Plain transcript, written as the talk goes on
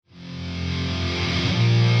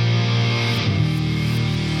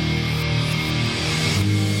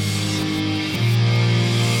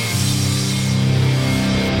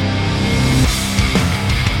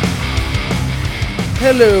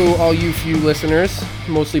Hello, all you few listeners,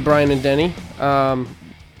 mostly Brian and Denny.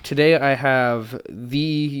 Today I have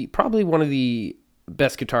probably one of the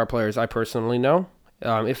best guitar players I personally know,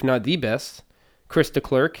 if not the best, Chris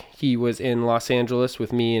Declercq. He was in Los Angeles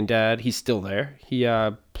with me and Dad. He's still there. He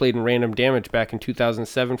played in Random Damage back in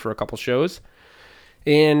 2007 for a couple shows.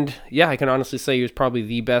 And yeah, I can honestly say he was probably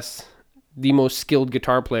the most skilled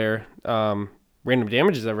guitar player Random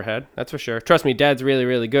Damage has ever had. That's for sure. Trust me, Dad's really,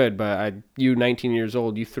 really good. But you, 19 years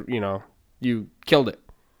old, you killed it.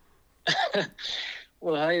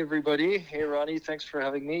 Well, hi everybody. Hey Ronnie, thanks for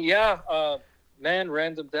having me. Yeah, man,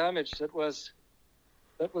 Random Damage. That was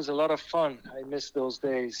a lot of fun. I miss those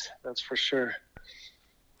days. That's for sure.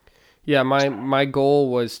 Yeah, my goal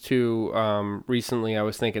was to recently. I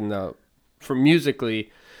was thinking for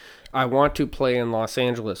musically, I want to play in Los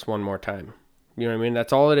Angeles one more time. You know what I mean?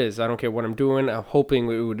 That's all it is. I don't care what I'm doing. I'm hoping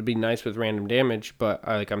it would be nice with Random Damage, but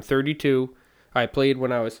I'm 32. I played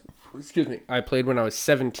when I was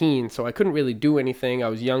 17, so I couldn't really do anything. I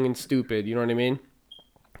was young and stupid. You know what I mean?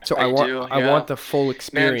 So I want the full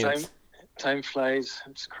experience. Man, time flies.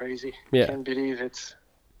 It's crazy. Yeah. I can't believe it's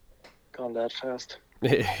gone that fast.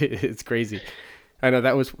 It's crazy. I know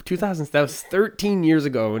that was 2000. That was 13 years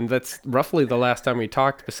ago, and that's roughly the last time we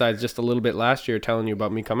talked. Besides just a little bit last year, telling you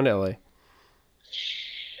about me coming to LA.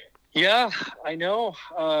 Yeah, I know.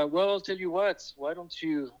 Well, I'll tell you what. Why don't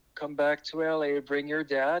you come back to LA, bring your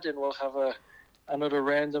dad, and we'll have another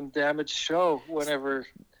Random Damage show whenever.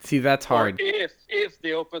 See, that's hard. If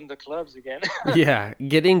they open the clubs again. Yeah,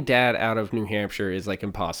 getting Dad out of New Hampshire is like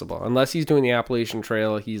impossible. Unless he's doing the Appalachian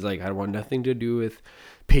Trail, he's like, I want nothing to do with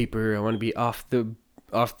paper. I want to be off the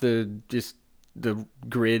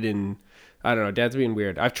grid, and I don't know. Dad's being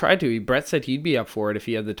weird. I've tried to. Brett said he'd be up for it if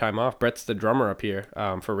he had the time off. Brett's the drummer up here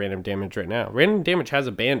for Random Damage right now. Random Damage has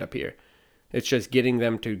a band up here. It's just getting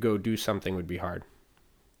them to go do something would be hard.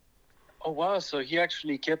 Oh, wow. So he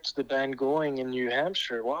actually kept the band going in New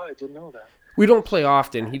Hampshire. Wow, I didn't know that. We don't play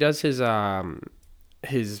often. He does his cover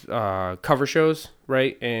shows,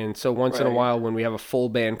 right? And so once in a while when we have a full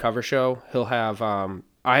band cover show, he'll have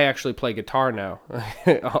I actually play guitar now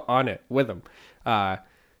on it with him.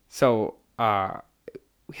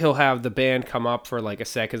 He'll have the band come up for like a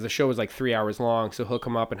sec, because the show is like 3 hours long. So he'll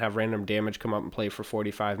come up and have Random Damage come up and play for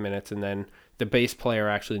 45 minutes. And then the bass player,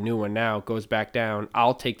 actually new one now, goes back down.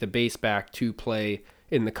 I'll take the bass back to play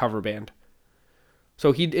in the cover band.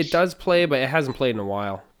 So it does play, but it hasn't played in a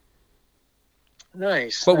while.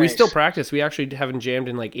 Nice. But we still practice. We actually haven't jammed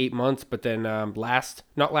in like 8 months. But then not last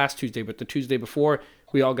Tuesday, but the Tuesday before,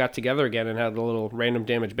 we all got together again and had a little Random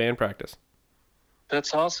Damage band practice.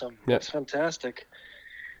 That's awesome. Yeah. That's fantastic.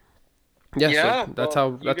 Yeah,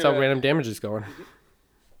 so that's how Random Damage is going.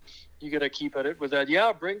 You got to keep at it with that.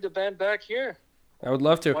 Yeah, bring the band back here. I would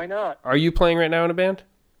love to. Why not? Are you playing right now in a band?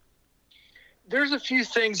 There's a few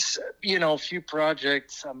things, a few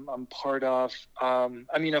projects I'm part of.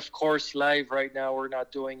 Of course, live right now we're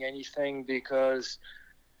not doing anything because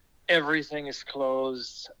everything is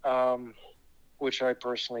closed, which I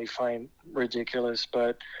personally find ridiculous.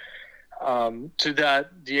 But to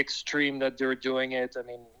the extreme that they're doing it,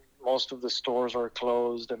 most of the stores are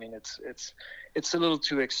closed. It's a little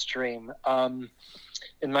too extreme,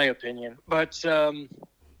 in my opinion. But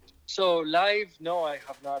so live, no, I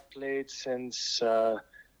have not played since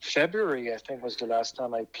February. I think was the last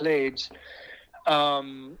time I played.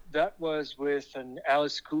 That was with an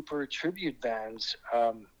Alice Cooper tribute band.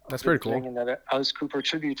 That's pretty cool. I've been playing in that Alice Cooper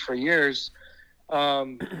tribute for years,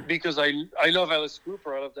 because I love Alice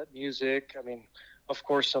Cooper. I love that music. Of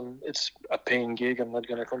course, it's a paying gig. I'm not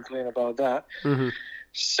going to complain about that. Mm-hmm.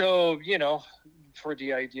 So, for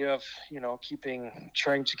the idea of,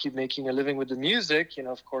 trying to keep making a living with the music,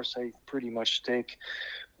 of course, I pretty much take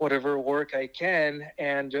whatever work I can.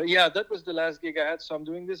 And that was the last gig I had. So I'm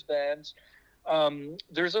doing this band.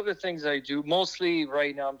 There's other things I do. Mostly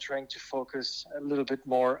right now, I'm trying to focus a little bit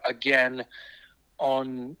more again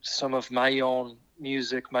on some of my own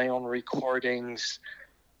music, my own recordings.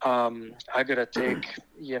 I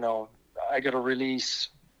gotta release,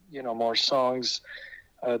 more songs.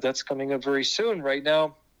 That's coming up very soon. Right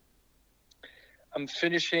now, I'm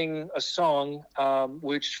finishing a song,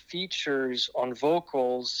 which features on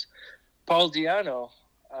vocals Paul Di'Anno,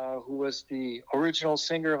 who was the original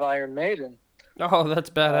singer of Iron Maiden. Oh, that's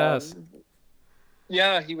badass.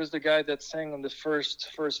 He was the guy that sang on the first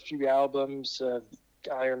few albums,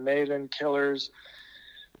 Iron Maiden, Killers.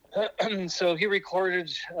 So he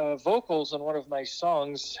recorded vocals on one of my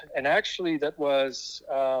songs, and actually that was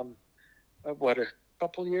a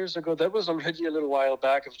couple years ago. That was already a little while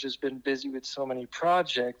back. I've just been busy with so many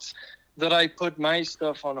projects, that I put my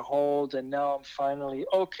stuff on hold, and now I'm finally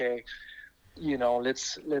okay.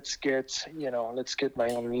 Let's get my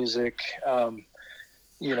own music,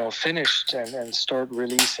 finished and start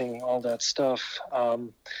releasing all that stuff.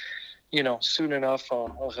 Soon enough,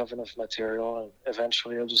 I'll have enough material, and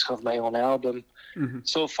eventually I'll just have my own album. Mm-hmm.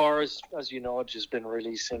 So far, as you know, I've just been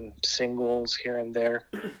releasing singles here and there.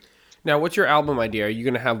 Now, what's your album idea? Are you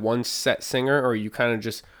going to have one set singer, or are you kind of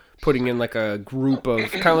just putting in like a group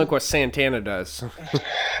of, kind of like what Santana does?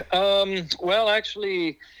 Well,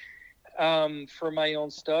 actually, for my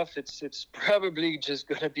own stuff, it's probably just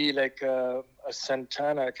going to be like a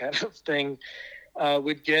Santana kind of thing,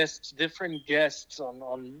 with different guests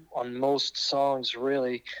on most songs,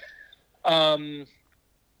 really.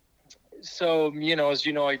 So, as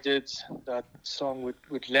you know, I did that song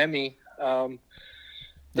with Lemmy.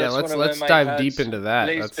 Yeah, That's one of let's them. I dive had deep into that.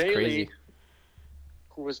 Blaze That's Bailey, crazy.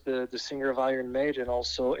 who was the singer of Iron Maiden,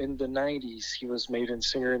 also in the 90s. He was Maiden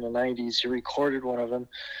singer in the 90s. He recorded one of them.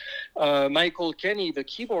 Michael Kenny, the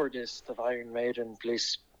keyboardist of Iron Maiden,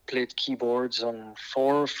 played keyboards on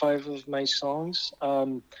 4 or 5 of my songs,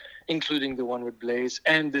 including the one with Blaze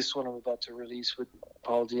and this one I'm about to release with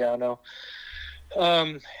Paul Di'Anno.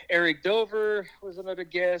 Eric Dover was another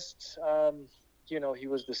guest. He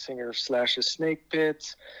was the singer of Slash's Snake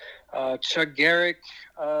Pit. Chuck Garrick,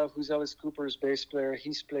 who's Alice Cooper's bass player,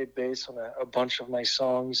 he's played bass on a bunch of my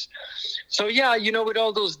songs. So yeah, with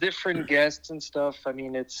all those different guests and stuff, I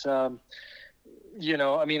mean, it's, at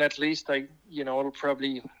least it'll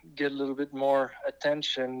probably get a little bit more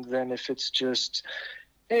attention than if it's just,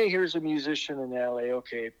 hey, here's a musician in LA.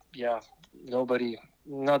 Okay, yeah,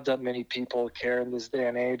 not that many people care in this day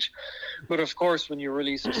and age. But of course, when you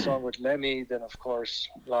release a song with Lemmy, then of course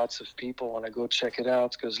lots of people want to go check it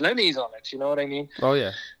out because Lemmy's on it. You know what I mean? Oh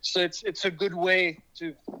yeah. So it's a good way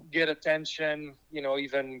to get attention.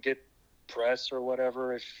 Even get press or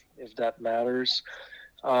whatever if that matters.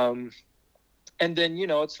 And then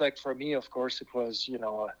it's like for me, of course, it was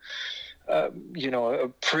a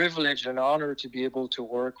privilege and honor to be able to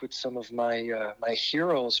work with some of my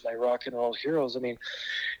heroes, my rock and roll heroes. I mean,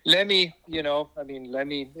 Lemmy,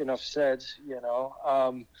 enough said,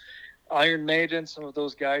 Iron Maiden, some of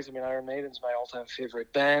those guys. I mean, Iron Maiden's my all-time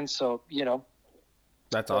favorite band. So, That's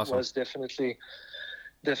that awesome. was definitely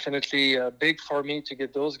big for me to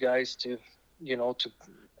get those guys to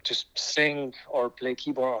just sing or play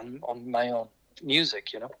keyboard on my own music,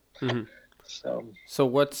 Mm-hmm. So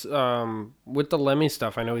what's with the Lemmy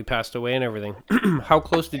stuff? I know he passed away and everything. How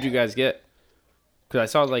close did you guys get? Because I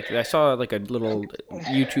saw like a little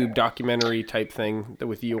YouTube documentary type thing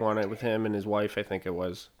with you on it with him and his wife. I think it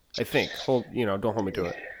was. Don't hold me to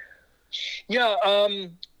it. Yeah.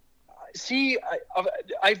 See,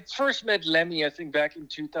 I first met Lemmy, I think, back in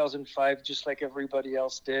 2005, just like everybody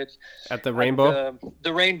else did. At the Rainbow?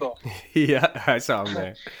 The Rainbow. Yeah, I saw him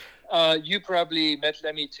there. You probably met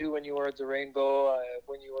Lemmy too when you were at the Rainbow,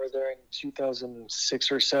 when you were there in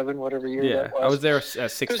 2006 or 7, whatever year that was. I was there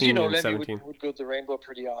at 16 and Lemmy 17. would go to the Rainbow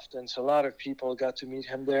pretty often, so a lot of people got to meet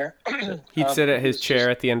him there. He'd sit at his chair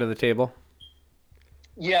at the end of the table.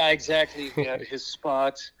 Yeah, exactly. He had his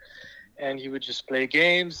spot, and he would just play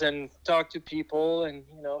games and talk to people, and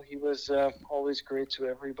he was always great to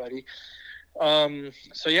everybody.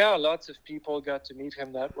 So yeah, lots of people got to meet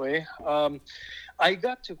him that way. I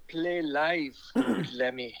got to play live with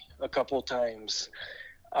Lemmy a couple times.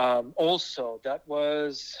 Also, that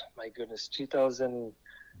was, my goodness,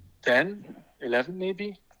 2010, 11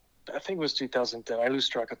 maybe? I think it was 2010. I lose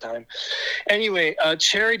track of time. Anyway,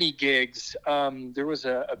 charity gigs. There was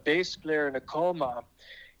a bass player in a coma,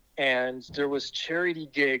 and there was charity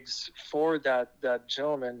gigs for that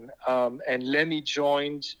gentleman. And Lemmy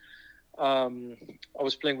joined. I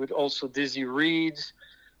was playing with also Dizzy Reed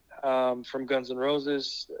from Guns N'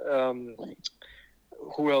 Roses.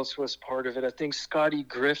 Who else was part of it? I think Scotty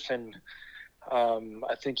Griffin.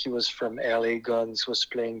 I think he was from LA Guns, was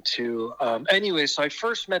playing too. Anyway, so I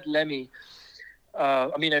first met Lemmy.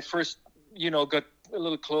 I first, got a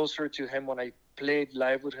little closer to him when I played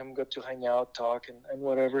live with him, got to hang out, talk, and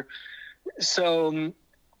whatever. So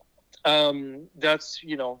that's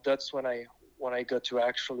when I got to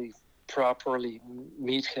actually properly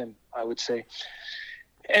meet him, I would say.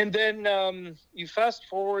 And then you fast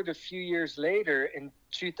forward a few years later, in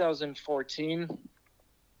 2014,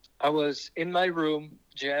 I was in my room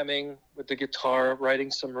jamming with the guitar,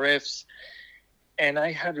 writing some riffs, and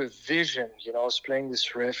I had a vision. I was playing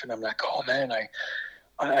this riff, and I'm like, oh man,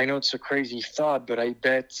 I know it's a crazy thought, but I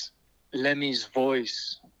bet Lemmy's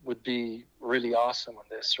voice would be really awesome on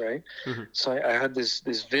this, right? Mm-hmm. So I had this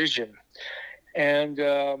vision, and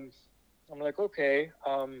I'm like, okay.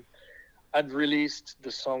 I'd released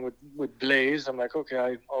the song with Blaze. I'm like, okay,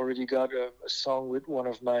 I already got a song with one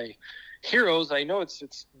of my heroes. I know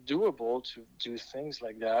it's doable to do things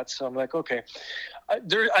like that. So I'm like, okay,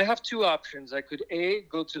 I have two options. I could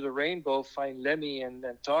go to the Rainbow, find Lemmy, and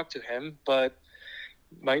talk to him, but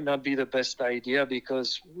might not be the best idea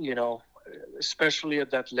because especially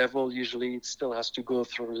at that level, usually it still has to go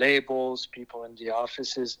through labels, people in the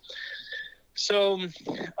offices. So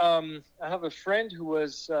I have a friend who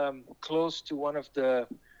was close to one of the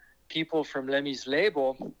people from Lemmy's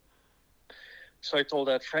label. So I told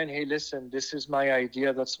that friend, hey, listen, this is my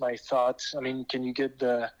idea. That's my thought. I mean, can you get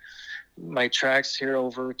my tracks here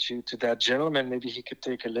over to that gentleman? Maybe he could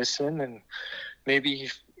take a listen, and maybe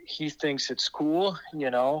he thinks it's cool.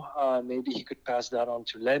 Maybe he could pass that on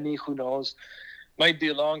to Lemmy. Who knows? Might be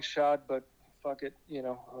a long shot, but fuck it.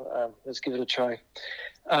 Let's give it a try.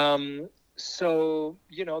 So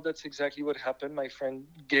that's exactly what happened. My friend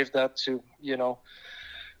gave that to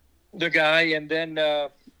the guy, and then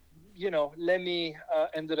Lemmy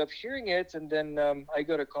ended up hearing it, and then I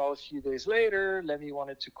got a call a few days later. Lemmy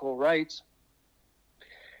wanted to co-write,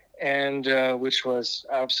 and which was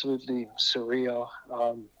absolutely surreal.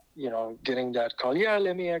 Getting that call. Yeah,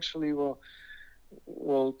 Lemmy actually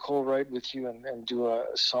will co-write with you and do a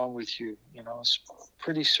song with you. It's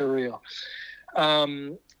pretty surreal.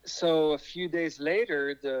 So a few days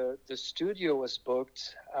later, the studio was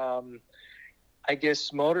booked. I guess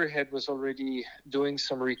Motorhead was already doing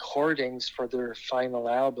some recordings for their final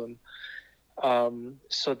album.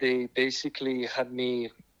 So they basically had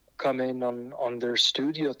me come in on their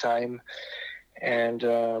studio time, and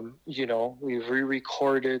we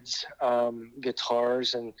re-recorded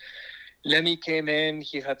guitars, and Lemmy came in.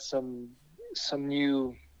 He had some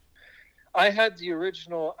new. I had the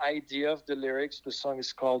original idea of the lyrics. The song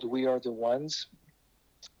is called "We Are the Ones,"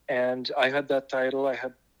 and I had that title. I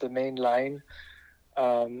had the main line,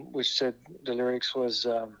 which said the lyrics was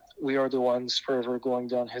 "We are the ones forever going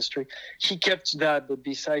down history." He kept that, but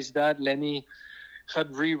besides that, Lemmy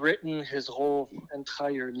had rewritten his whole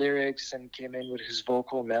entire lyrics and came in with his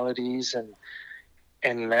vocal melodies,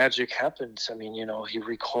 and magic happened. I mean, he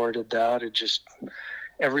recorded that. It just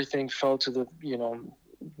everything fell to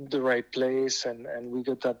the right place, and we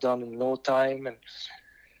got that done in no time.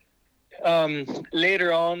 And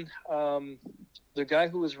later on, the guy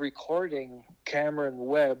who was recording, Cameron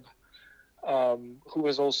Webb, who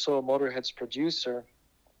was also Motorhead's producer,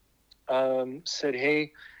 said,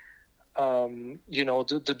 hey,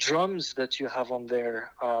 the drums that you have on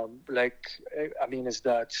there, is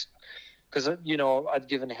that, because, I'd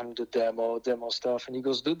given him the demo stuff, and he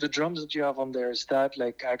goes, the drums that you have on there, is that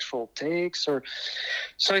like actual takes? Or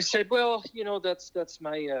so I said, well, that's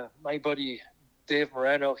my buddy Dave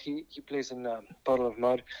Moreno. He plays in Puddle of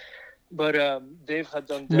Mud. But Dave had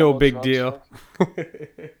done demo No big drums. deal.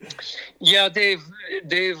 Yeah, Dave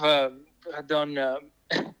had done.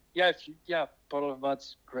 Puddle of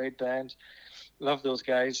Mud's great band. Love those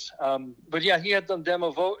guys. But yeah, he had done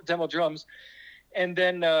demo drums, and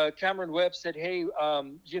then Cameron Webb said, "Hey,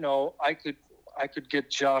 I could get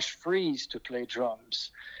Josh Freese to play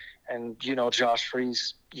drums," and Josh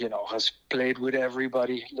Freese, has played with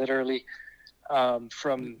everybody literally.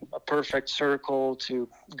 From A Perfect Circle to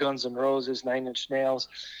Guns N' Roses, Nine Inch Nails.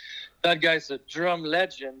 That guy's a drum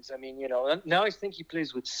legend. I mean, now I think he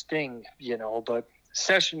plays with Sting, but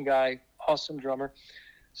session guy, awesome drummer.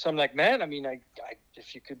 So I'm like, man, I mean, I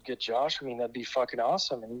if you could get Josh, I mean, that'd be fucking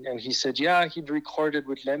awesome. And he said, yeah, he'd recorded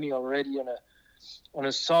with Lemmy already on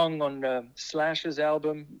a song on Slash's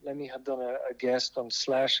album. Lemmy had done a guest on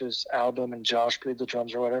Slash's album, and Josh played the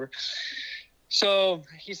drums or whatever. So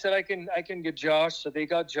he said, I can get Josh. So they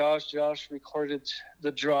got Josh. Josh recorded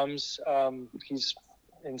the drums. He's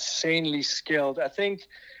insanely skilled. I think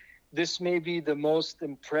this may be the most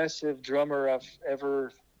impressive drummer I've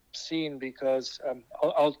ever seen, because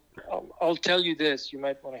I'll tell you this. You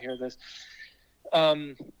might want to hear this.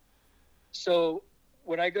 So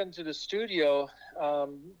when I got into the studio,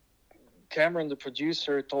 Cameron, the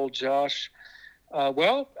producer, told Josh,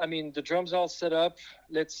 well, I mean, the drum's all set up.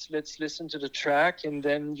 Let's listen to the track, and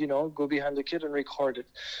then, go behind the kit and record it.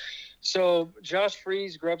 So Josh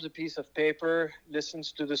Freese grabs a piece of paper,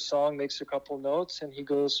 listens to the song, makes a couple notes, and he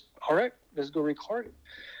goes, all right, let's go record it.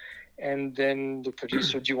 And then the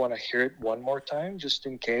producer, do you want to hear it one more time, just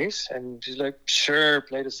in case? And he's like, sure,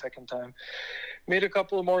 play it a second time. Made a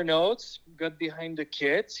couple more notes, got behind the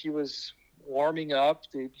kit. He was warming up.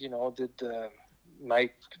 They, did the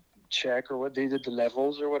mic check, or what they did, the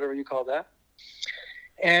levels or whatever you call that.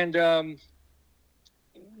 And,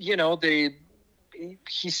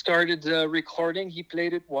 he started recording. He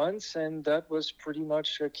played it once, and that was pretty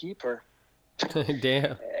much a keeper.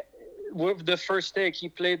 Damn. With the first take, he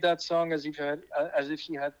played that song as if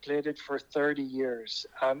he had played it for 30 years.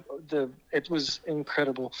 It was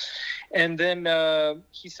incredible. And then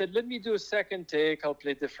he said, "Let me do a second take. I'll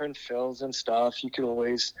play different fills and stuff. You could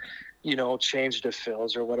always, change the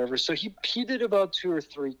fills or whatever." So he did about 2 or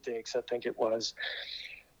 3 takes, I think it was,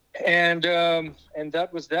 and that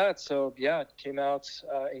was that. So yeah, it came out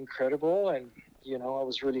incredible, and I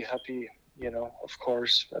was really happy. Of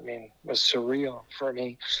course, I mean, it was surreal for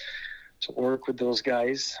me to work with those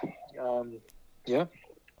guys. Um, yeah.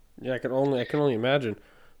 Yeah, I can only imagine.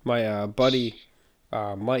 My buddy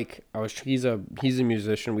Mike, he's a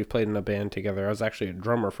musician. We played in a band together. I was actually a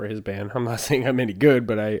drummer for his band. I'm not saying I'm any good,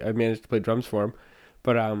 but I managed to play drums for him.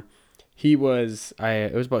 But it was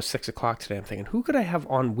about 6 o'clock today. I'm thinking, who could I have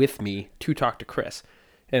on with me to talk to Chris?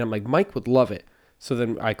 And I'm like, Mike would love it. So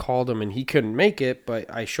then I called him and he couldn't make it, but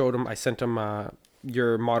I sent him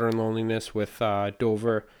your Modern Loneliness with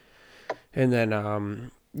Dover, and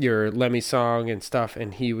then your Lemmy song and stuff,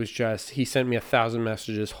 and he sent me 1,000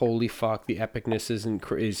 messages. Holy fuck, the epicness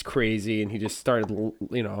is crazy, and he just started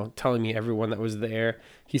telling me everyone that was there.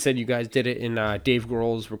 He said you guys did it in Dave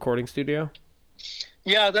Grohl's recording studio.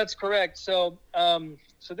 Yeah, that's correct. So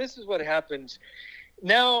this is what happened.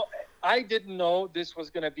 Now, I didn't know this was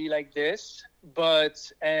going to be like this,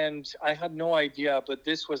 and I had no idea, but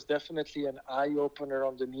this was definitely an eye opener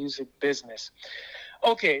on the music business.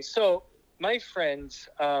 Okay, so my friend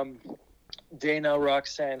Dana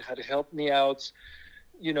Roxanne had helped me out,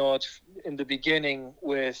 in the beginning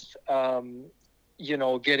with,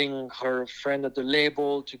 getting her friend at the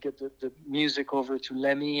label to get the music over to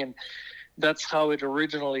Lemmy, and that's how it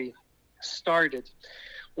originally started.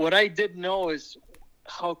 What I didn't know is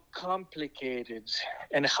how complicated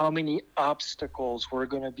and how many obstacles were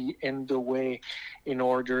going to be in the way in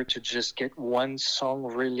order to just get one song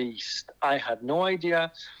released. I had no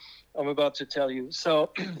idea. I'm about to tell you.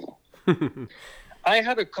 So I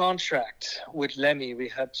had a contract with Lemmy. We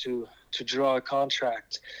had to draw a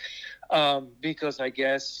contract because I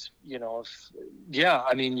guess, usually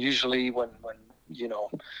when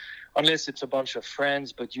unless it's a bunch of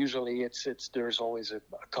friends, but usually it's there's always a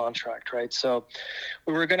contract, right? So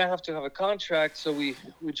we were going to have a contract, so we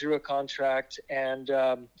drew a contract, and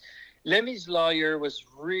Lemmy's lawyer was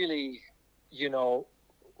really,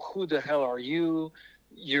 who the hell are you?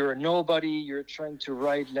 You're a nobody. You're trying to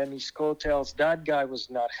ride Lemmy's coattails. That guy was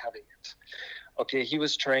not having it. Okay, he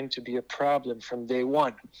was trying to be a problem from day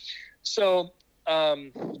one. So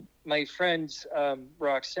my friend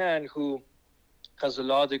Roxanne, who has a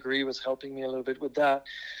law degree, was helping me a little bit with that.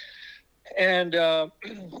 And the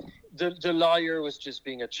lawyer was just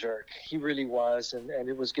being a jerk. He really was, and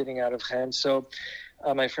it was getting out of hand. So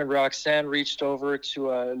my friend Roxanne reached over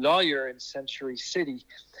to a lawyer in Century City,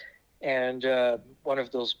 and one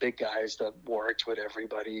of those big guys that worked with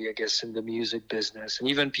everybody, I guess, in the music business, and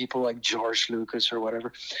even people like George Lucas or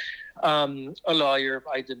whatever. A lawyer.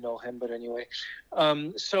 I didn't know him, but anyway.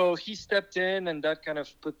 So he stepped in, and that kind of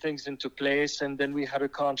put things into place. And then we had a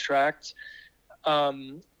contract,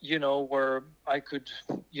 where I could,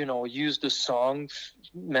 use the song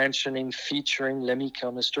featuring Lemmy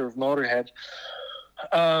Kilmister of Motorhead.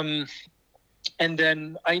 And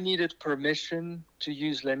then I needed permission to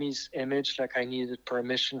use Lemmy's image, like I needed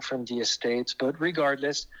permission from the estates, but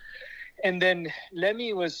regardless. And then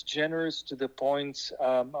Lemmy was generous to the point,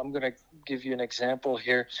 I'm going to give you an example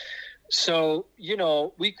here. So,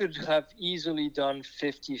 we could have easily done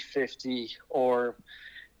 50-50, or,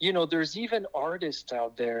 there's even artists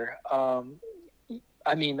out there.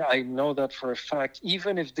 I know that for a fact,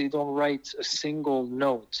 even if they don't write a single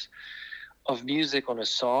note of music on a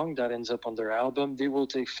song that ends up on their album, they will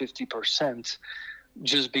take 50%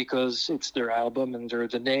 just because it's their album and they're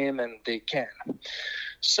the name and they can.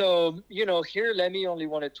 So, here Lemmy only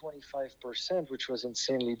wanted 25%, which was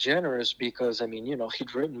insanely generous because,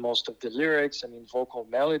 he'd written most of the lyrics, vocal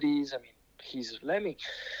melodies. He's Lemmy.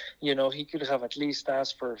 He could have at least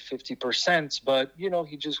asked for 50%, but,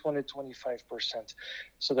 he just wanted 25%.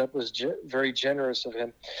 So that was very generous of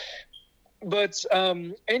him. But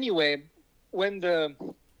anyway, when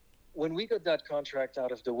we got that contract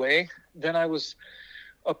out of the way, then I was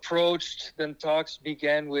approached, then talks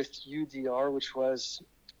began with UDR, which was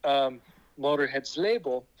Motorhead's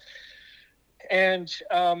label. And,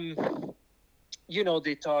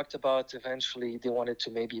 they talked about eventually they wanted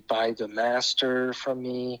to maybe buy the master from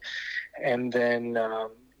me. And then, they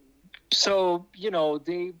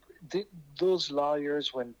th- those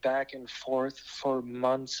lawyers went back and forth for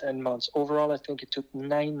months and months. Overall, I think it took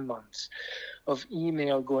 9 months of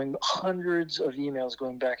hundreds of emails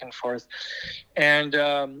going back and forth. And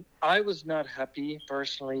I was not happy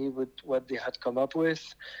personally with what they had come up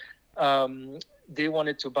with. Um, they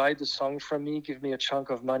wanted to buy the song from me, give me a chunk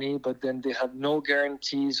of money, but then they had no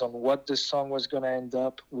guarantees on what the song was going to end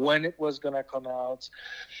up, when it was going to come out.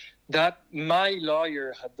 That my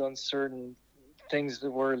lawyer had done certain things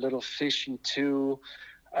that were a little fishy too.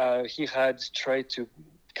 He had tried to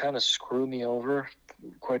kind of screw me over,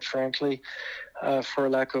 quite frankly, for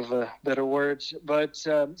lack of a better word. But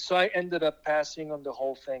so I ended up passing on the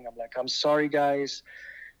whole thing. I'm like, I'm sorry, guys.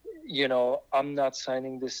 I'm not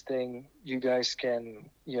signing this thing. You guys can,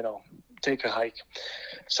 take a hike.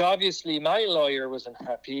 So obviously, my lawyer wasn't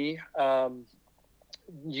happy.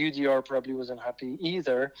 UDR probably wasn't happy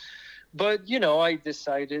either. But, I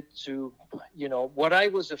decided to, what I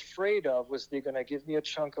was afraid of was they're going to give me a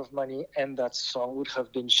chunk of money and that song would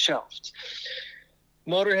have been shelved.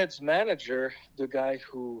 Motorhead's manager, the guy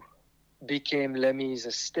who became Lemmy's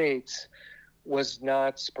estate, was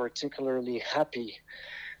not particularly happy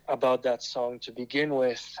about that song to begin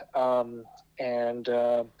with. And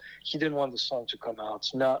he didn't want the song to come out,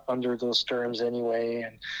 not under those terms anyway.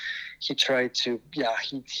 And he tried to,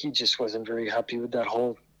 he just wasn't very happy with that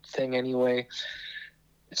whole thing anyway.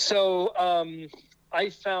 So I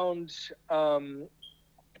found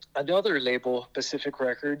another label, Pacific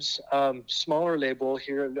Records, smaller label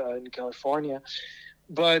here in California.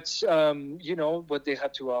 But, what they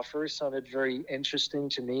had to offer sounded very interesting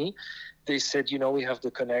to me. They said, we have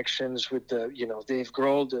the connections with Dave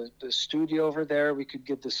Grohl, the studio over there. We could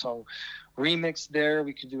get the song remixed there.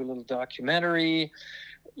 We could do a little documentary.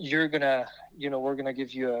 We're going to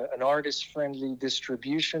give you an artist-friendly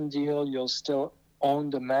distribution deal. You'll still own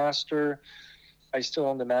the master. I still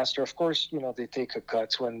own the master. Of course, they take a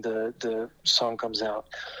cut when the song comes out.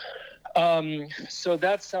 So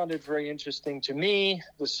that sounded very interesting to me.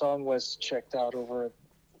 The song was checked out over at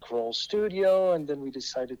Grohl Studio, and then we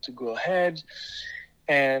decided to go ahead.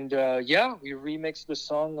 And we remixed the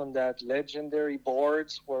song on that legendary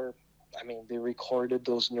boards where, they recorded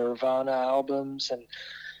those Nirvana albums, and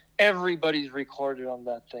everybody's recorded on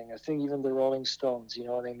that thing. I think even the Rolling Stones, you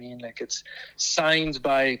know what I mean? Like, it's signed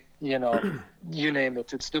by, you name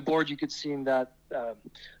it. It's the board you could see in that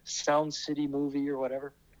Sound City movie or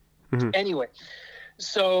whatever. Mm-hmm. Anyway,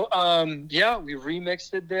 so we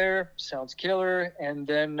remixed it there. Sounds killer. And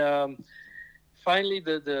then finally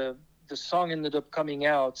the song ended up coming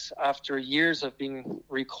out after years of being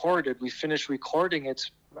recorded. We finished recording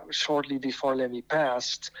it shortly before Lemmy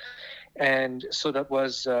passed. And so that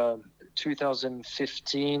was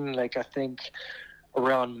 2015, like I think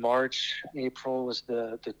around March, April was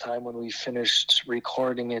the time when we finished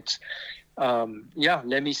recording it.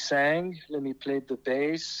 Lemmy sang, Lemmy played the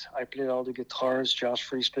bass, I played all the guitars, Josh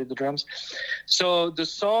Freese played the drums. So the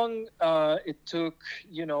song, it took,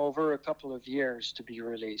 over a couple of years to be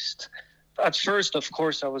released. At first, of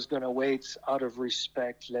course, I was going to wait out of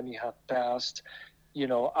respect. Lemmy had passed.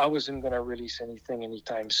 I wasn't going to release anything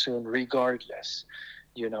anytime soon, regardless,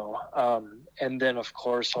 and then, of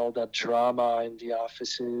course, all that drama in the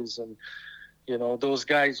offices and, those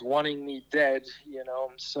guys wanting me dead,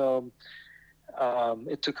 so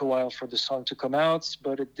it took a while for the song to come out,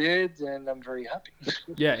 but it did, and I'm very happy.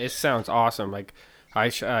 Yeah, it sounds awesome. Like, I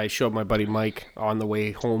showed my buddy Mike on the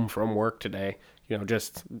way home from work today,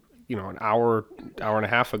 just, an hour and a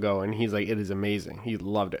half ago, and he's like, it is amazing. He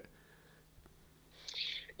loved it.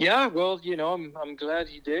 Yeah, well, I'm glad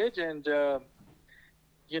he did, and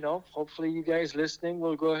hopefully you guys listening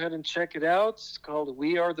will go ahead and check it out. It's called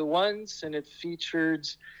 "We Are the Ones," and it featured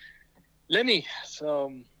Lemmy.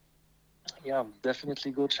 So,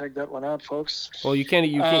 definitely go check that one out, folks. Well, you can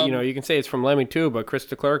you can say it's from Lemmy too, but Chris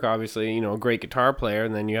Declercq, obviously, a great guitar player,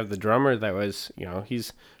 and then you have the drummer that was,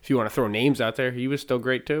 he's, if you want to throw names out there, he was still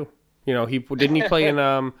great too. He play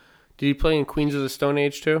in did he play in Queens of the Stone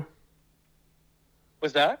Age too?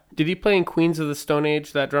 Was that? Did he play in Queens of the Stone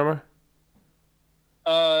Age, that drummer?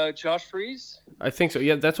 Josh Freese? I think so.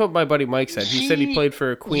 Yeah, that's what my buddy Mike said. He said he played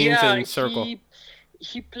for Queens and Circle.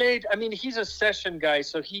 He played, he's a session guy,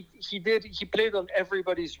 so he played on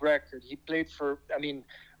everybody's record. He played for,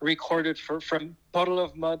 recorded from Puddle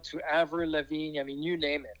of Mud to Avril Lavigne, you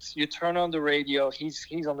name it. You turn on the radio, he's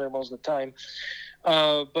on there most of the time.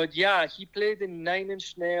 But yeah, he played in Nine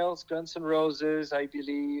Inch Nails, Guns N' Roses, I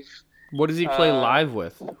believe. What does he play live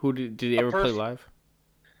with? Who did he ever play live?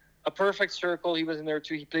 A Perfect Circle, he was in there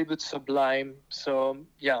too. He played with Sublime. So,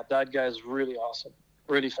 yeah, that guy is really awesome.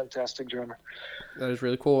 really fantastic drummer. That is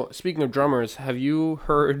really cool. Speaking of drummers, have you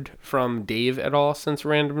heard from Dave at all since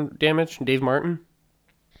Random Damage? Dave Martin?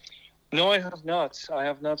 No, I have not. I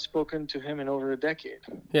have not spoken to him in over a decade.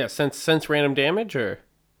 Yeah, since Random Damage, or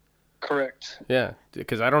Correct. yeah,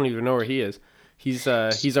 because I don't even know where he is. He's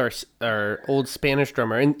our old Spanish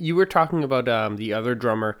drummer, and you were talking about the other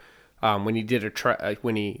drummer when he did a track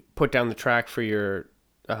when he put down the track for your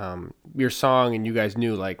song, and you guys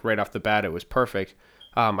knew like right off the bat it was perfect.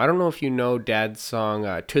 I don't know if you know Dad's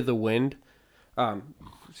song "To the Wind."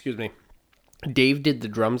 Excuse me. Dave did the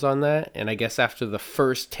drums on that, and I guess after the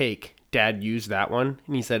first take, Dad used that one,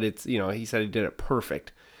 and he said he said he did it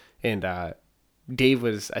perfect, and I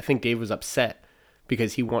think Dave was upset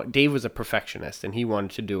because Dave was a perfectionist, and he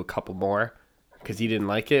wanted to do a couple more because he didn't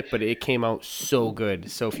like it, but it came out so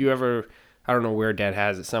good. So if you ever, I don't know where Dad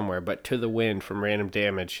has it somewhere, but "To the Wind" from Random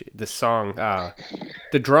Damage, the song,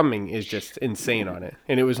 the drumming is just insane on it,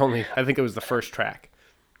 and I think it was the first track.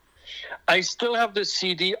 I still have the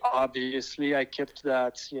CD, obviously. I kept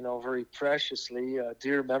that, very preciously,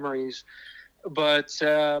 dear memories. But,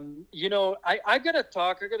 I got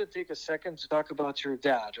to take a second to talk about your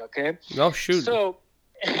dad, okay? Oh, shoot. So,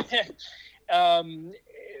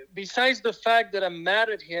 besides the fact that I'm mad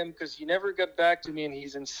at him because he never got back to me and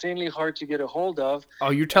he's insanely hard to get a hold of.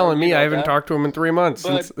 Oh, you're telling me I haven't talked to him in 3 months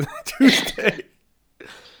since Tuesday.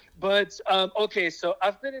 But, okay, so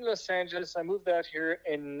I've been in Los Angeles. I moved out here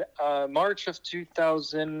in March of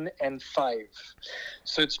 2005.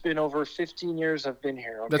 So it's been over 15 years I've been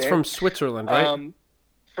here. Okay? That's from Switzerland, right?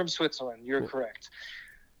 From Switzerland, you're correct.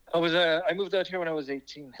 I moved out here when I was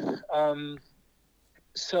 18.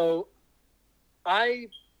 So I,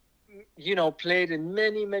 played in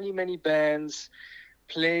many, many, many bands.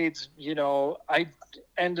 Played, I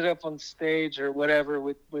ended up on stage or whatever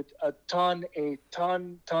with a ton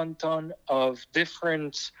of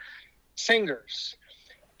different singers.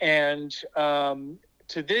 And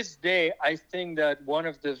to this day, I think that one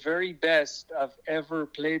of the very best I've ever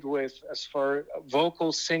played with as far as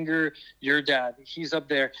vocal singer, your dad, he's up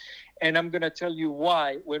there. And I'm going to tell you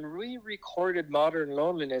why. When we recorded Modern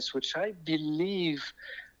Loneliness, which I believe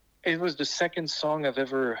it was the second song I've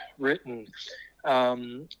ever written,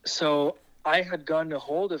 so I had gotten a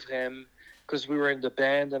hold of him because we were in the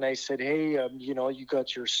band, and I said, hey, you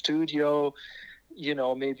got your studio,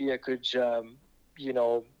 maybe I could,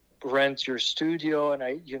 rent your studio, and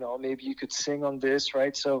maybe you could sing on this,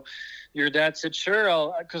 right? So your dad said,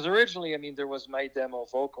 sure, because originally, there was my demo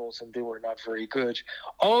vocals, and they were not very good.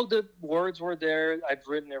 All the words were there. I'd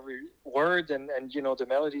written every word, and the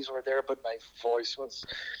melodies were there, but my voice was...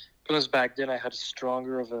 Plus, back then I had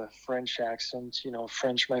stronger of a French accent,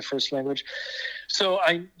 French, my first language. So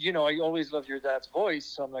I always loved your dad's voice.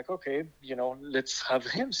 So I'm like, okay, let's have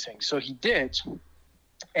him sing. So he did.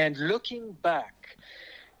 And looking back,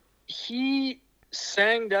 he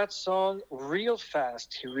sang that song real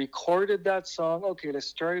fast. He recorded that song. Okay, let's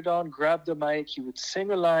start it on, grab the mic. He would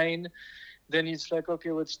sing a line. Then he's like,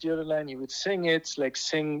 okay, what's the other line? He would sing it,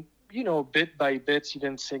 sing bit by bit. He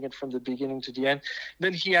didn't sing it from the beginning to the end.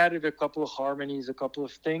 Then he added a couple of harmonies, a couple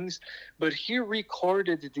of things, but he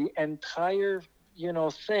recorded the entire,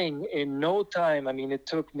 thing in no time. It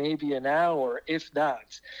took maybe an hour, if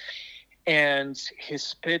that. And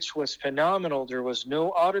his pitch was phenomenal. There was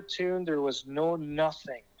no auto-tune. There was no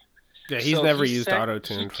nothing. Yeah, he's never used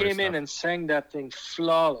auto-tune. He came in and sang that thing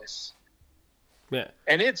flawless. Yeah.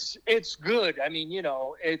 And it's good.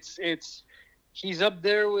 It's he's up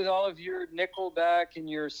there with all of your Nickelback and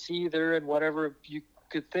your Seether and whatever you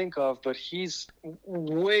could think of, but he's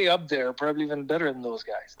way up there, probably even better than those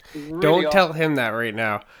guys. Really Don't tell him that right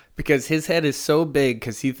now, because his head is so big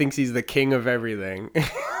because he thinks he's the king of everything.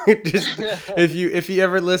 Just if he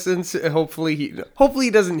ever listens, hopefully he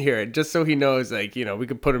doesn't hear it, just so he knows, we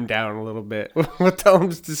could put him down a little bit. We'll tell him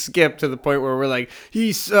to skip to the point where we're like,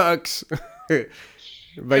 he sucks.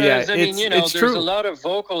 But yeah, it's true. There's a lot of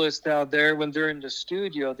vocalists out there when they're in the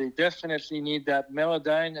studio. They definitely need that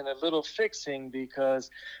melodyne and a little fixing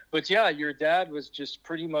but yeah, your dad was just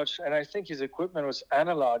pretty much, and I think his equipment was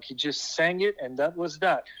analog. He just sang it, and that was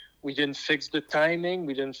that. We didn't fix the timing.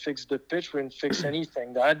 We didn't fix the pitch. We didn't fix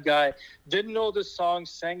anything. That guy didn't know the song,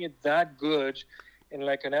 sang it that good in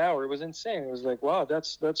like an hour. It was insane. It was like, wow,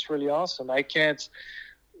 that's really awesome. I can't,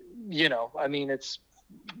 it's,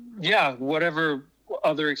 yeah, whatever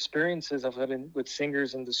other experiences I've had with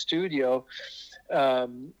singers in the studio.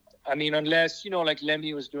 Unless, like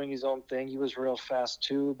Lemmy was doing his own thing. He was real fast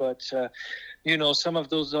too. But, some of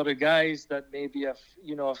those other guys that maybe have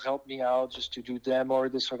helped me out just to do demo or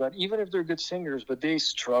this or that, even if they're good singers, but they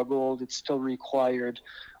struggled, it still required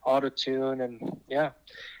auto tune, and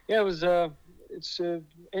it was it's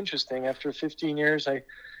interesting. After 15 years, I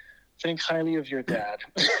think highly of your dad.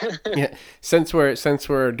 Yeah, since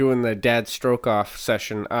we're doing the dad stroke off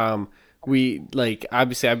session, we like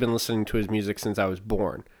obviously I've been listening to his music since I was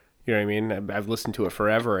born. You know what I mean? I've listened to it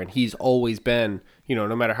forever, and he's always been,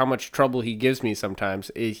 no matter how much trouble he gives me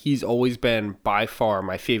sometimes, he's always been by far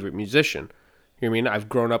my favorite musician. You know what I mean? I've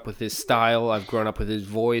grown up with his style, I've grown up with his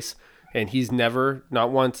voice, and he's never,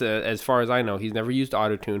 not once, as far as I know, he's never used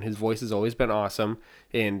autotune. His voice has always been awesome.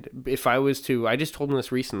 And if I was to, I just told him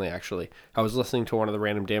this recently, actually. I was listening to one of the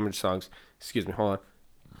Random Damage songs. Excuse me, hold on.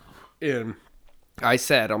 And I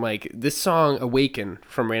said, I'm like, this song, Awaken,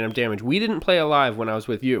 from Random Damage, we didn't play it live when I was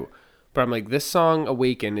with you. But I'm like, this song,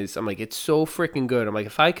 Awaken, I'm like, it's so freaking good. I'm like,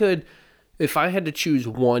 if I had to choose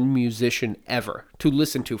one musician ever to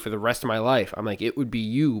listen to for the rest of my life, I'm like, it would be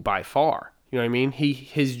you by far. You know what I mean?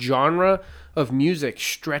 His genre of music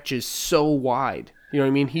stretches so wide. You know what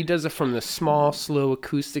I mean? He does it from the small, slow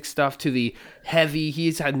acoustic stuff to the heavy.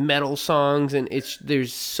 He's had metal songs, and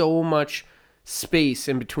there's so much space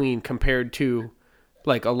in between compared to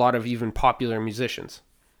like a lot of even popular musicians.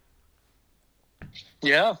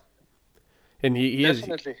 Yeah, and he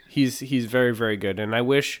definitely. He's very, very good. And I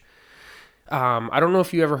wish. I don't know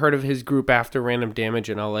if you ever heard of his group after Random Damage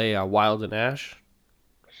in LA, Wild and Ash.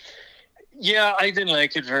 Yeah, I didn't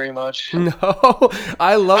like it very much. No,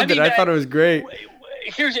 I loved it. I thought it was great.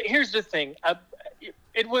 Here's the thing.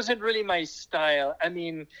 It wasn't really my style. I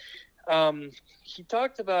mean, he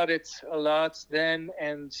talked about it a lot then,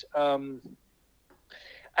 and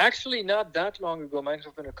actually not that long ago, might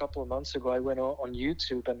have been a couple of months ago, I went on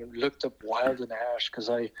YouTube and looked up Wild and Ash because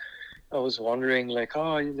I was wondering, like,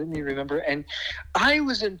 didn't you remember? And I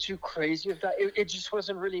wasn't too crazy with that. It just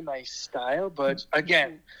wasn't really my style. But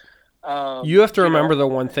again, you have to remember the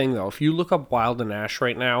one thing, though. If you look up Wild and Ash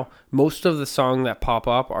right now, most of the songs that pop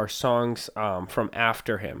up are songs from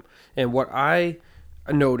after him. And what I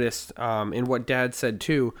noticed, and what Dad said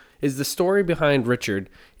too, is the story behind Richard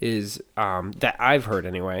is that I've heard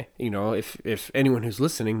anyway. If anyone who's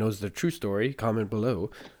listening knows the true story, comment below.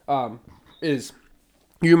 Is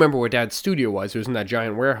you remember where Dad's studio was? It was in that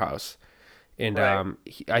giant warehouse, and right.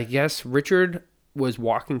 I guess Richard was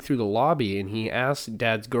walking through the lobby, and he asked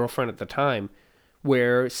Dad's girlfriend at the time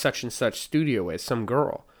where such and such studio is, some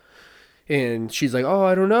girl. And she's like,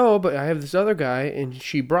 I don't know, but I have this other guy. And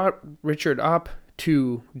she brought Richard up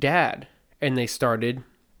to Dad, and they started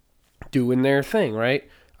doing their thing, right?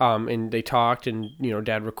 And they talked, and,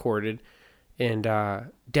 Dad recorded. And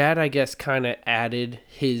Dad, I guess, kind of added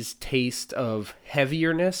his taste of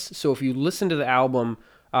heavierness. So if you listen to the album,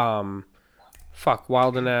 Wild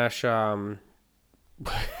and Ash...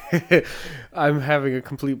 I'm having a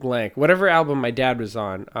complete blank. Whatever album my dad was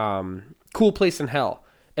on, Cool Place in Hell.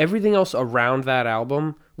 Everything else around that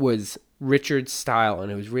album was Richard's style,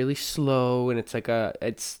 and it was really slow. And it's like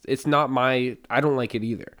it's not my. I don't like it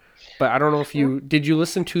either. But I don't know if did you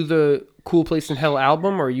listen to the Cool Place in Hell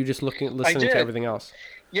album, or are you just listening to everything else?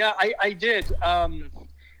 Yeah, I did.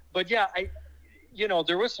 But yeah,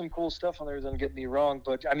 there was some cool stuff on there, don't get me wrong,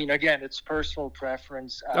 but I mean, again, it's personal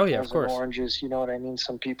preference. Oh yeah, of course. And oranges, you know what I mean?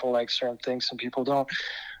 Some people like certain things, some people don't.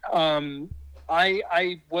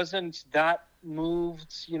 I wasn't that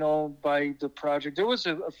moved, by the project. There was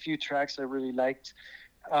a few tracks I really liked.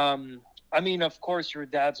 I mean, of course, your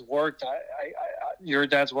dad's work.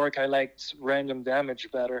 I liked Random Damage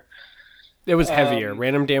better. It was heavier.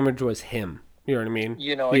 Random Damage was him. You know what I mean?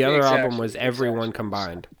 The other album was everyone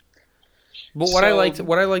combined. But what I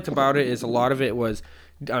liked about it is a lot of it was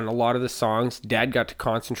on a lot of the songs, Dad got to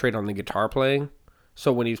concentrate on the guitar playing.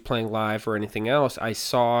 So when he was playing live or anything else, I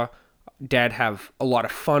saw Dad have a lot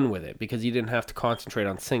of fun with it because he didn't have to concentrate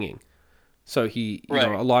on singing. So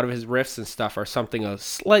a lot of his riffs and stuff are something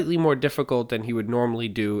slightly more difficult than he would normally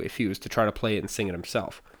do if he was to try to play it and sing it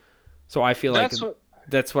himself. So I feel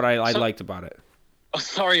that's what I liked about it. Oh,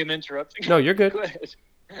 sorry, I'm interrupting. No, you're good. Go ahead.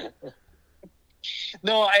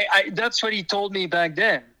 No, that's what he told me back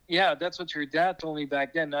then. Yeah, that's what your dad told me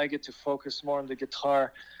back then. Now I get to focus more on the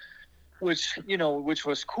guitar, which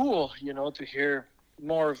was cool, to hear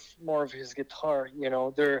more of his guitar.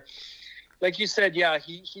 There, like you said, yeah,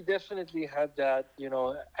 he definitely had that,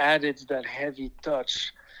 added that heavy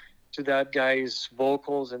touch to that guy's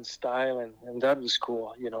vocals and style, and that was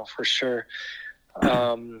cool, for sure.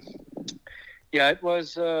 Yeah, it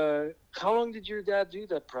was. How long did your dad do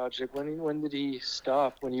that project? When did he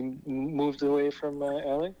stop? When he moved away from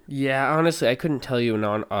LA? Yeah, honestly, I couldn't tell you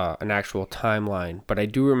an actual timeline, but I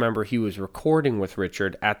do remember he was recording with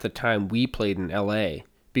Richard at the time we played in LA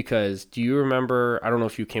because do you remember? I don't know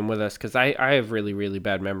if you came with us because I have really, really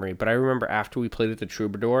bad memory, but I remember after we played at the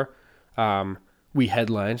Troubadour, um, we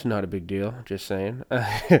headlined, not a big deal, just saying.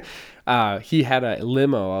 He had a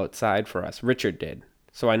limo outside for us. Richard did.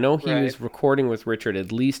 So I know he Right. was recording with Richard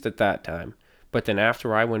at least at that time. But then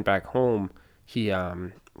after I went back home, he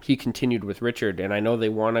continued with Richard, and I know they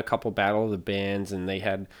won a couple Battle of the Bands, and they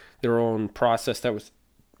had their own process that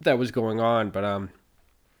was going on. But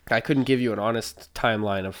I couldn't give you an honest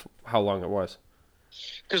timeline of how long it was.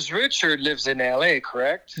 Because Richard lives in LA,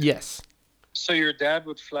 correct? Yes. So your dad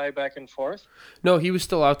would fly back and forth? No, he was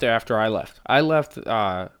still out there after I left. I left.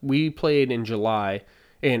 We played in July,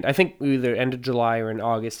 and I think either end of July or in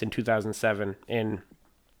August in 2007. And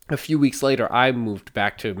a few weeks later, I moved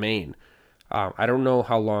back to Maine. I don't know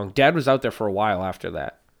how long. Dad was out there for a while after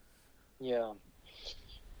that. Yeah.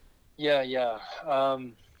 Yeah, yeah.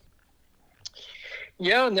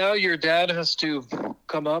 Yeah, now your dad has to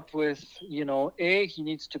come up with, he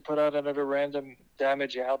needs to put out another Random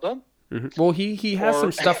Damage album. Well, he has Or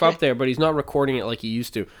some stuff up there, but he's not recording it like he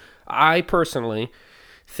used to. I personally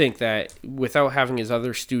think that without having his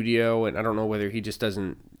other studio, and I don't know whether he just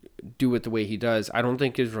doesn't do it the way he does, I don't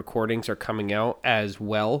think his recordings are coming out as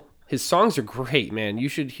well. His songs are great, man. You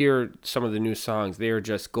should hear some of the new songs. They are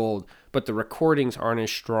just gold, but the recordings aren't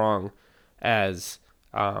as strong as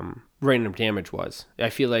Random Damage was. I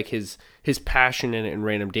feel like his passion in it and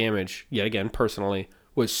Random Damage, yet again, personally,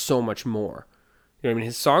 was so much more. You know what I mean?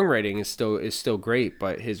 His songwriting is still great,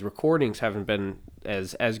 but his recordings haven't been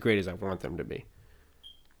as great as I want them to be.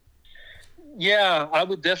 yeah, I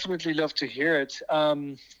would definitely love to hear it.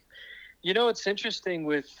 It's interesting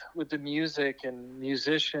with the music and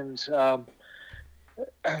musicians.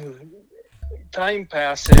 Time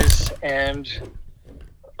passes, and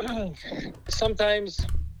sometimes,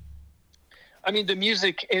 I mean, the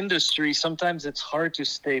music industry, sometimes it's hard to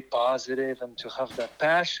stay positive and to have that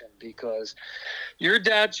passion because your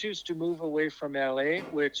dad chose to move away from LA,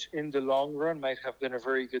 which in the long run might have been a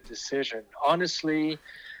very good decision. Honestly,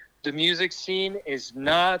 the music scene is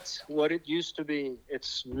not what it used to be.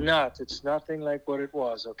 It's not. It's nothing like what it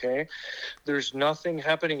was, okay? There's nothing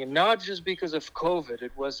happening. And not just because of COVID.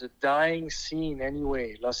 It was a dying scene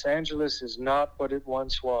anyway. Los Angeles is not what it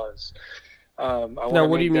once was. I want Now, to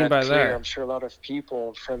what do you make mean that by clear. that? I'm sure a lot of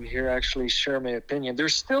people from here actually share my opinion.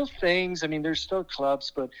 There's still things, I mean, there's still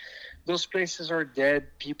clubs, but those places are dead.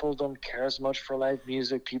 People don't care as much for live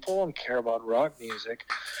music. People don't care about rock music.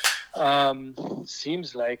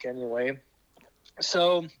 Seems like, anyway.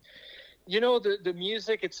 So, the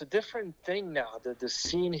music, it's a different thing now. The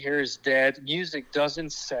scene here is dead. Music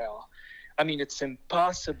doesn't sell. I mean, it's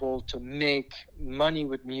impossible to make money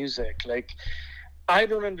with music. Like, I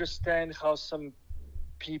don't understand how some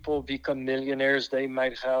people become millionaires. They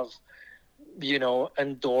might have,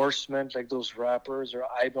 endorsement like those rappers, or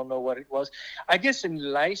I don't know what it was. I guess in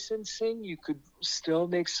licensing, you could still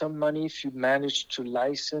make some money if you manage to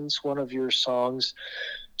license one of your songs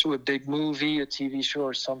to a big movie, a TV show,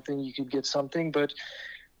 or something. You could get something, but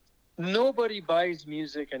nobody buys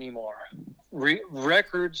music anymore.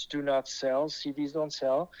 Records do not sell. CDs don't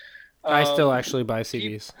sell. I still Um, actually buy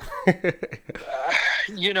peop- CDs.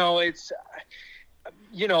 it's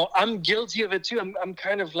I'm guilty of it too. I'm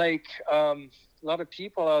kind of like a lot of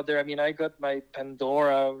people out there. I mean, I got my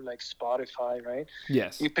Pandora, like Spotify, right?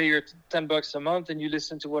 Yes. You pay your $10 a month and you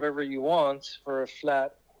listen to whatever you want for a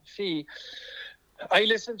flat fee. I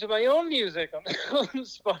listen to my own music on, on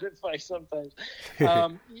Spotify sometimes.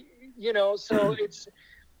 So it's,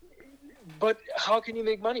 but how can you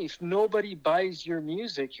make money? If nobody buys your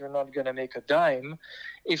music, you're not going to make a dime.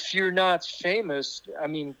 If you're not famous, I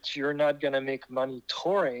mean, you're not going to make money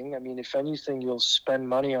touring. I mean, if anything, you'll spend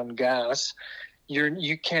money on gas.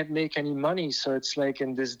 You can't make any money. So it's like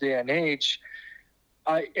in this day and age,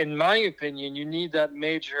 in my opinion, you need that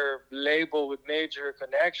major label with major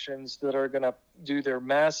connections that are going to do their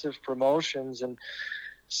massive promotions and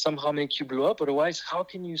somehow make you blow up. Otherwise, how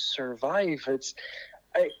can you survive?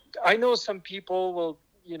 I know some people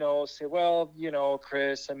will, say, well,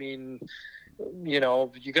 Chris, I mean, you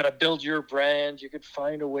got to build your brand. You could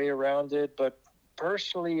find a way around it. But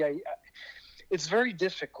personally, it's very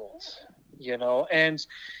difficult, and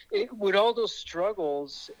with all those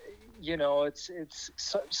struggles,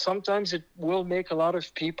 sometimes it will make a lot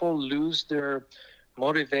of people lose their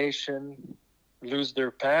motivation, lose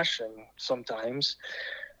their passion sometimes.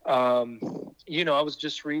 I was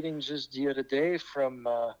just reading just the other day from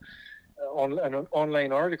on an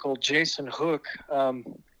online article, Jason Hook,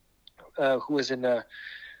 who was in a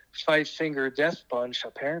Five Finger Death Punch,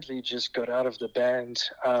 apparently just got out of the band.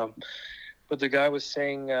 but the guy was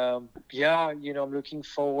saying, yeah, I'm looking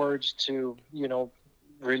forward to,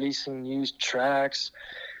 releasing new tracks.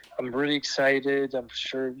 I'm really excited. I'm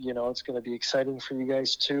sure, it's going to be exciting for you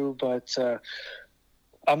guys too, but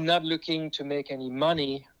I'm not looking to make any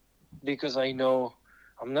money because I know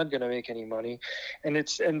I'm not going to make any money. And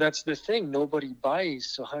that's the thing. Nobody buys.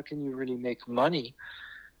 So how can you really make money?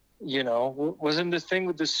 Wasn't the thing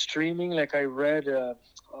with the streaming, like I read,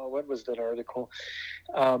 what was that article?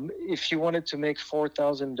 If you wanted to make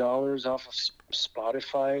 $4,000 off of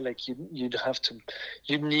Spotify, like you'd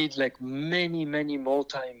need like many, many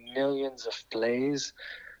multi-millions of plays.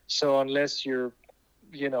 So unless you're,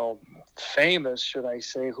 famous, should I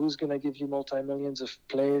say, who's going to give you multi-millions of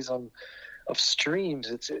plays of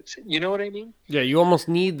streams? It's, you know what I mean? Yeah, you almost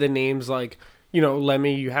need the names like,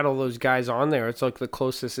 Lemmy, you had all those guys on there. It's like the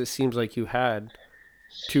closest it seems like you had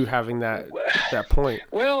to having that point.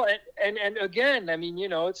 Well, and again, I mean,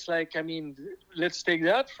 it's like, I mean, let's take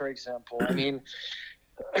that for example. I mean,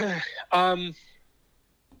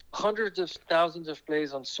 hundreds of thousands of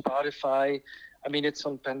plays on Spotify. I mean, it's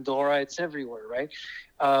on Pandora. It's everywhere, right?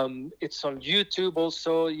 It's on YouTube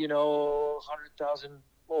also. 100,000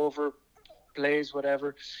 over plays,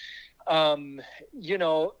 whatever.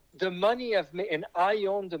 The money I've made, and I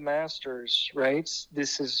own the masters, right?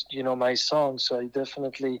 This is, my song, so I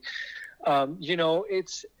definitely,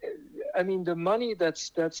 it's, I mean, the money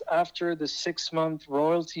that's after the 6-month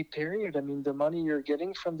royalty period. I mean, the money you're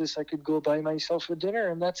getting from this, I could go buy myself a dinner,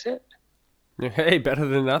 and that's it. Hey, better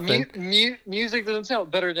than nothing. Music doesn't sell,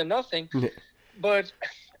 better than nothing. But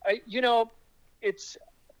it's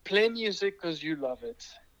play music because you love it.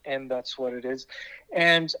 And that's what it is.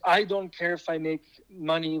 And I don't care if I make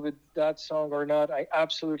money with that song or not. I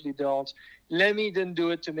absolutely don't. Lemmy didn't do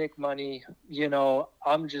it to make money.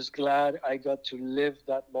 I'm just glad I got to live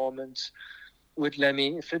that moment with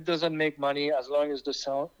Lemmy. If it doesn't make money, as long as the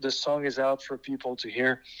song is out for people to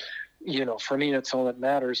hear, for me, that's all that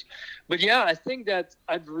matters. But yeah, I think that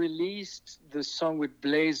I've released the song with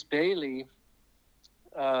Blaze Bayley,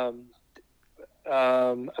 A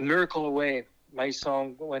Miracle Away, my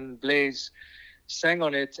song, when Blaze sang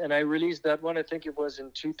on it, and I released that one, I think it was in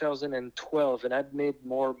 2012, and I'd made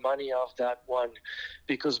more money off that one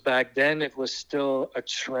because back then it was still a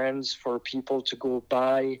trend for people to go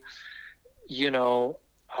buy,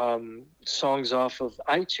 songs off of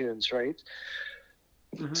iTunes, right?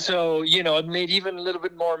 Mm-hmm. So, it made even a little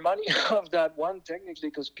bit more money off that one technically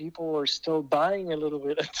because people were still buying a little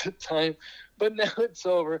bit at the time, but now it's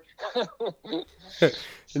over.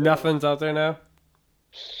 Nothing's out there now?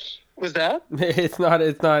 Was that? It's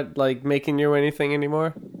not like making you anything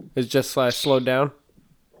anymore? It's just slowed down?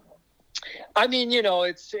 I mean,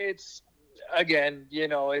 it's again,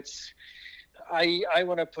 it's I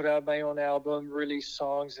want to put out my own album, release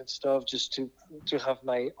songs and stuff, just to have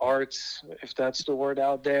my art, if that's the word,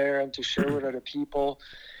 out there and to share with other people.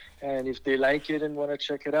 And if they like it and want to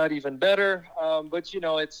check it out, even better. But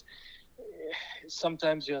it's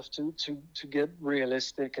sometimes you have to get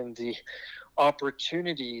realistic, and the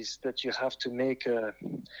opportunities that you have to make a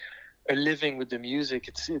living with the music,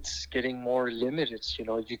 it's getting more limited.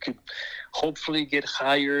 You could hopefully get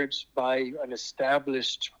hired by an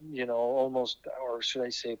established, almost, or should I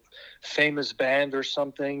say, famous band or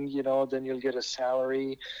something, then you'll get a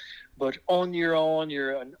salary. But on your own,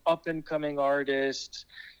 you're an up and coming artist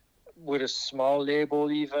with a small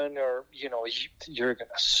label even, or you're gonna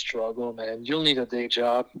struggle, man. You'll need a day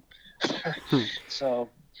job. So,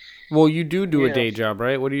 well, you do a day job,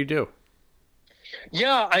 right? What do you do?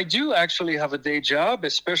 Yeah, I do actually have a day job,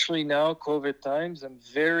 especially now, COVID times. I'm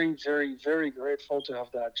very, very, very grateful to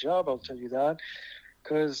have that job, I'll tell you that,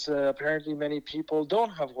 because apparently many people don't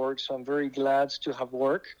have work, so I'm very glad to have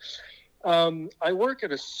work. I work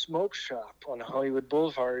at a smoke shop on Hollywood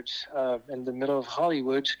Boulevard, in the middle of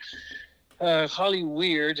Hollywood.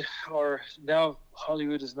 Hollyweird, or now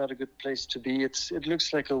Hollywood is not a good place to be. It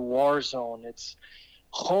looks like a war zone. It's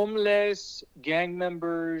homeless, gang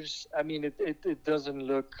members. I mean, it doesn't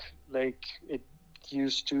look like it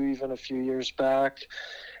used to even a few years back.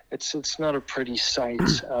 It's not a pretty sight.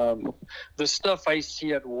 The stuff I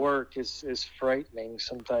see at work is frightening.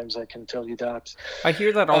 Sometimes I can tell you that. I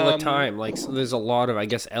hear that all the time. Like, so there's a lot of, I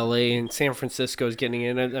guess, LA and San Francisco is getting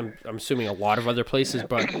in it. I'm assuming a lot of other places,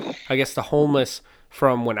 but I guess the homeless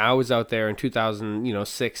from when I was out there in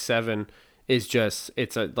 2006, 7 is just,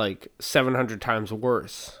 it's like 700 times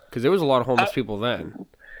worse because there was a lot of homeless people then.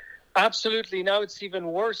 Absolutely. Now it's even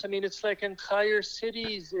worse. I mean, it's like entire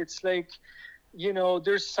cities. It's like,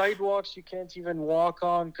 There's sidewalks you can't even walk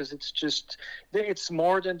on because it's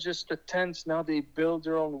more than just the tents. Now they build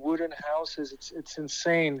their own wooden houses. It's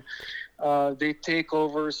insane. They take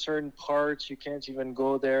over certain parts. You can't even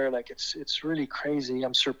go there. Like it's really crazy.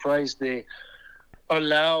 I'm surprised they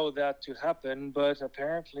allow that to happen, but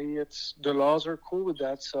apparently the laws are cool with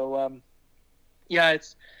that. So yeah,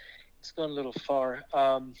 it's gone a little far.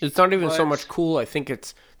 It's not even so But much cool. I think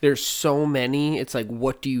there's so many. It's like,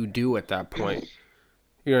 what do you do at that point?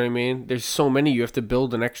 You know what I mean? There's so many. You have to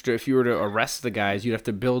build an extra. If you were to arrest the guys, you'd have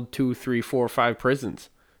to build 2, 3, 4, 5 prisons,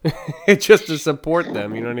 just to support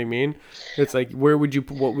them. You know what I mean? It's like, what would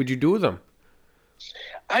you do with them?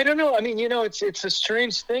 I don't know. I mean, it's a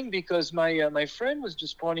strange thing because my friend was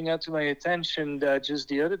just pointing out to my attention that just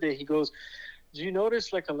the other day. He goes, "Do you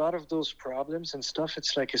notice like a lot of those problems and stuff?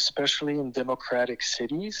 It's like especially in democratic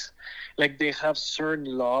cities, like they have certain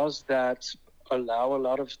laws that allow a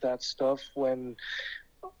lot of that stuff when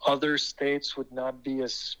other states would not be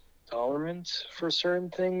as tolerant for certain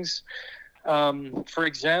things. For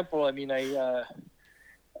example, I mean,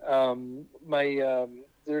 my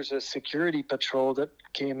there's a security patrol that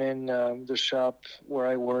came in the shop where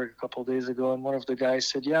I work a couple of days ago, and one of the guys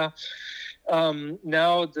said, "Yeah,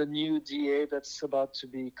 now the new DA that's about to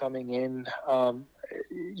be coming in,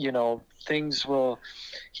 things will.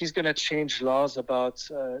 He's going to change laws about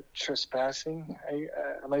trespassing.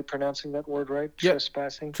 Am I pronouncing that word right? Yep.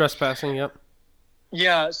 Trespassing. Trespassing. Yep.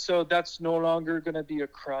 Yeah, so that's no longer going to be a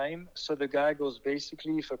crime. So the guy goes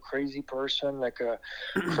basically, if a crazy person, like a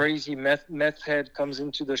crazy meth head, comes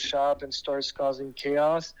into the shop and starts causing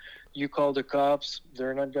chaos, you call the cops.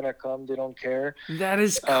 They're not going to come. They don't care. That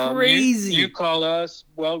is crazy. You call us.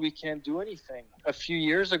 Well, we can't do anything. A few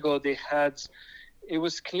years ago, it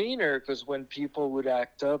was cleaner because when people would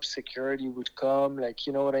act up, security would come, like,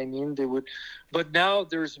 you know what I mean? They would, but now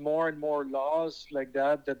there's more and more laws like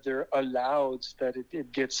that they're allowed, that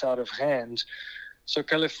it gets out of hand. So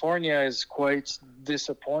California is quite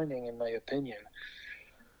disappointing in my opinion.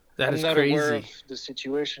 I'm not crazy. aware of the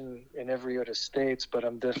situation in every other state, but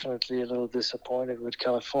I'm definitely a little disappointed with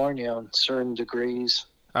California on certain degrees.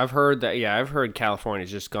 I've heard that. Yeah, I've heard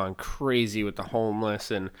California's just gone crazy with the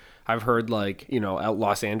homeless, and I've heard like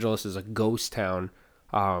Los Angeles is a ghost town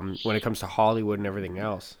when it comes to Hollywood and everything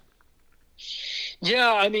else.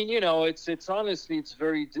 Yeah, I mean, it's honestly it's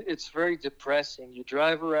very depressing. You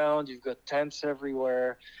drive around, you've got tents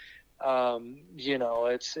everywhere.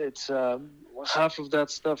 It's half of that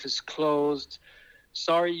stuff is closed.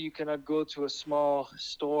 Sorry, you cannot go to a small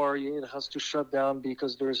store. It has to shut down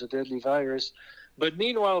because there's a deadly virus. But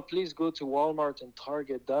meanwhile, please go to Walmart and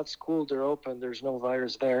Target. That's cool. They're open. There's no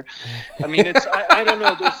virus there. I mean, I don't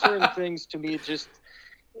know. There's certain things to me just,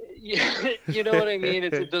 you know what I mean?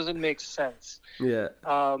 It doesn't make sense. Yeah.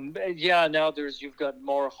 Now you've got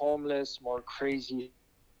more homeless, more crazy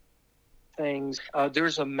things.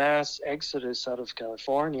 There's a mass exodus out of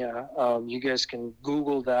California. You guys can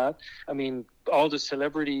Google that. I mean, all the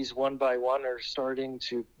celebrities one by one are starting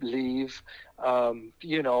to leave.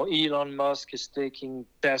 Elon Musk is taking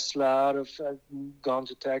Tesla out of, gone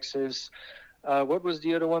to Texas. What was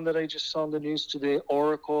the other one that I just saw on the news today?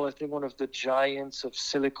 Oracle, I think one of the giants of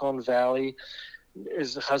Silicon Valley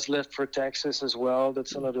has left for Texas as well.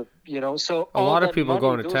 That's another, so a lot of people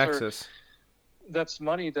going to Texas. That's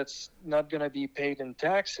money that's not going to be paid in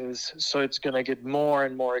taxes, so it's going to get more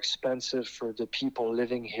and more expensive for the people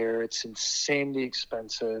living here. It's insanely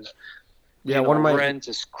expensive. Yeah, rent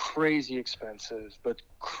is crazy expensive, but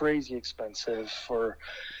crazy expensive for.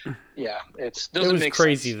 Yeah, it was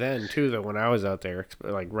crazy then too. Though when I was out there,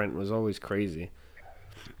 like rent was always crazy.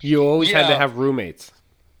 You always had to have roommates.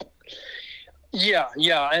 Yeah,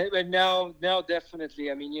 and now definitely.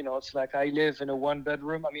 I mean, it's like I live in a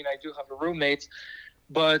 1-bedroom. I mean, I do have a roommate,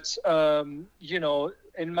 but in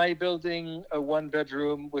my building, a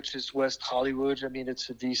 1-bedroom, which is West Hollywood. I mean, it's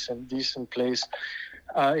a decent place.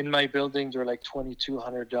 In my building, they're like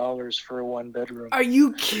 $2,200 for a 1-bedroom. Are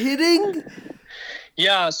you kidding?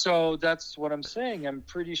 Yeah, so that's what I'm saying. I'm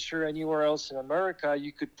pretty sure anywhere else in America,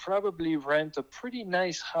 you could probably rent a pretty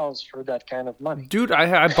nice house for that kind of money. Dude,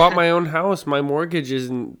 I bought my own house. My mortgage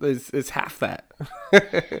is half that.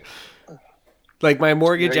 Like my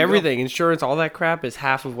mortgage, everything, insurance, all that crap is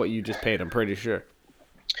half of what you just paid. I'm pretty sure.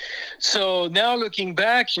 So now looking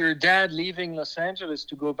back, your dad leaving Los Angeles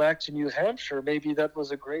to go back to New Hampshire, maybe that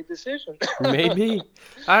was a great decision. Maybe.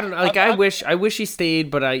 I don't know. Like I wish he stayed,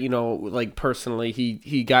 but like personally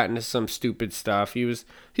he got into some stupid stuff. He was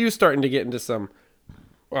starting to get into some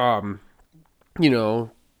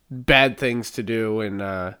bad things to do,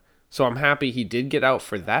 and So I'm happy he did get out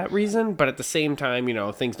for that reason, but at the same time,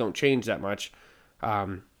 things don't change that much.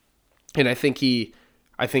 Um, and I think he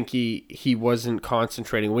wasn't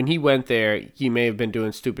concentrating when he went there. He may have been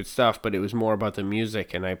doing stupid stuff, but it was more about the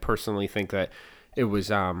music. And I personally think that it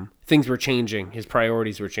was things were changing. His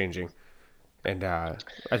priorities were changing, and I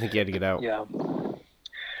think he had to get out. Yeah.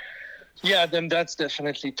 Yeah, then that's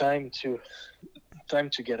definitely time to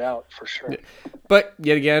get out for sure. But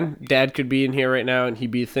yet again, Dad could be in here right now and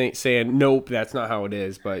he'd be saying, "Nope, that's not how it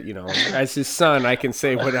is." But as his son, I can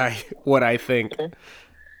say what I think.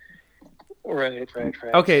 Right.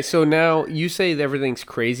 Okay, so now you say that everything's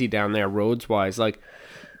crazy down there, roads wise. Like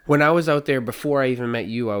when I was out there before I even met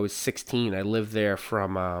you, I was 16. I lived there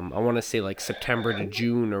from I want to say like September to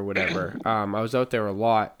June or whatever. I was out there a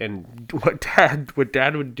lot, and what Dad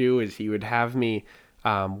would do is he would have me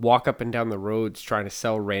walk up and down the roads trying to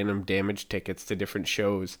sell random damage tickets to different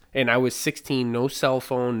shows. And I was 16, no cell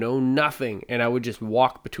phone, no nothing, and I would just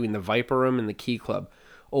walk between the Viper Room and the Key Club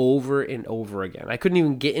over and over again. I couldn't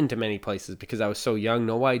even get into many places because I was so young,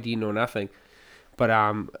 no ID, no nothing. But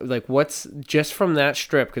like what's just from that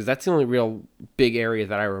strip, because that's the only real big area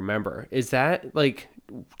that I remember. Is that like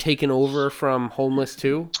taken over from Homeless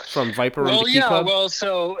too, from Viper Room to Key Club? Well,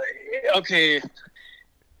 so okay,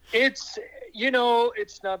 it's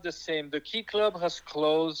it's not the same. The Key Club has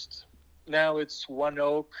closed. Now it's One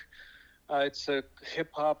Oak. It's a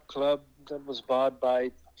hip hop club that was bought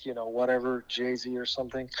by whatever, Jay-Z or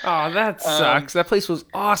something. Oh, that sucks. That place was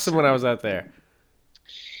awesome when I was out there.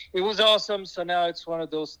 It was awesome. So now it's one of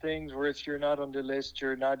those things where if you're not on the list,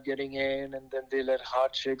 you're not getting in, and then they let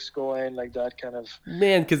hot chicks go in, like that kind of.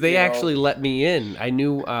 Man, because they actually let me in. I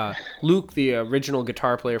knew Luke, the original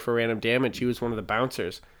guitar player for Random Damage. He was one of the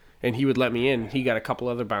bouncers, and he would let me in. He got a couple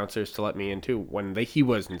other bouncers to let me in too when he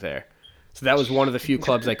wasn't there. So that was one of the few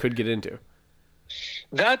clubs I could get into.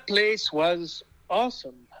 That place was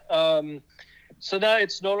awesome. So now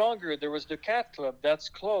it's no longer. There was the Cat Club that's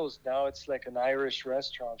closed. Now it's like an Irish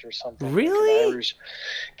restaurant or something. Really? Like Irish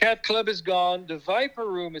Cat Club is gone. The Viper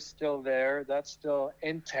Room is still there. That's still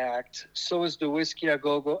intact. So is the Whiskey A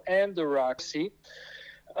Go Go and the Roxy.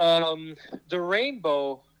 The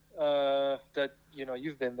Rainbow that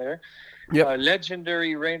you've been there. Yep.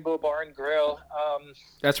 Legendary Rainbow Bar and Grill.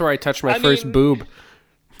 That's where I touched my first boob.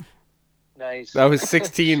 Nice. I was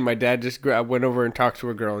 16. My dad just went over and talked to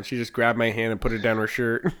a girl, and she just grabbed my hand and put it down her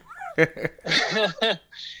shirt.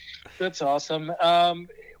 That's awesome.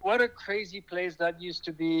 What a crazy place that used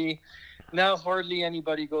to be. Now hardly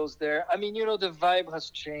anybody goes there. I mean, the vibe has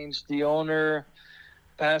changed. The owner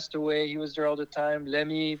passed away. He was there all the time.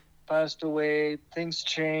 Lemmy passed away. Things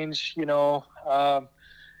change,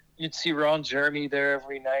 You'd see Ron Jeremy there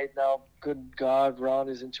every night. Now, good God, Ron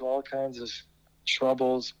is into all kinds of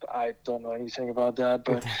troubles. I don't know anything about that,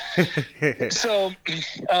 but so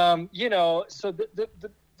so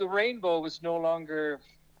the Rainbow was no longer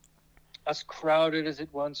as crowded as it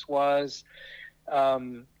once was.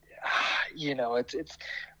 It's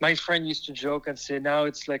my friend used to joke and say now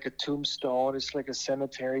it's like a tombstone. It's like a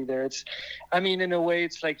cemetery there. In a way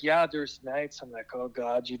it's like, yeah, there's nights I'm like, oh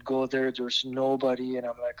God, you'd go there's nobody, and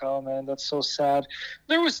I'm like, oh man, that's so sad.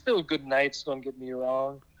 There was still good nights, don't get me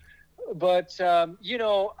wrong. But,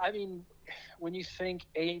 when you think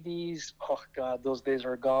 80s, oh, God, those days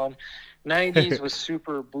are gone. 90s was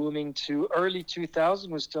super booming too. Early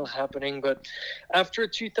 2000 was still happening. But after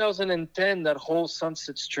 2010, that whole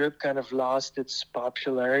Sunset Strip kind of lost its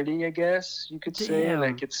popularity, I guess you could say. Damn.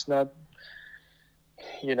 Like, it's not,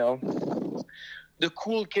 the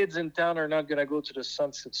cool kids in town are not going to go to the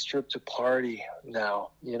Sunset Strip to party now.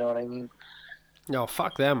 You know what I mean? No,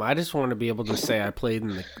 fuck them. I just want to be able to say I played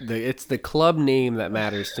in it's the club name that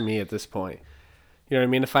matters to me at this point. You know what I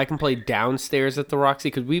mean? If I can play downstairs at the Roxy,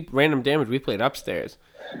 because Random Damage, we played upstairs.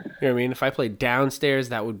 You know what I mean? If I played downstairs,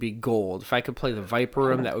 that would be gold. If I could play the Viper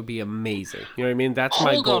Room, that would be amazing. You know what I mean? That's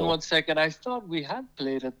my goal. Hold on 1 second. I thought we had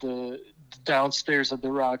played at the downstairs at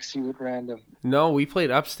the Roxy with Random. No, we played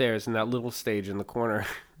upstairs in that little stage in the corner.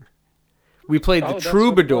 We played the that's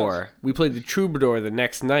Troubadour. We played the Troubadour the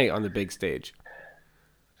next night on the big stage.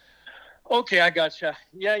 Okay, I gotcha.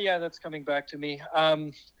 Yeah, that's coming back to me.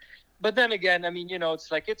 But then again, it's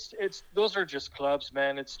like it's those are just clubs,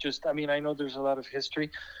 man. It's just, I know there's a lot of history.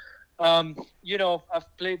 I've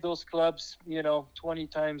played those clubs, 20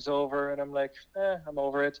 times over, and I'm like, I'm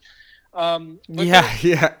over it. I'm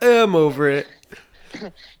over it.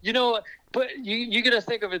 But you gotta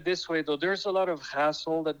think of it this way though. There's a lot of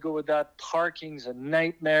hassle that go with that. Parking's a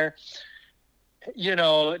nightmare.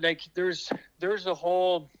 Like there's a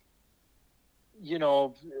whole.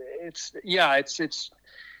 It's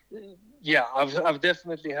yeah, I've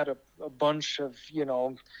definitely had a bunch of,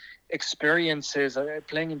 experiences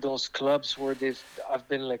playing in those clubs where I've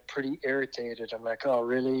been like pretty irritated. I'm like, oh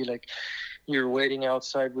really? Like, you're waiting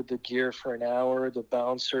outside with the gear for an hour, the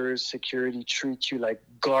bouncers, security treat you like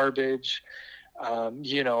garbage.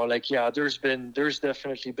 Like, yeah, there's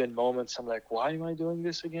definitely been moments I'm like, why am I doing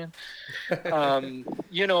this again?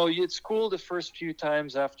 It's cool the first few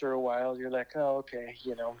times. After a while you're like, oh okay,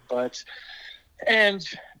 but and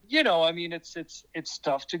I mean, it's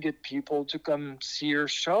tough to get people to come see your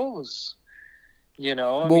shows. I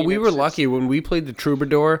Well, mean, we were it's lucky when we played the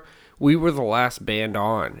Troubadour. We were the last band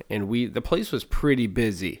on, and the place was pretty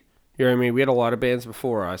busy. You know what I mean? We had a lot of bands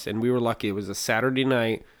before us, and we were lucky. It was a Saturday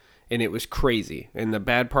night, and it was crazy. And the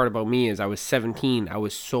bad part about me is I was 17. I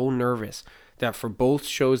was so nervous that for both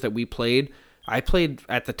shows that we played, I played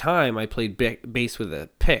at the time. I played bass with a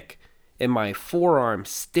pick, and my forearm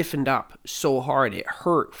stiffened up so hard it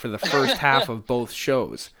hurt for the first half of both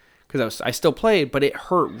shows because I still played, but it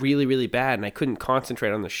hurt really, really bad, and I couldn't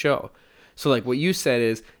concentrate on the show. So like what you said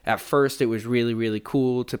is, at first it was really, really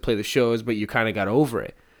cool to play the shows, but you kind of got over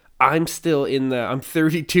it. I'm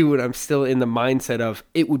 32 and I'm still in the mindset of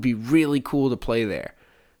it would be really cool to play there.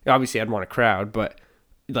 Obviously I'd want a crowd, but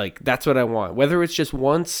like that's what I want. Whether it's just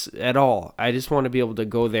once at all, I just want to be able to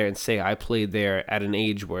go there and say I played there at an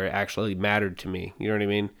age where it actually mattered to me. You know what I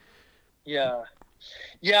mean? Yeah.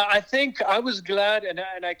 Yeah, I think I was glad, and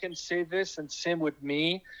I can say this, and same with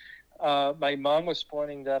me. My mom was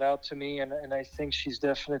pointing that out to me, and I think she's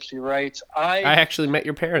definitely right. I actually met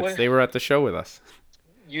your parents. Well, They were at the show with us.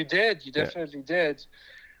 you Yeah. definitely did.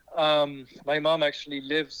 My mom actually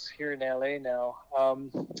lives here in LA now,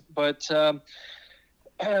 but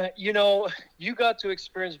you got to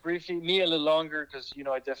experience briefly, me a little longer because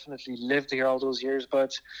I definitely lived here all those years,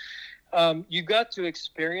 but you got to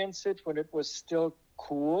experience it when it was still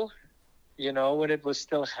cool, when it was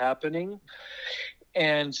still happening.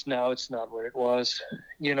 And now it's not what it was.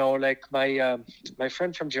 Like my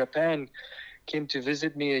friend from Japan came to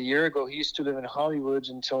visit me a year ago. He used to live in Hollywood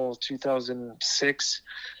until 2006,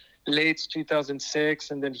 late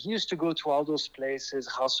 2006, and then he used to go to all those places,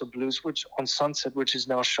 House of Blues, which on Sunset, which is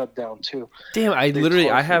now shut down too. Damn, They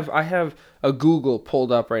tore I have a Google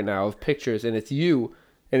pulled up right now of pictures, and it's you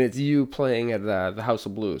playing at the House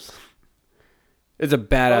of Blues. It's a Oh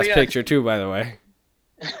badass yeah. picture too, by the way.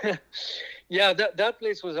 Yeah, that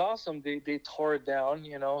place was awesome. They tore it down,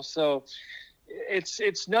 so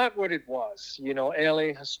it's not what it was.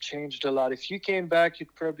 LA has changed a lot. If you came back,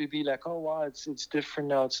 you'd probably be like, oh wow, it's different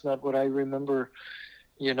now. It's not what I remember.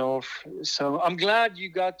 So I'm glad you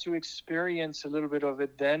got to experience a little bit of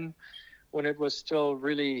it then, when it was still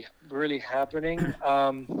really, really happening.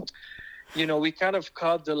 We kind of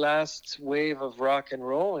caught the last wave of rock and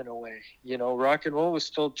roll in a way. Rock and roll was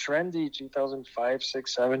still trendy, 2005,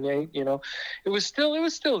 6, 7, 8. It was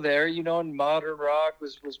still there. And modern rock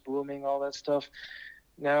was booming, all that stuff.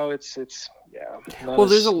 Now it's yeah, Well,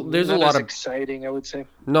 there's a not lot as of exciting, I would say.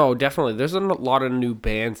 no, definitely. There's a lot of new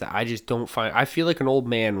bands that I just don't find. I feel like an old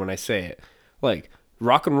man when I say it. Like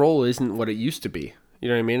rock and roll isn't what it used to be. You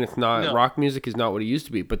know what I mean? It's not No. rock music is not what it used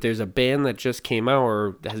to be. But there's a band that just came out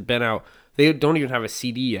or has been out. They don't even have a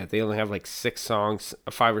CD yet. They only have like 6 songs,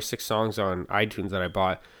 5 or 6 songs on iTunes that I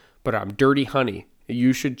bought. But Dirty Honey.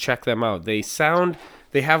 You should check them out. They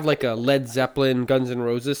have like a Led Zeppelin, Guns N'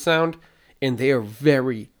 Roses sound, and they are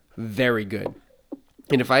very, very good.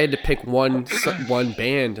 And if I had to pick one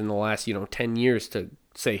band in the last 10 years to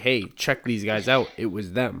say, hey, check these guys out, it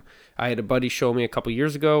was them. I had a buddy show me a couple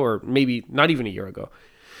years ago, or maybe not even a year ago,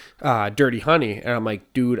 Dirty Honey, and I'm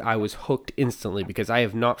like, dude, I was hooked instantly because I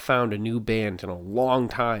have not found a new band in a long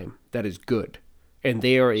time that is good, and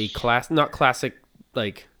they are not classic,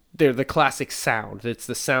 like they're the classic sound. It's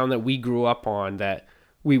the sound that we grew up on that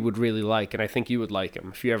we would really like, and I think you would like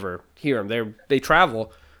them if you ever hear them. They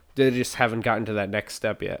travel, they just haven't gotten to that next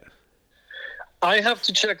step yet. I have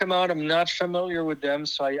to check them out. I'm not familiar with them,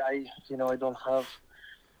 so I don't have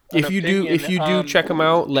an If opinion. you do check them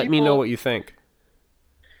out, let me know People, what you think.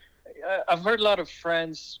 I've heard a lot of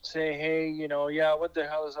friends say, "Hey, yeah, what the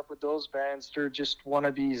hell is up with those bands? They're just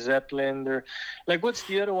wannabe Zeppelin. They're like, what's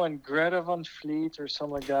the other one? Greta Van Fleet or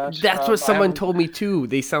something like that." That's what I someone haven't. told me too.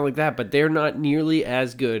 They sound like that, but they're not nearly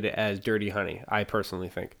as good as Dirty Honey, I personally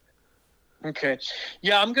think. Okay,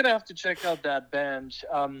 yeah, I'm gonna have to check out that band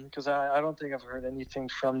because I don't think I've heard anything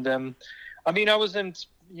from them. I mean, I wasn't,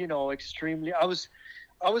 extremely. I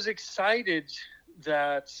was excited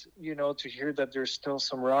that to hear that there's still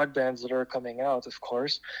some rock bands that are coming out, of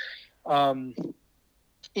course. Um,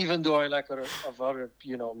 Even though I like other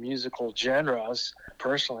musical genres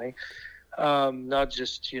personally, Not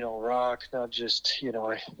just, rock, not just,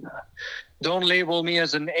 don't label me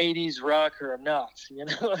as an 80s rocker. I'm not,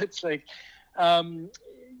 it's like, um,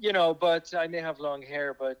 but I may have long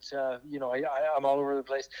hair, but, I'm all over the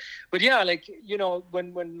place. But yeah, like,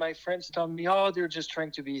 when my friends tell me, oh, they're just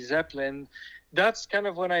trying to be Zeppelin, that's kind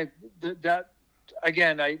of when that,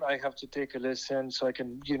 again, I have to take a listen so I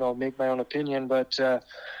can, make my own opinion. But,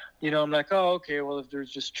 I'm like, oh, okay, well, if they're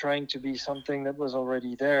just trying to be something that was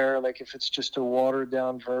already there, like if it's just a watered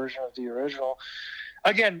down version of the original,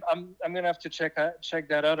 again, I'm gonna have to check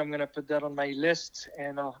that out. I'm gonna put that on my list,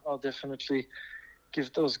 and I'll definitely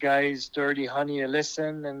give those guys Dirty Honey a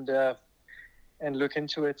listen and look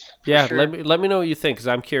into it. Yeah, Sure. let me know what you think because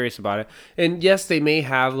I'm curious about it. And yes, they may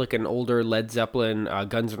have like an older Led Zeppelin,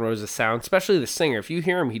 Guns N' Roses sound, especially the singer. If you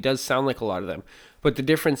hear him, he does sound like a lot of them. But the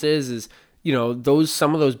difference is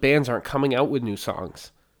some of those bands aren't coming out with new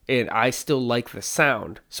songs, and I still like the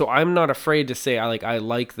sound. So I'm not afraid to say I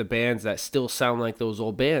like the bands that still sound like those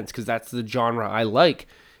old bands because that's the genre I like,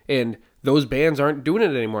 and those bands aren't doing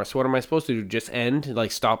it anymore. So what am I supposed to do? Just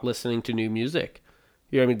stop listening to new music?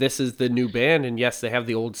 This is the new band, and yes, they have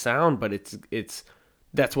the old sound, but it's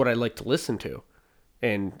that's what I like to listen to,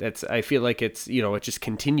 and I feel like it just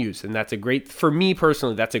continues, and that's a great for me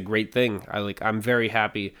personally. That's a great thing. I'm very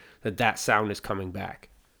happy that sound is coming back.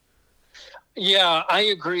 Yeah, I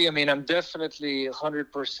agree. I mean, I'm definitely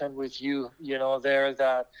 100% with you. There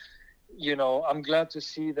that I'm glad to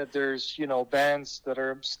see that there's bands that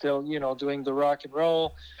are still doing the rock and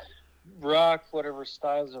roll, rock, whatever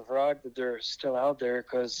styles of rock that they're still out there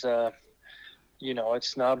because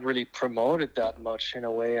it's not really promoted that much in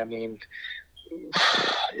a way. I mean,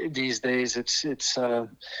 these days it's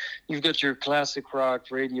you've got your classic rock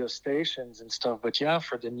radio stations and stuff, but yeah,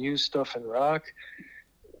 for the new stuff in rock,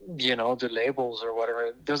 the labels or whatever,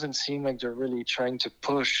 it doesn't seem like they're really trying to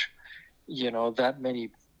push that many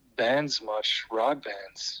bands, much rock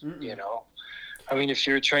bands. I mean, if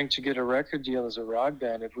you're trying to get a record deal as a rock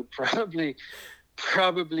band, it would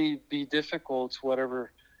probably be difficult,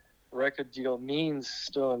 whatever record deal means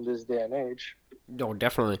still in this day and age. No,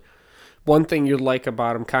 definitely. One thing you'd like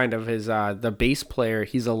about him kind of is the bass player.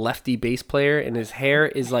 He's a lefty bass player, and his hair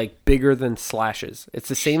is like bigger than Slash's. It's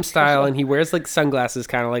the same style, and he wears like sunglasses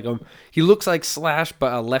kind of like him. He looks like Slash,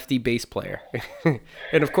 but a lefty bass player.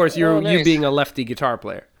 And of course, Nice. you being a lefty guitar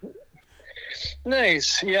player.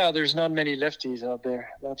 Nice. Yeah, there's not many lefties out there.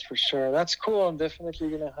 That's for sure. That's cool. I'm definitely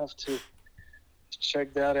going to have to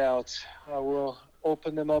check that out. I will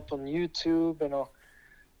open them up on YouTube and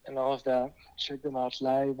all of that. Check them out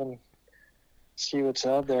live and see what's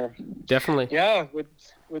out there. Definitely. Yeah,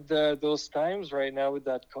 with those times right now with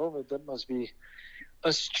that COVID, that must be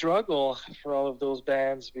a struggle for all of those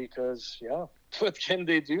bands because, yeah, what can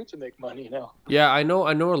they do to make money now? Yeah, I know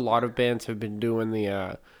a lot of bands have been doing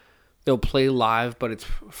they'll play live, but it's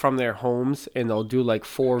from their homes, and they'll do like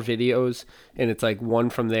 4 videos, and it's like one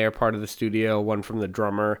from their part of the studio, one from the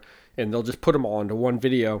drummer, and they'll just put them all into one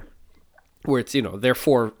video where it's, they're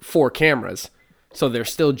four cameras. So they're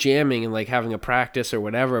still jamming and like having a practice or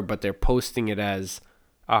whatever, but they're posting it as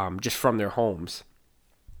just from their homes.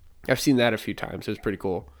 I've seen that a few times. It was pretty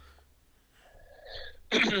cool.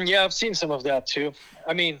 Yeah, I've seen some of that too.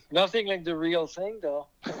 I mean, nothing like the real thing though.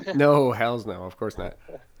 No, hells no, of course not.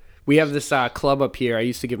 We have this club up here. I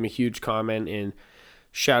used to give them a huge comment and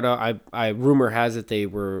shout out. I rumor has it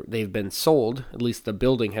they've been sold. At least the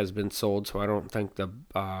building has been sold, so I don't think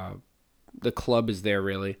the club is there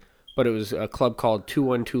really. But it was a club called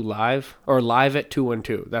 212 Live or Live at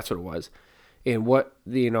 212. That's what it was. And what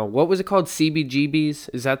was it called? CBGB's?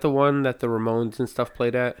 Is that the one that the Ramones and stuff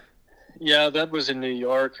played at? Yeah, that was in New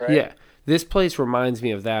York, right? Yeah. This place reminds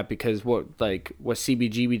me of that because what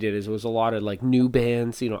CBGB did is it was a lot of like new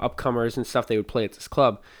bands, upcomers and stuff they would play at this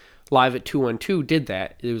club. Live at 212 did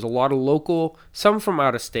that. There was a lot of local, some from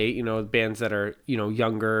out of state, bands that are,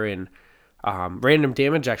 younger, and Random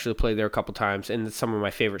Damage actually played there a couple times, and it's some of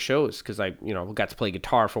my favorite shows because I, got to play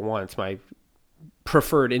guitar for once, my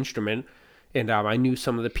preferred instrument, and I knew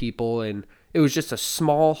some of the people, and it was just a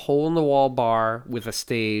small hole-in-the-wall bar with a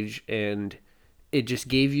stage, and it just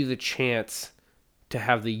gave you the chance to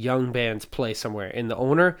have the young bands play somewhere. And the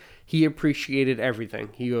owner, he appreciated everything.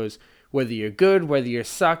 He goes, whether you're good, whether you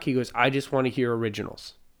suck, he goes, I just want to hear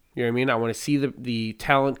originals. You know what I mean? I want to see the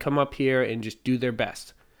talent come up here and just do their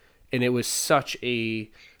best. And it was such the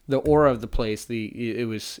aura of the place. It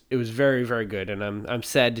was very, very good. And I'm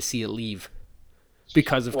sad to see it leave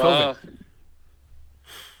because of COVID.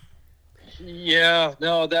 Yeah,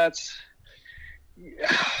 no, that's,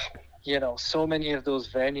 so many of those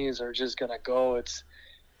venues are just going to go.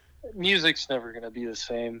 Music's never going to be the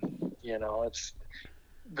same. It's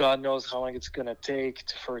God knows how long it's going to take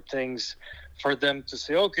for them to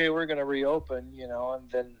say, okay, we're going to reopen, and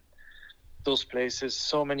then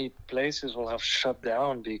so many places will have shut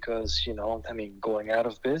down because, going out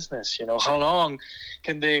of business, how long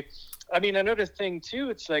can they, another thing too,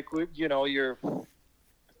 it's like, you're,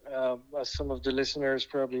 as some of the listeners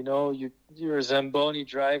probably know, you're a Zamboni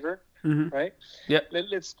driver, Mm-hmm. right? Yep.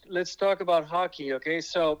 Let's talk about hockey. Okay.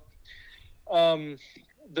 So, um,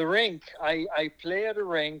 the rink, I play at a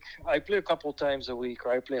rink. I play a couple times a week,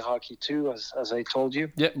 or I play hockey too, as I told you.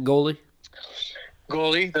 Yep. Goalie.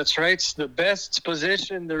 Goalie, that's right. It's the best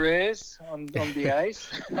position there is on the ice.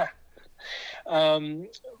 um,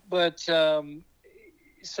 but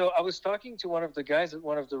so I was talking to one of the guys at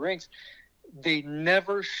one of the rinks. They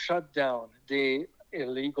never shut down. They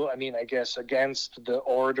illegal. I guess against the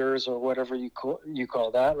orders or whatever you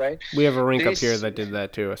call that, right? We have a rink up here that did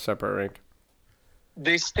that too, a separate rink.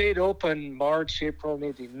 They stayed open March, April,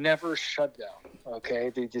 May. They never shut down. Okay,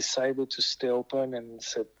 they decided to stay open and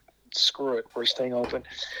said, "Screw it, we're staying open."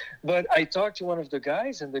 But I talked to one of the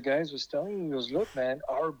guys, and the guys was telling me, he goes, "Look, man,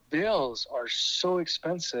 our bills are so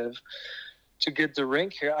expensive to get the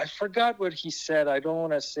rink here." I forgot what he said. I don't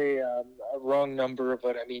want to say a wrong number,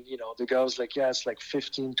 but the guy was like, "Yeah, it's like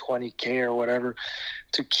 15, 20K or whatever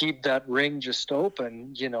to keep that ring just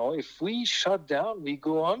open. If we shut down, we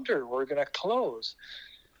go under. We're going to close.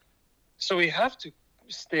 So we have to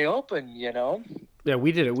stay open, Yeah,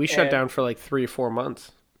 we did it. We shut down for like 3 or 4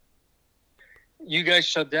 months. You guys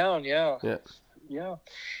shut down, yeah. Yeah. Yeah.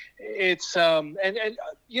 It's and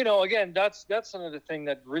again, that's another thing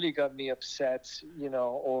that really got me upset,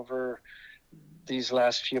 over these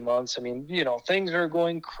last few months. Things are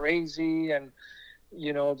going crazy, and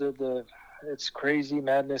the it's crazy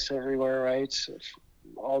madness everywhere, right? So,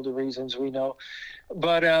 all the reasons we know.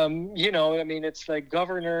 But it's like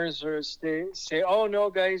governors say, "Oh no,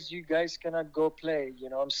 guys, you guys cannot go play.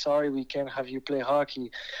 I'm sorry, we can't have you play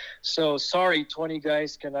hockey. So sorry, 20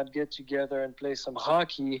 guys cannot get together and play some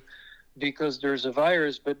hockey because there's a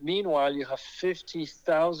virus." But meanwhile, you have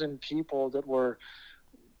 50,000 people that were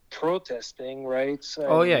protesting, right?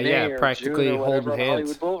 Oh yeah, practically holding hands.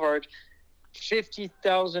 Hollywood Boulevard.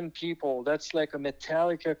 50,000 people. That's like a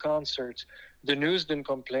Metallica concert. The news didn't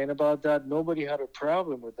complain about that. Nobody had a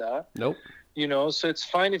problem with that. Nope. So it's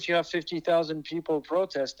fine if you have 50,000 people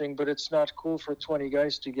protesting, but it's not cool for 20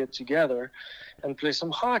 guys to get together and play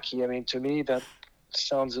some hockey. To me, that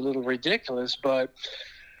sounds a little ridiculous, but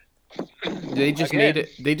They just made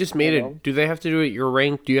it. Do they have to do it at your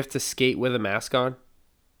rink? Do you have to skate with a mask on?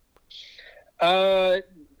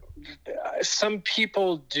 Some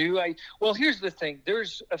people do. Well, here's the thing.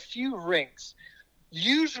 There's a few rinks.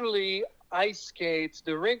 Usually,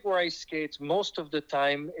 the rink where I skate most of the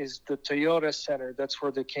time is the Toyota Center. That's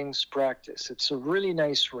where the Kings practice. It's a really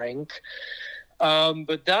nice rink.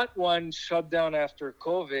 But that one shut down after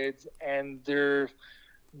COVID, and they're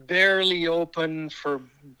barely open for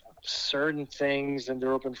certain things, and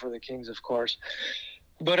they're open for the Kings, of course.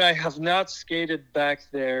 But I have not skated back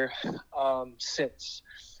there since.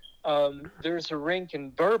 There's a rink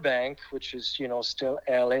in Burbank, which is, still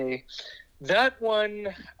LA. That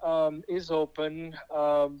one is open.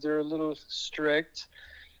 They're a little strict.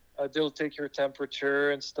 They'll take your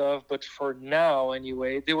temperature and stuff. But for now,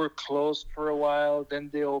 anyway, they were closed for a while.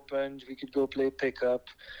 Then they opened. We could go play pickup.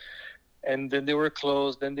 And then they were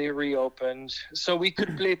closed. Then they reopened. So we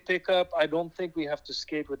could play pickup. I don't think we have to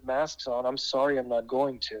skate with masks on. I'm sorry, I'm not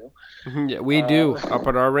going to. Yeah, we do. Up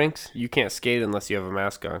at our rinks, you can't skate unless you have a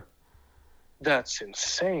mask on. That's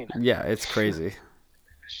insane. Yeah, it's crazy.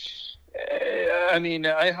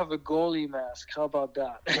 I have a goalie mask. How about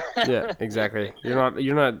that? Yeah, exactly.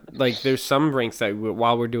 You're not like, there's some rinks that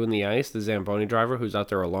while we're doing the ice, the Zamboni driver who's out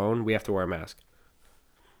there alone, we have to wear a mask.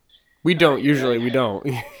 We don't usually. We don't.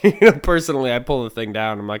 Personally, I pull the thing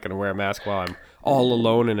down. I'm not going to wear a mask while I'm all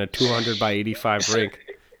alone in a 200 by 85 rink.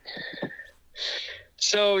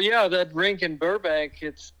 So yeah, that rink in Burbank,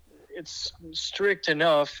 it's strict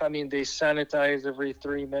enough. They sanitize every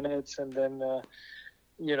 3 minutes, and then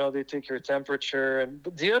they take your temperature.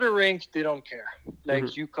 But the other rink, they don't care.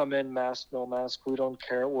 Like, you come in, mask, no mask, we don't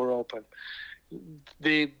care. We're open.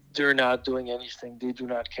 They're not doing anything. They do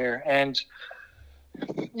not care. And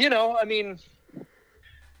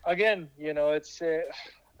again, it's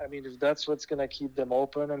if that's what's gonna keep them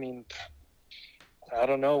open, I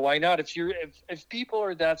don't know, why not? If people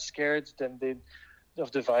are that scared, then of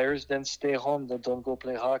the virus, then stay home. Then don't go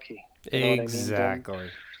play hockey. Exactly.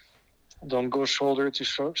 Don't go shoulder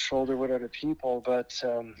to shoulder with other people. But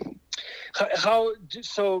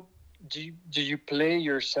Do you play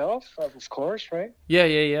yourself? Of course, right?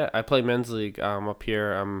 Yeah. I play men's league up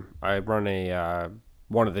here. I run a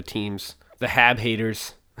one of the teams, the Hab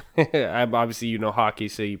Haters. I'm obviously you know hockey,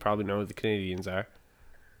 so you probably know who the Canadians are.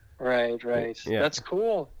 Right, Yeah. right. Yeah. That's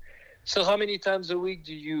cool. So how many times a week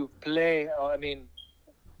do you play? I mean,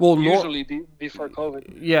 Well, usually before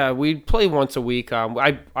COVID. yeah, we play once a week. I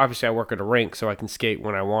work at a rink, so I can skate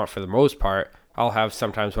when I want for the most part. I'll have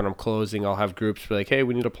sometimes when I'm closing, I'll have groups be like, "Hey,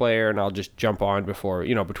 we need a player," and I'll just jump on before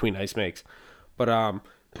between ice makes. But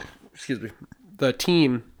excuse me, the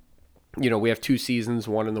team, we have two seasons,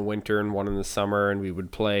 one in the winter and one in the summer, and we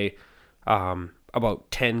would play about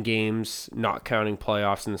 10 games, not counting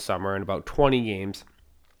playoffs in the summer, and about 20 games,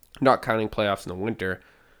 not counting playoffs in the winter.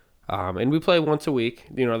 And we play once a week.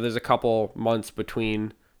 There's a couple months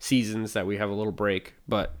between seasons that we have a little break,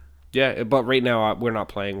 but yeah. But right now we're not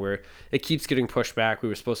playing. It keeps getting pushed back. We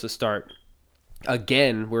were supposed to start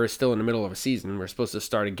again. We're still in the middle of a season. We're supposed to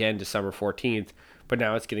start again December 14th, but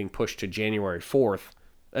now it's getting pushed to January 4th,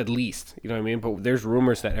 at least. You know what I mean? But there's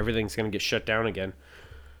rumors that everything's gonna get shut down again,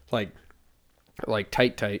 like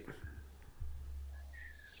tight.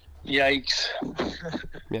 Yikes.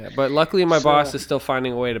 Yeah, but luckily my boss So, is still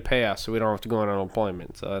finding a way to pay us, so we don't have to go on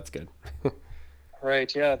unemployment. So that's good.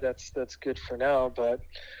 right, yeah, that's good for now, but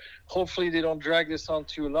hopefully they don't drag this on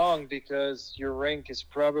too long because your rank is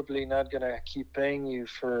probably not going to keep paying you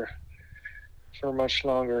for much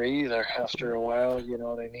longer either. After a while, you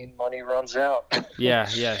know what I mean? Money runs out. Yeah,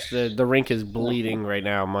 yes. The rink is bleeding right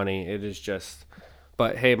now, money. It is just.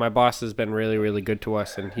 But hey, my boss has been really, really good to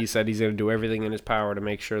us, and he said he's going to do everything in his power to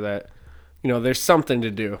make sure that there's something to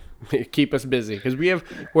do, keep us busy, because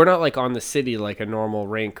we're not like on the city like a normal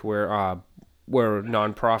rink where we're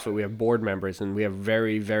nonprofit. We have board members, and we have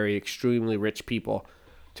very, very extremely rich people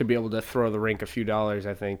to be able to throw the rink a few dollars,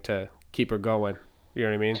 I think, to keep her going. You know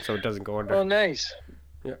what I mean? So it doesn't go under. Oh, nice.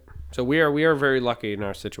 Yeah. So we are very lucky in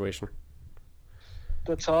our situation.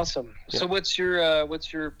 That's awesome. Yeah. So what's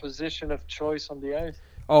your position of choice on the ice?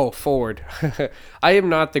 Oh, forward. I am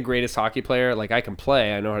not the greatest hockey player. Like I can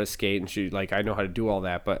play, I know how to skate and shoot. Like I know how to do all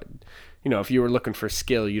that. But if you were looking for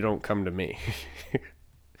skill, you don't come to me.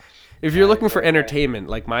 If you're Right, looking for right, right. entertainment,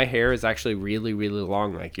 like my hair is actually really, really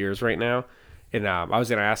long, like yours right now. And I was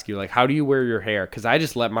gonna ask you, like, how do you wear your hair? Because I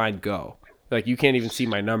just let mine go. Like you can't even see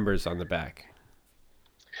my numbers on the back.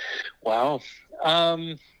 Wow.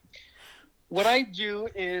 Um, what I do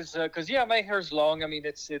is because yeah, my hair's long. I mean,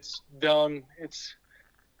 it's down. It's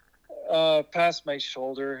past my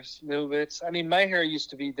shoulders a little bit. I mean, my hair used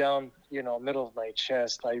to be down, middle of my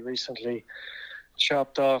chest. I recently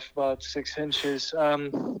chopped off about 6 inches.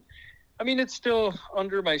 I mean, it's still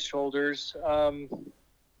under my shoulders.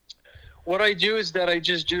 What I do is that I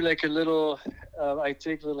just do like a little. I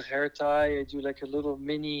take a little hair tie. I do like a little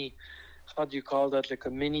mini. How do you call that? Like a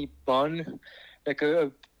mini bun, like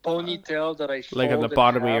a ponytail that I Like on the fold in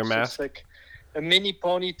bottom of your half. So it's mask. like a mini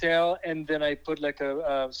ponytail, and then I put like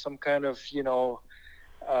a some kind of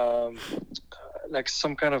um, like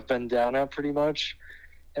some kind of bandana, pretty much,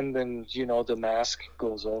 and then the mask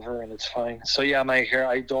goes over, and it's fine. So yeah, my hair.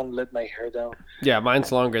 I don't let my hair down. Yeah,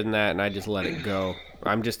 mine's longer than that, and I just let it go.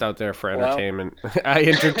 I'm just out there for Wow. entertainment. I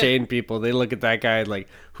entertain people. They look at that guy like,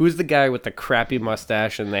 who's the guy with the crappy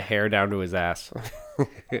mustache and the hair down to his ass?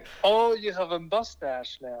 Oh, you have a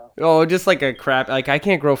mustache now. Oh, just like a crap. Like I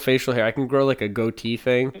can't grow facial hair. I can grow like a goatee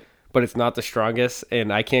thing, but it's not the strongest,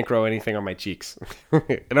 and I can't grow anything on my cheeks.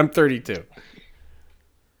 And I'm 32.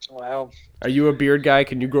 Wow. Are you a beard guy?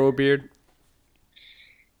 Can you grow a beard?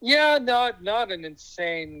 Yeah, not an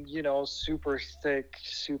insane, super thick,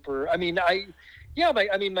 super. I mean, yeah,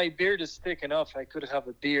 my beard is thick enough. I could have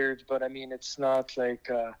a beard, but I mean, it's not like,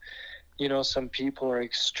 some people are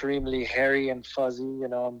extremely hairy and fuzzy.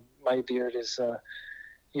 My beard is,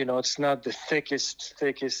 it's not the thickest.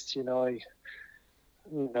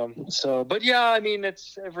 So, but yeah, I mean,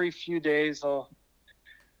 it's every few days I'll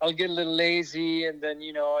get a little lazy, and then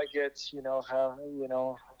I get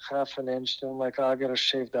half an inch. And I'm like, oh, I gotta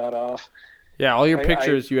shave that off. Yeah, all your I, I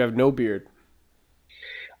pictures, you have no beard.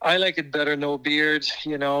 I like it better no beard.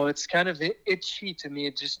 It's kind of itchy to me.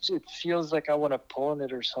 It feels like I want to pull on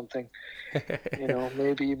it or something.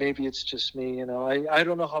 Maybe it's just me. I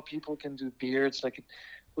don't know how people can do beards. Like it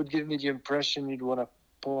would give me the impression you'd want to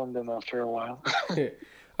pull on them after a while.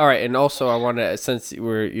 All right, and also I want to, since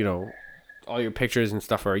we're, all your pictures and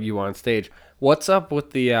stuff are you on stage. What's up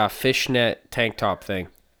with the fishnet tank top thing?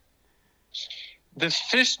 The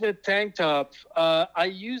fishnet tank top, I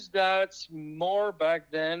used that more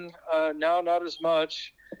back then. Now, not as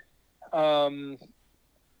much. Um,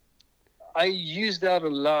 I used that a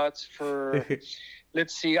lot for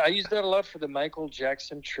let's see. I used that a lot for the Michael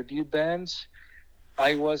Jackson tribute bands.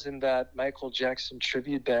 I was in that Michael Jackson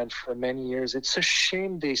tribute band for many years. It's a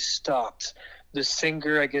shame they stopped. The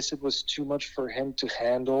singer, I guess it was too much for him to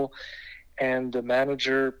handle, and the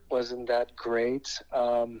manager wasn't that great.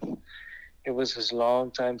 It was his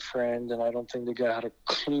longtime friend, and I don't think the guy had a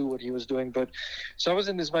clue what he was doing. But so I was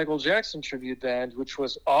in this Michael Jackson tribute band, which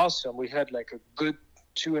was awesome. We had like a good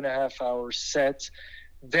 2.5 hour set,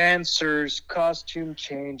 dancers, costume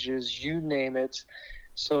changes, you name it.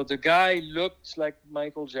 So the guy looked like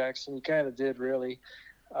Michael Jackson. He kind of did, really,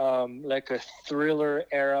 like a Thriller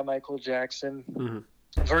era Michael Jackson.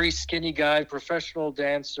 Mm-hmm. Very skinny guy, professional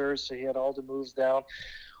dancer, so he had all the moves down.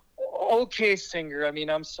 Okay singer. I mean,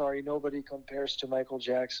 I'm sorry, nobody compares to Michael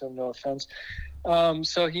Jackson, no offense.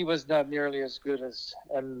 So he was not nearly as good as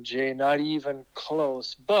MJ, not even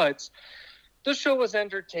close. But the show was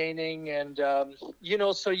entertaining, and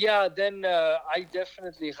so yeah. Then I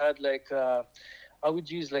definitely had like I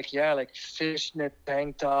would use like fishnet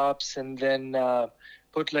tank tops, and then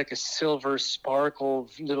put like a silver sparkle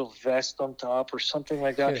little vest on top or something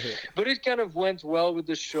like that. But it kind of went well with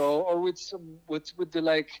the show, or with some with the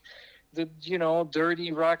like the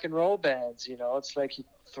dirty rock and roll bands. It's like you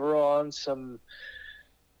throw on some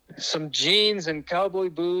jeans and cowboy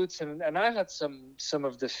boots, and I had some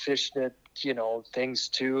of the fishnet things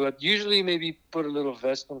too. I'd usually maybe put a little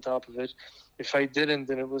vest on top of it. If I didn't,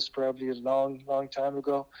 then it was probably a long time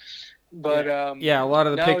ago. But yeah, a lot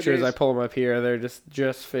of the pictures I nowadays, pull them up here, they're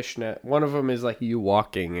just fishnet. One of them is like you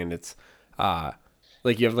walking, and it's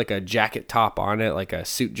like you have like a jacket top on it, like a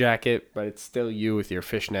suit jacket, but it's still you with your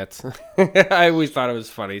fishnets. I always thought it was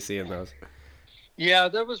funny seeing those. yeah,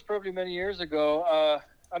 that was probably many years ago.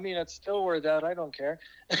 I mean, I'd still wear that. I don't care.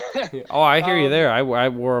 Oh, I hear you um, there. I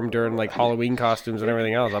wore them during like Halloween costumes and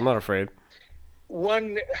everything else. I'm not afraid.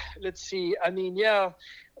 one, let's see. I mean, yeah,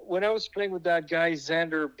 when I was playing with that guy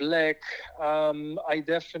Xander Black,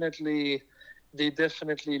 they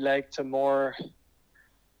definitely liked a more,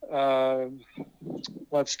 uh,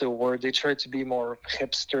 what's the word? They tried to be more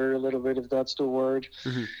hipster a little bit, if that's the word.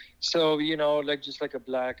 Mm-hmm. So, like just like a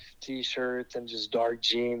black t-shirt and just dark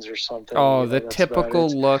jeans or something, Oh, the that's about it. typical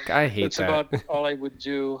look. I hate That's that. about all I would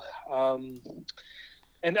do.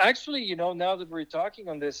 And actually, now that we're talking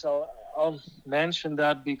on this, I'll mention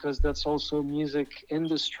that because that's also music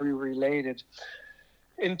industry related.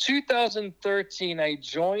 In 2013, I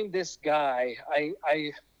joined this guy.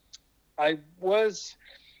 I was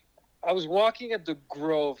I was walking at the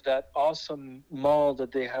Grove, that awesome mall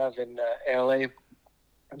that they have in LA,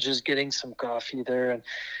 just getting some coffee there, and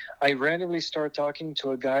I randomly start talking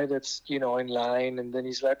to a guy that's, in line, and then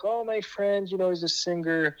he's like, "Oh, my friend, he's a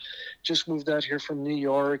singer, just moved out here from New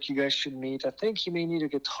York. You guys should meet. I think he may need a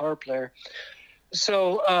guitar player."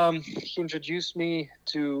 So he introduced me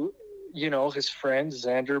to, his friend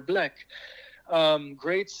Xander Black,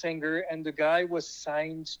 great singer, and the guy was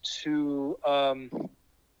signed to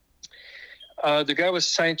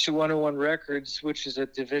 101 Records, which is a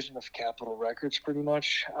division of Capitol Records, pretty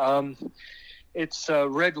much. It's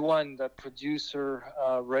Red One, that producer,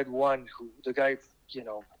 Red One, who the guy,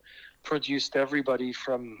 produced everybody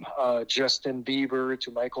from Justin Bieber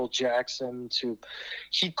to Michael Jackson to.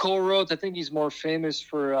 He co-wrote. I think he's more famous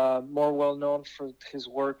for, more well known for his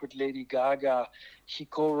work with Lady Gaga. He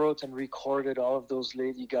co-wrote and recorded all of those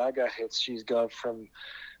Lady Gaga hits she's got from,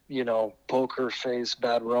 Poker Face,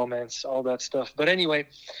 Bad Romance, all that stuff. But anyway,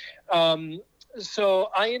 so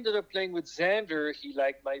I ended up playing with Xander. He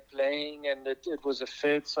liked my playing, and it was a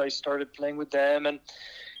fit. So I started playing with them, and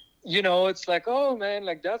it's like, oh man,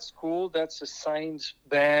 like that's cool. That's a signed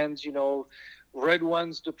band. Red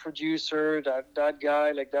One's the producer. That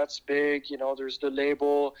guy, like that's big. There's the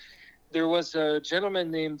label. There was a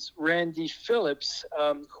gentleman named Randy Phillips,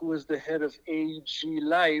 who was the head of AG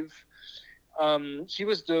Live. He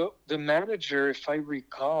was the manager, if I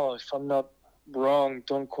recall, if I'm not wrong,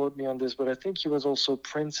 don't quote me on this, but I think he was also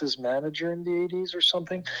Prince's manager in the 80s or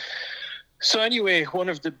something. So anyway, one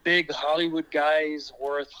of the big Hollywood guys,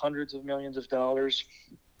 worth hundreds of millions of dollars.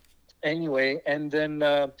 Anyway, and then,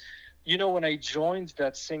 when I joined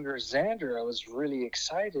that singer Xander, I was really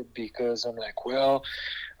excited because I'm like, well,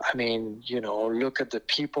 I mean, look at the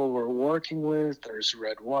people we're working with. There's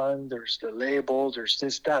Red One, there's the label, there's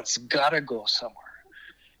this, that's gotta go somewhere.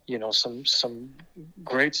 Some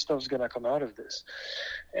great stuff's gonna come out of this.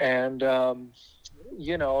 And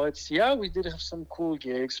we did have some cool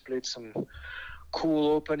gigs, played some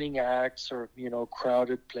cool opening acts, or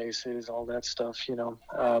crowded places, all that stuff,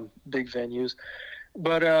 big venues.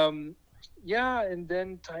 But and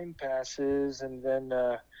then time passes, and then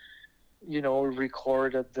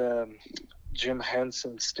record at the Jim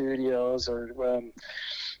Henson Studios or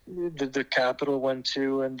the Capitol went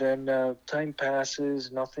to, and then time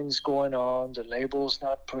passes, nothing's going on, the label's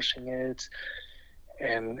not pushing it,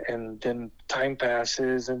 and then time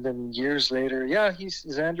passes, and then years later,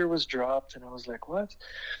 Xander was dropped, and I was like, what?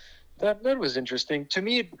 That was interesting. To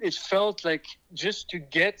me, it felt like just to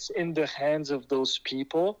get in the hands of those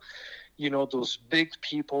people, those big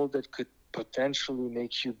people that could potentially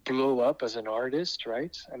make you blow up as an artist,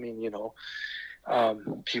 right? I mean,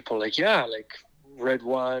 people like Red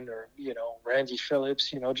One or Randy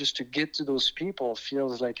Phillips, just to get to those people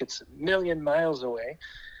feels like it's a million miles away.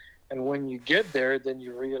 And when you get there, then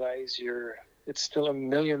you realize it's still a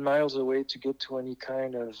million miles away to get to any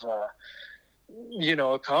kind of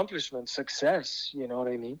accomplishment, success. You know what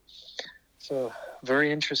I mean? So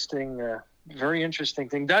very interesting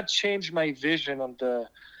thing. That changed my vision on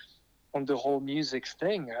the whole music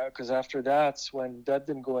thing, because after that, when that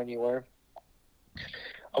didn't go anywhere,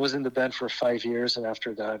 I was in the band for 5 years, and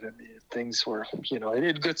after that, things were,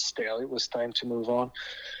 it got stale. It was time to move on.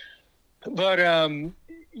 But, I'm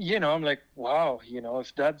like, wow,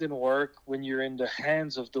 if that didn't work, when you're in the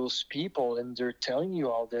hands of those people and they're telling you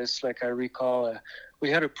all this, like I recall, we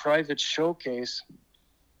had a private showcase,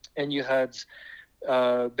 and you had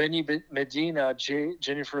Benny Medina,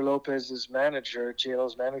 Jennifer Lopez's manager,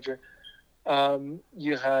 JLo's manager.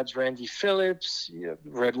 You had Randy Phillips,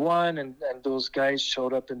 Red One, and those guys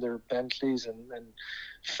showed up in their Bentleys and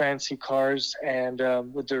fancy cars, and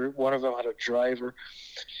one of them had a driver.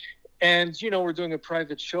 And, we're doing a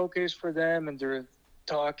private showcase for them, and they're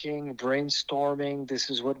talking, brainstorming, this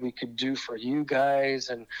is what we could do for you guys,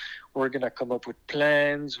 and we're going to come up with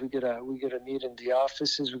plans. We gotta meet in the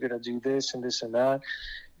offices. We're going to do this and this and that.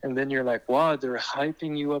 And then you're like, wow, they're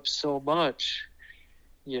hyping you up so much.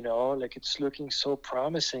 Like it's looking so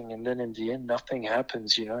promising, and then in the end, nothing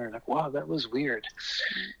happens. You're like, wow, that was weird.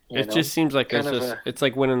 Just seems like it's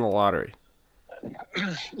like winning the lottery.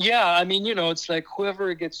 Yeah, I mean, it's like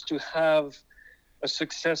whoever gets to have a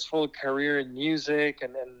successful career in music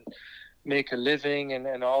and make a living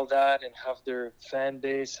and all that, and have their fan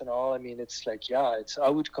base and all. I mean, it's like, I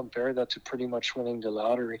would compare that to pretty much winning the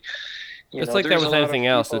lottery. It's like that with anything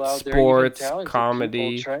else. It's sports,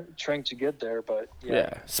 comedy, trying to get there, but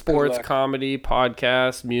sports, comedy,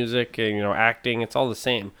 podcast, music, and acting. It's all the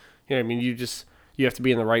same. I mean, you have to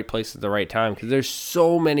be in the right place at the right time, because there's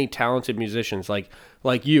so many talented musicians, like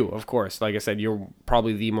you, of course. Like I said, you're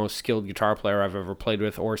probably the most skilled guitar player I've ever played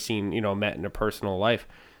with or seen, met in a personal life,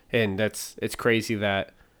 and it's crazy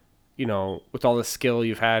that, with all the skill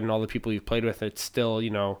you've had and all the people you've played with, it's still,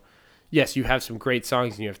 yes, you have some great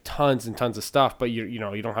songs and you have tons and tons of stuff, but you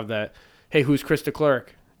don't have that, hey, who's Chris Declercq?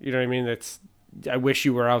 You know what I mean? I wish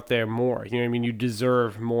you were out there more. You know what I mean? You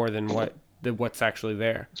deserve more than what's actually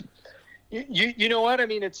there. You know what? I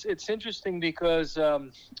mean, it's interesting because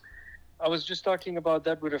I was just talking about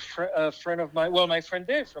that with a friend of mine. Well, my friend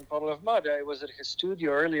Dave from Puddle of Mud. I was at his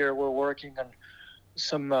studio earlier. We're working on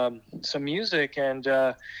some music,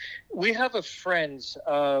 and we have a friend,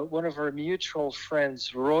 one of our mutual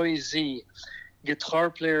friends, Roy Z, guitar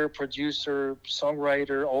player, producer,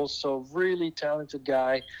 songwriter, also really talented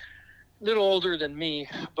guy, a little older than me,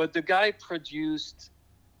 but the guy produced,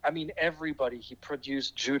 everybody. He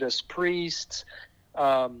produced Judas Priest,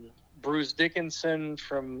 Bruce Dickinson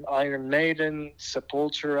from Iron Maiden,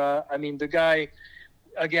 Sepultura. The guy,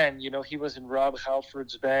 again, he was in Rob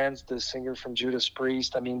Halford's bands, the singer from Judas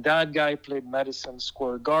Priest. That guy played Madison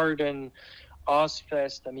Square Garden,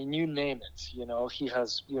 Ozfest. You name it. He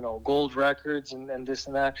has, gold records and this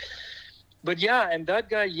and that. But and that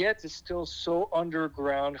guy yet is still so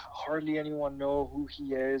underground. Hardly anyone know who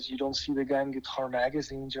he is. You don't see the guy in guitar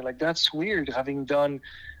magazines. You're like, that's weird. Having done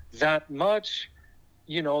that much,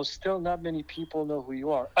 still not many people know who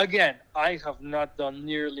you are. Again, I have not done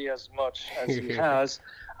nearly as much as he has.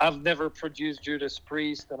 I've never produced Judas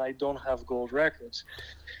Priest, and I don't have gold records.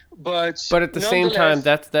 But at the same time,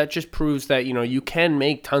 that just proves that, you can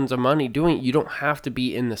make tons of money doing it. You don't have to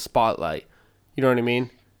be in the spotlight. You know what I mean?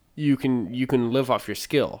 You can live off your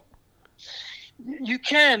skill. You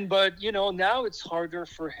can, but now it's harder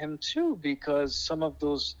for him too, because some of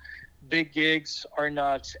those big gigs are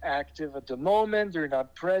not active at the moment. They're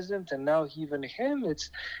not present, and now even him,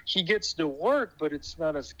 he gets the work, but it's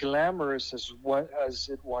not as glamorous as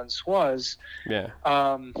it once was. Yeah.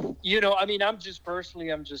 I'm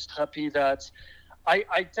just happy that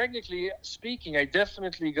I technically speaking, I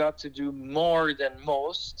definitely got to do more than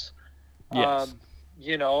most. Yes.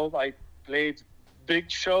 I played big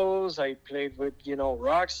shows. I played with,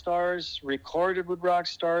 rock stars, recorded with rock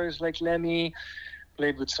stars like Lemmy,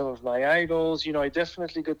 played with some of my idols. I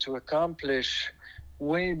definitely got to accomplish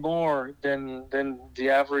way more than the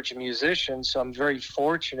average musician. So I'm very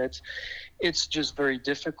fortunate. It's just very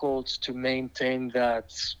difficult to maintain that,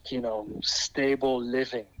 stable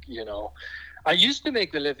living. I used to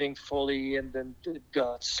make a living fully, and then it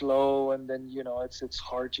got slow, and then it's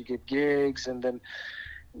hard to get gigs, and then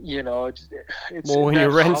it's Well, when that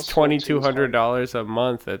your rent's hustle too is hard. $2,200 a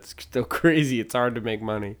month, that's still crazy. It's hard to make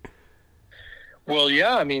money. Well,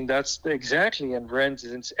 yeah, I mean that's exactly, and rent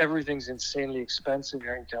is everything's insanely expensive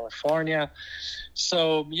here in California.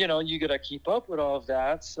 So you gotta keep up with all of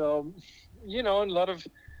that. So a lot of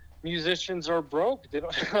musicians are broke. They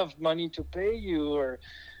don't have money to pay you or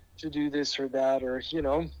to do this or that, or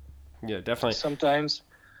Yeah, definitely. sometimes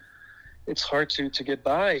it's hard to get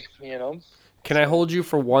by. Can I hold you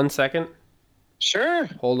for 1 second? Sure.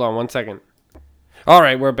 Hold on 1 second. All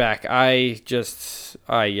right, we're back. I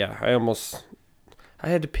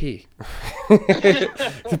had to pee.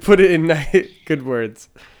 To put it in good words.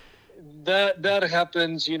 That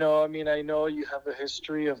happens, I mean, I know you have a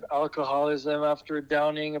history of alcoholism after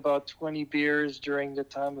downing about 20 beers during the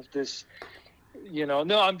time of this.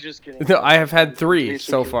 No, I'm just kidding. No, I have had 3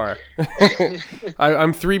 so far.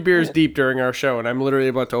 I'm 3 beers deep during our show, and I'm literally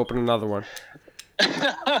about to open another one.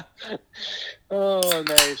 Oh,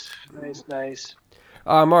 nice.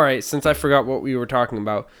 All right, since I forgot what we were talking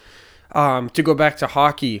about, to go back to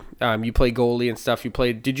hockey, you play goalie and stuff.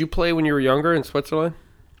 Did you play when you were younger in Switzerland?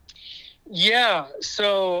 Yeah,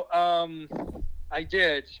 so I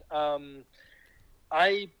did.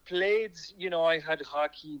 I played, I had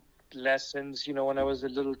hockey lessons, when I was a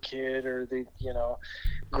little kid, or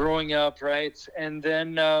growing up, right? And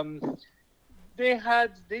then they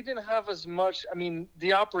didn't have as much. I mean,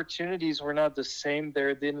 the opportunities were not the same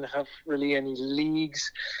there. They didn't have really any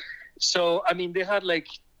leagues. So, I mean, they had like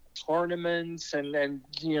tournaments and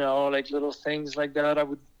like little things like that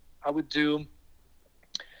I would do.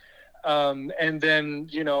 And then,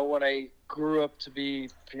 when I grew up to be,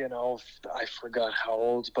 I forgot how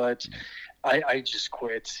old, but I just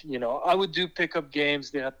quit. I would do pickup games.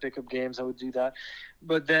 They had pickup games. I would do that.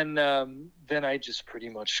 But then I just pretty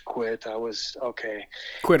much quit. I was okay.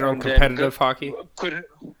 Quit on competitive hockey?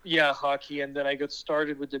 Yeah, hockey. And then I got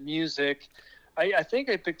started with the music. I think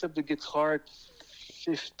I picked up the guitar at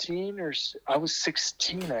 15 or I was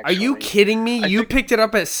 16 actually. Are you kidding me? You picked it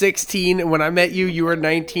up at 16, and when I met you, you were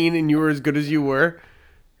 19, and you were as good as you were?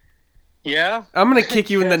 Yeah. I'm going to kick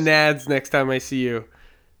you in the nads next time I see you.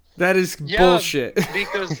 That is bullshit.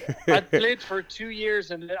 Because I played for 2 years,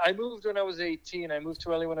 and I moved when I was 18. I moved to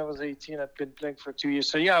LA when I was 18. I've been playing for 2 years.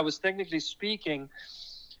 So, yeah, I was technically speaking,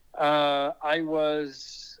 I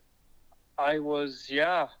was,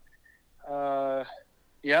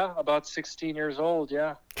 about 16 years old,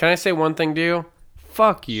 yeah. Can I say one thing to you?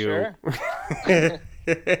 Fuck you. Sure.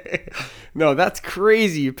 No, that's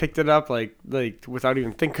crazy. You picked it up like without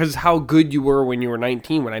even thinking, because how good you were when you were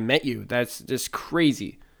 19 when I met you. That's just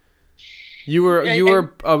crazy. You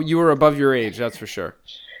were above your age, that's for sure.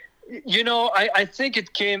 I think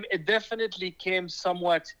it definitely came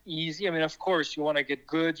somewhat easy. I mean, of course, you want to get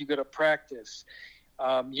good, you got to practice.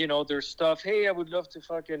 There's stuff, hey, I would love to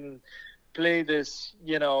fucking play this,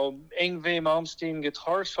 Yngwie Malmsteen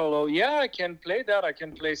guitar solo. Yeah, I can play that. I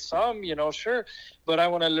can play some, sure. But I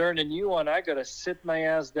want to learn a new one. I got to sit my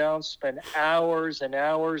ass down, spend hours and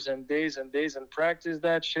hours and days and practice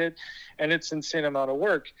that shit. And it's insane amount of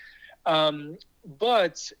work.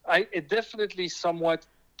 But it definitely somewhat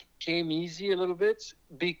came easy a little bit,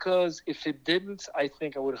 because if it didn't, I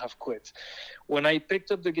think I would have quit. When I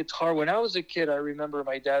picked up the guitar, when I was a kid, I remember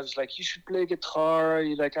my dad was like, you should play guitar.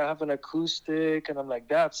 I have an acoustic. And I'm like,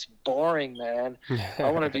 that's boring, man.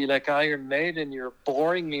 I want to be like Iron Maiden. You're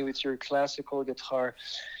boring me with your classical guitar.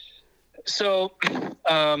 So,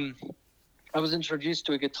 I was introduced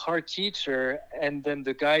to a guitar teacher, and then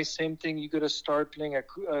the guy, same thing, you got to start playing a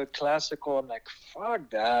classical. I'm like, fuck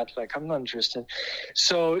that. Like, I'm not interested.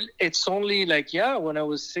 So it's only when I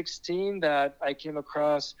was 16 that I came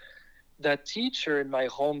across that teacher in my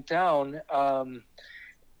hometown,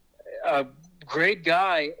 a great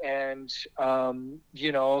guy. And,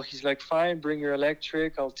 he's like, fine, bring your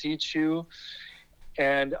electric. I'll teach you.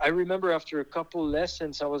 And I remember after a couple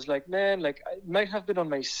lessons, I was like, man, it might have been on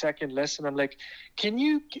my second lesson. I'm like,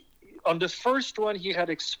 on the first one, he had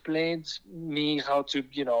explained me how to,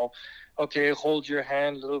 okay, hold your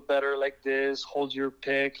hand a little better like this, hold your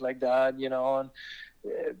pick like that, and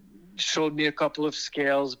showed me a couple of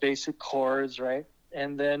scales, basic chords, right?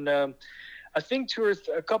 And then I think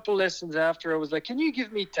a couple lessons after, I was like, can you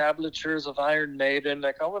give me tablatures of Iron Maiden?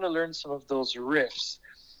 I want to learn some of those riffs.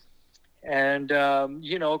 And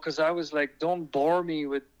because I was like, don't bore me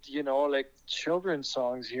with like children's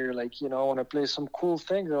songs here. Like, I want to play some cool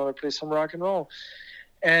things. I want to play some rock and roll.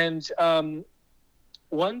 And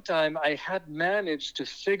one time I had managed to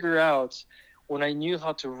figure out, when I knew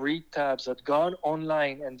how to read tabs, I'd gone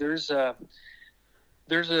online, and there's an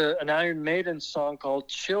Iron Maiden song called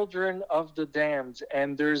 "Children of the Damned,"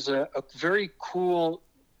 and there's a very cool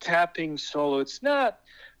tapping solo. It's not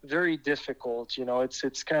very difficult,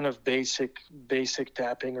 It's kind of basic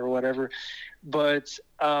tapping or whatever, but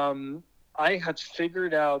I had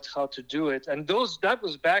figured out how to do it, and that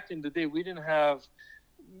was back in the day.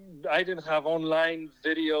 I didn't have online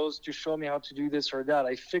videos to show me how to do this or that.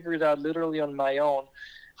 I figured out literally on my own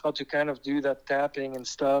how to kind of do that tapping and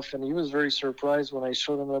stuff. And he was very surprised when I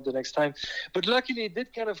showed him that the next time. But luckily, it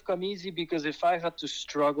did kind of come easy, because if I had to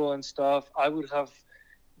struggle and stuff, I would have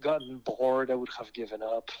gotten bored. I would have given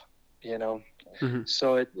up. Mm-hmm.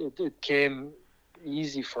 So it came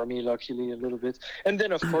easy for me, luckily, a little bit. And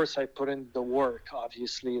then, of course, I put in the work.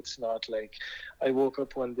 Obviously, it's not like I woke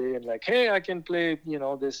up one day and like, hey, I can play,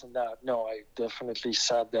 this and that. No, I definitely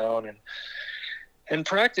sat down and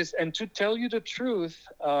practiced. And to tell you the truth,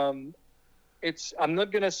 I'm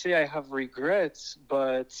not gonna say I have regrets,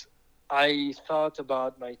 but I thought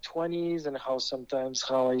about my 20s and how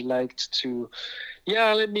I liked to,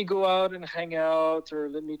 let me go out and hang out, or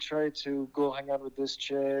let me try to go hang out with this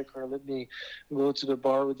chick, or let me go to the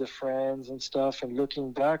bar with the friends and stuff. And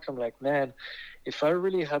looking back, I'm like, man, if I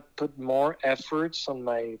really had put more efforts on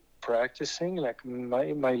my practicing, like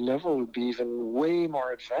my level would be even way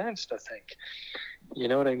more advanced, I think. You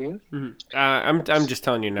know what I mean? Mm-hmm. I'm just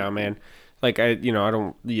telling you now, man. Like I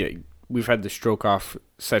don't. Yeah, we've had the stroke off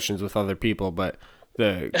sessions with other people, but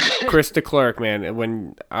the Chris Declercq, man.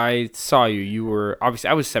 When I saw you, you were obviously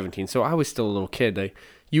I was 17, so I was still a little kid. Like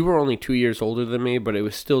you were only 2 years older than me, but it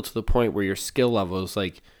was still to the point where your skill levels,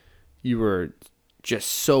 like you were just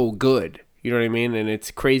so good. You know what I mean? And it's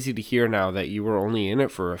crazy to hear now that you were only in it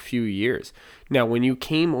for a few years. Now, when you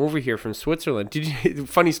came over here from Switzerland, did you?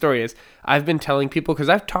 Funny story is, I've been telling people because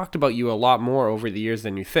I've talked about you a lot more over the years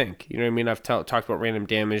than you think. You know what I mean? I've talked about Random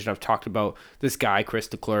Damage, and I've talked about this guy Chris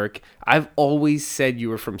Declercq. I've always said you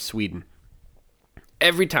were from Sweden.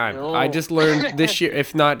 Every time. I No. just learned this year,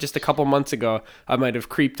 if not just a couple months ago, I might have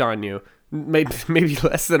creeped on you. Maybe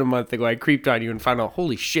less than a month ago, I creeped on you and found out,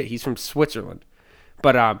 holy shit, he's from Switzerland.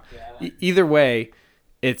 But Yeah. either way,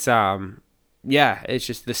 it's yeah, it's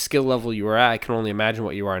just the skill level you were at. I can only imagine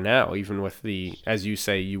what you are now, even with the, as you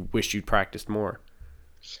say, you wish you'd practiced more.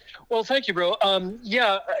 Well, thank you, bro.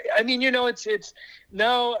 Yeah, I mean, it's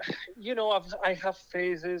now, I have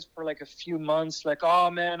phases for like a few months, like, oh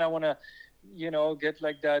man, I want to, get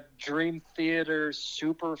like that Dream Theater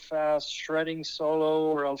super fast shredding solo,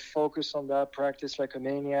 or I'll focus on that, practice like a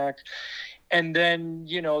maniac. And then,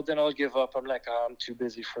 then I'll give up. I'm like, oh, I'm too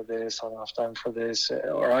busy for this. I don't have time for this,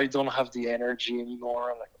 or I don't have the energy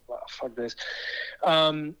anymore. I'm like, wow, fuck this.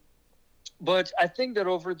 Um, but I think that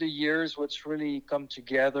over the years, what's really come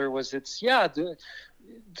together was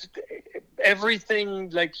everything,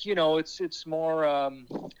 like, it's more,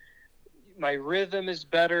 my rhythm is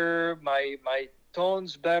better, my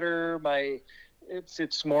tone's better,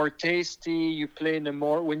 it's more tasty. You play in the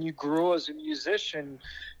more, when you grow as a musician,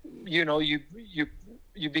 you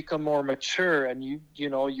become more mature, and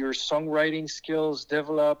your songwriting skills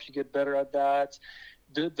develop. You get better at that.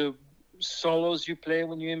 The solos you play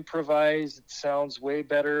when you improvise, it sounds way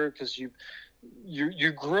better, because you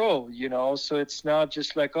grow, so it's not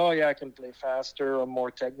just like, oh yeah, I can play faster or more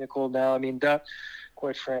technical now. I mean, that,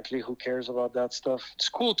 quite frankly, who cares about that stuff? It's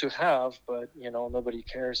cool to have, but nobody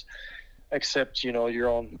cares, except your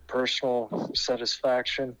own personal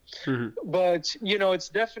satisfaction. Mm-hmm. But it's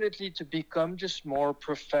definitely to become just more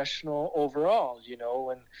professional overall.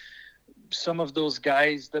 And some of those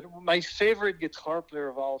guys, that my favorite guitar player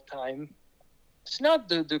of all time, it's not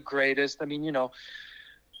the greatest. I mean,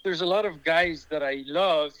 there's a lot of guys that I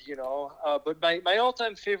love, but my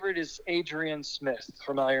all-time favorite is Adrian Smith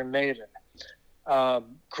from Iron Maiden.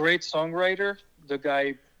 Great songwriter, the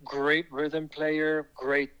guy, great rhythm player,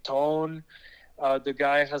 great tone. The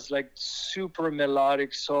guy has like super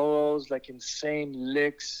melodic solos, like insane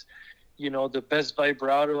licks. The best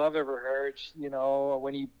vibrato I've ever heard.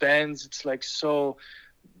 When he bends, it's like so.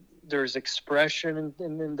 There's expression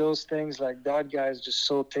in those things. Like, that guy is just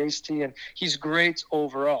so tasty, and he's great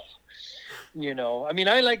overall. I mean,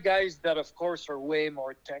 I like guys that, of course, are way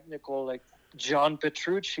more technical, like John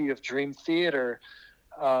Petrucci of Dream Theater.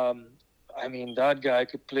 Um, I mean, that guy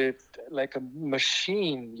could play like a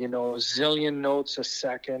machine, a zillion notes a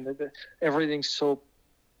second. Everything's so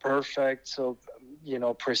perfect, so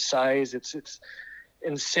precise. It's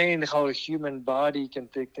insane how a human body can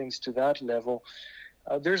take things to that level.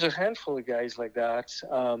 There's a handful of guys like that,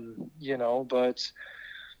 but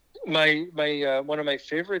my one of my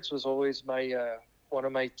favorites was always my one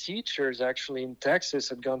of my teachers actually in Texas.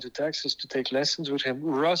 Had gone to Texas to take lessons with him,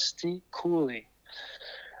 Rusty Cooley.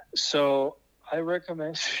 So I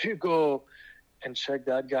recommend you go and check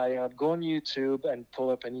that guy out. Go on YouTube and pull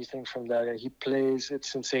up anything from that. And he plays,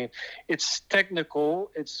 it's insane. It's technical,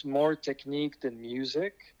 it's more technique than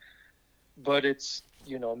music, but it's,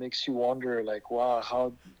 makes you wonder, like, wow,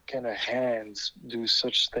 how can a hands do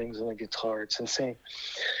such things on a guitar? It's insane.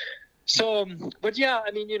 So, but yeah, I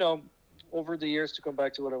mean, over the years, to come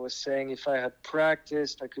back to what I was saying, if I had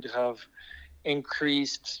practiced, I could have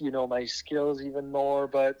increased, my skills even more.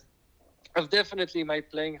 But my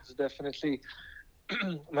playing has definitely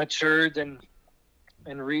matured and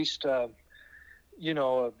reached, a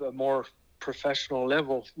more professional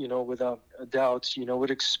level, without a doubt, with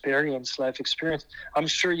life experience. I'm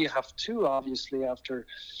sure you have too, obviously, after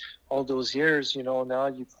all those years, now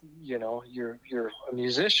you're a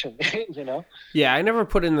musician, Yeah, I never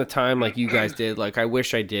put in the time like you guys did. Like, I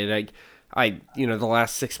wish I did. The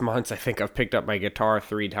last 6 months, I think I've picked up my guitar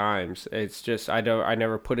 3 times. It's just, I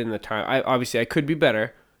never put in the time. I could be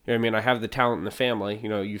better. You know what I mean? I have the talent in the family.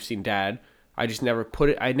 You've seen Dad. I just never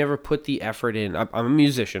I never put the effort in. I'm a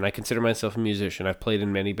musician. I consider myself a musician. I've played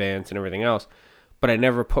in many bands and everything else, but I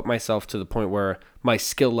never put myself to the point where my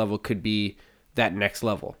skill level could be that next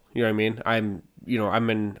level. You know what I mean?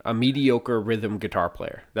 I'm a mediocre rhythm guitar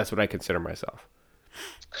player. That's what I consider myself.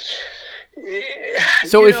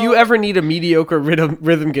 So if you ever need a mediocre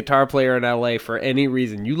rhythm guitar player in LA for any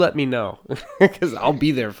reason, you let me know, because I'll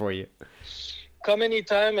be there for you. Come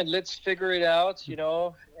anytime and let's figure it out,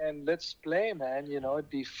 and let's play, man. It'd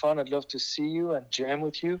be fun. I'd love to see you and jam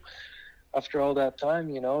with you after all that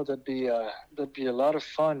time. That'd be a lot of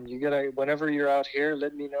fun. Whenever you're out here,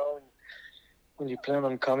 let me know when you plan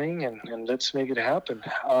on coming, and let's make it happen.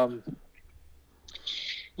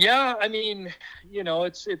 Yeah, I mean,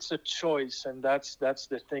 it's a choice, and that's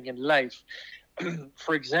the thing in life.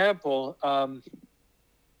 For example,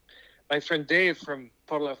 my friend Dave from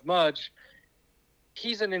Puddle of Mudge,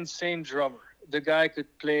 he's an insane drummer. The guy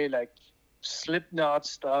could play like Slipknot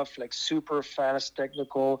stuff, like super fast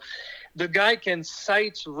technical. The guy can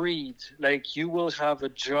sight read, like you will have a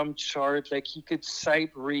drum chart, like he could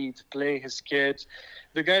sight read, play his kit.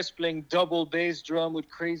 The guy's playing double bass drum with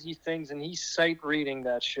crazy things, and he's sight reading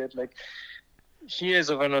that shit. Like, he is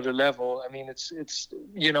of another level. I mean, it's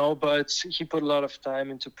but he put a lot of time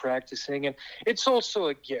into practicing, and it's also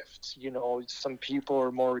a gift. Some people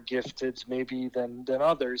are more gifted maybe than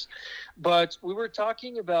others. But we were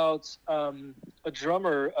talking about a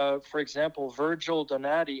drummer, for example, Virgil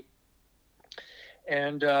Donati.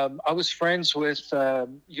 And I was friends with,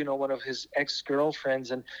 one of his ex-girlfriends.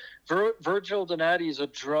 And Virgil Donati is a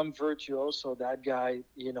drum virtuoso. That guy,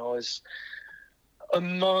 is a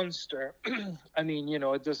monster. I mean,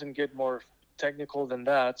 it doesn't get more technical than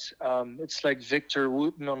that. It's like Victor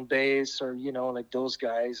Wooten on bass, or, like those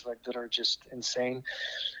guys like that are just insane.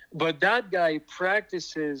 But that guy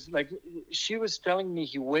practices, like she was telling me,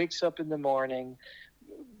 he wakes up in the morning,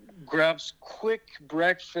 grabs quick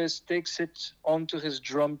breakfast, takes it onto his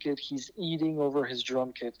drum kit. He's eating over his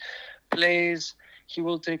drum kit, plays. He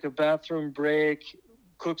will take a bathroom break,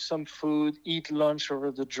 cook some food, eat lunch over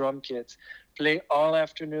the drum kit, play all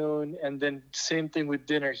afternoon, and then same thing with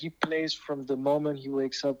dinner. He plays from the moment he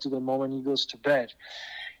wakes up to the moment he goes to bed.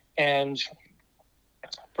 And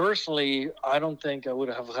personally, I don't think I would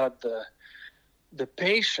have had the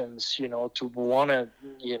patience, to want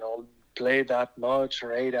to, play that much,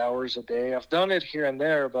 or 8 hours a day. I've done it here and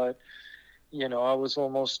there, but I was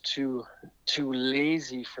almost too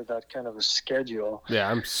lazy for that kind of a schedule.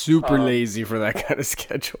 Yeah, I'm super lazy for that kind of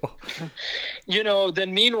schedule.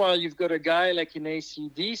 Then meanwhile, you've got a guy like in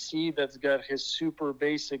AC/DC that's got his super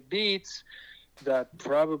basic beats that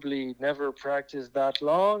probably never practiced that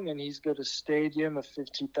long, and he's got a stadium of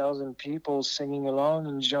 50,000 people singing along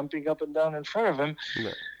and jumping up and down in front of him.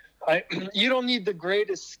 Yeah. You don't need the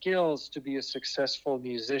greatest skills to be a successful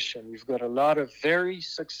musician. You've got a lot of very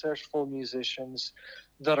successful musicians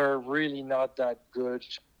that are really not that good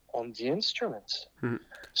on the instruments. Mm-hmm.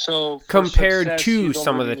 So compared to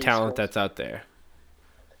some of the talent that's out there.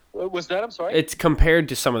 What was that? I'm sorry? It's compared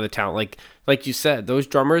to some of the talent. Like you said, those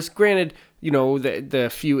drummers, granted, the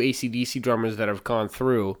few AC/DC drummers that have gone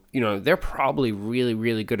through, they're probably really,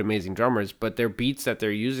 really good, amazing drummers, but their beats that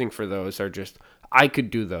they're using for those are just, I could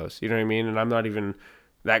do those, you know what I mean? And I'm not even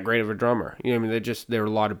that great of a drummer. You know what I mean? There are a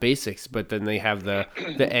lot of basics, but then they have the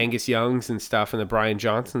Angus Youngs and stuff and the Brian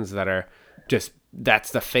Johnsons that are just,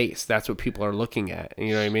 that's the face. That's what people are looking at. You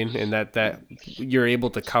know what I mean? And that you're able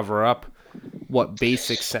to cover up what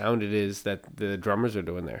basic sound it is that the drummers are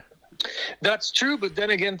doing there. That's true, but then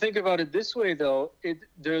again, think about it this way, though.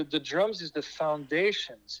 The drums is the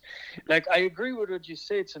foundations. Like, I agree with what you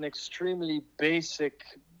say. It's an extremely basic,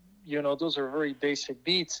 those are very basic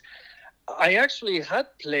beats. I actually had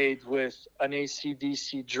played with an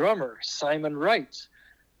AC/DC drummer, Simon Wright.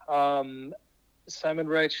 Simon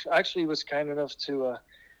Wright actually was kind enough to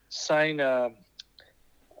sign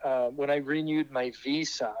when I renewed my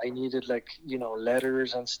visa. I needed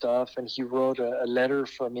letters and stuff, and he wrote a letter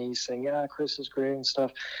for me saying, "Yeah, Chris is great" and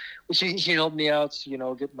stuff. He helped me out,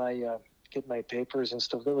 get my papers and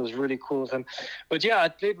stuff. That was really cool of him. But yeah, I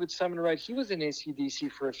played with Simon Wright. He was in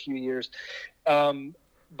AC/DC for a few years.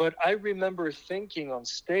 But I remember thinking on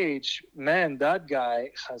stage, man, that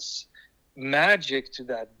guy has magic to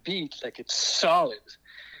that beat. Like, it's solid.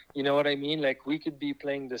 You know what I mean? Like, we could be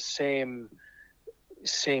playing the same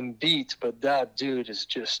beat, but that dude is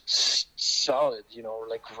just solid,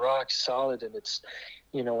 like rock solid. And it's,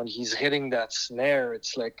 when he's hitting that snare,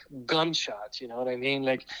 it's like gunshot, you know what I mean?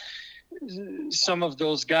 Like, some of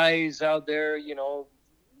those guys out there,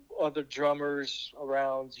 other drummers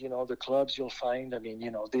around, the clubs you'll find, I mean,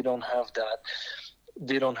 they don't have that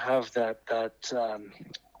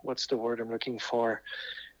what's the word I'm looking for,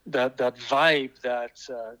 that vibe,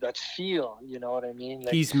 that feel, you know what I mean?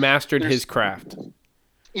 Like, he's mastered his craft.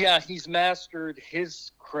 Yeah, he's mastered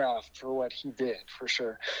his craft for what he did, for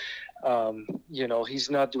sure. He's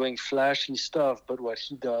not doing flashy stuff, but what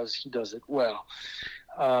he does it well.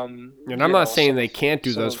 And I'm not saying they can't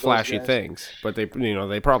do those flashy things, but they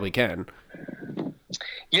probably can.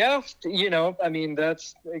 Yeah, I mean,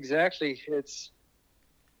 that's exactly, it's,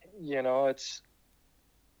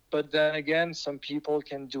 but then again, some people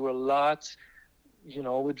can do a lot,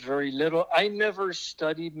 with very little. I never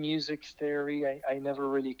studied music theory. I never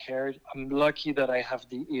really cared. I'm lucky that I have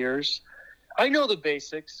the ears. I know the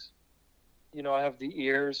basics. I have the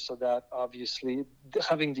ears, so that obviously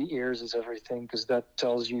having the ears is everything, because that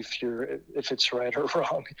tells you if it's right or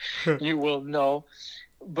wrong. You will know.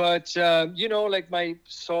 But like my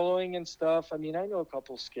soloing and stuff, I mean, I know a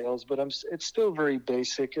couple scales, but it's still very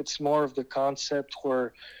basic. It's more of the concept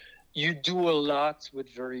where you do a lot with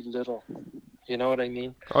very little. You know what I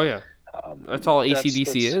mean? Oh yeah, that's all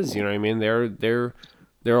AC/DC is. You know what I mean? There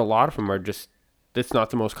a lot of them are just. It's not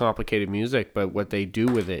the most complicated music, but what they do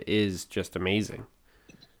with it is just amazing.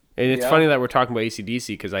 And it's funny that we're talking about AC/DC,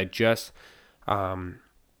 because I just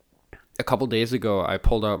a couple days ago I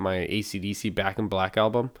pulled out my AC/DC Back in Black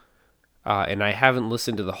album, and I haven't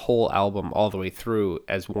listened to the whole album all the way through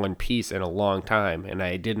as one piece in a long time. And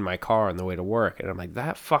I did in my car on the way to work, and I'm like,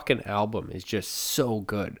 that fucking album is just so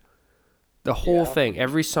good. The whole thing,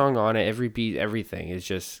 every song on it, every beat, everything is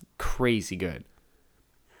just crazy good.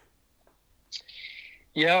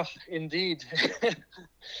 Yeah, indeed.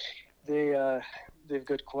 They've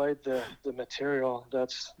got quite the material.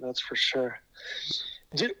 That's for sure.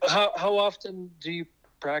 How often do you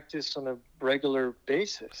practice on a regular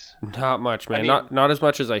basis? Not much, man. I mean, not as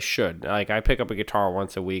much as I should. Like, I pick up a guitar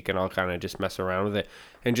once a week, and I'll kind of just mess around with it.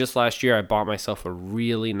 And just last year, I bought myself a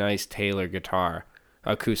really nice Taylor guitar,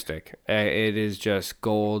 acoustic. It is just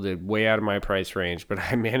gold, way out of my price range, but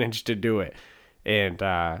I managed to do it. And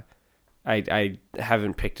I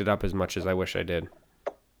haven't picked it up as much as I wish I did.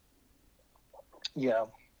 Yeah.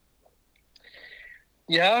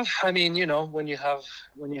 Yeah, I mean, when you have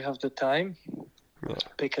the time,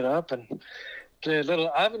 pick it up and play a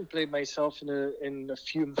little. I haven't played myself in a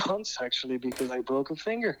few months, actually, because I broke a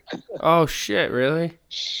finger. Oh shit! Really?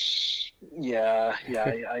 Yeah.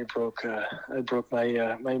 I broke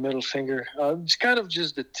my middle finger. It's kind of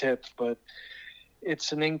just the tip, but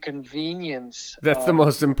it's an inconvenience. That's the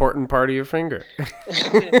most important part of your finger.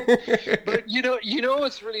 But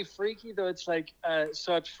what's really freaky though? It's like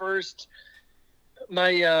so at first,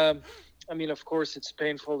 I mean, of course, it's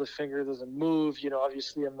painful. The finger doesn't move.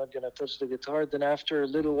 Obviously, I'm not gonna touch the guitar. Then after a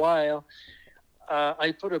little while,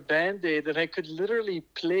 I put a Band-Aid, and I could literally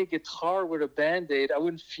play guitar with a Band-Aid. I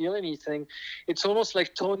wouldn't feel anything. It's almost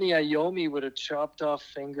like Tony Iommi with a chopped off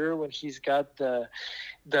finger when he's got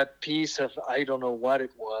that piece of, I don't know what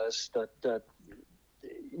it was, that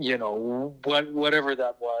whatever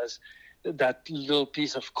that was, that little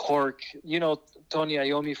piece of cork. Tony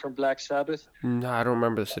Iommi from Black Sabbath? No, I don't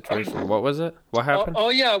remember the situation. What was it? What happened? Oh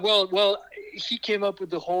yeah, well, he came up with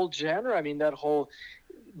the whole genre. I mean, that whole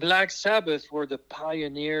Black Sabbath were the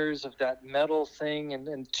pioneers of that metal thing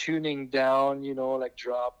and tuning down, like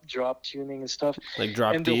drop tuning and stuff. Like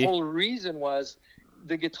drop And the D. whole reason was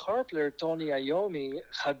the guitar player Tony Iommi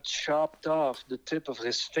had chopped off the tip of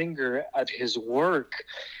his finger at his work.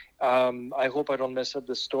 I hope I don't mess up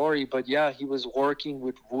the story, but yeah, he was working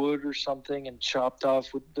with wood or something and chopped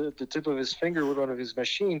off with the tip of his finger with one of his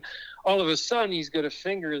machine. All of a sudden, he's got a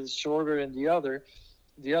finger that's shorter than the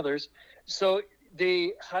others. So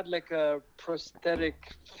they had like a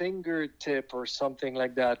prosthetic fingertip or something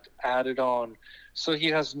like that added on. So he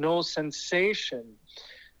has no sensation.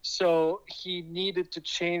 So he needed to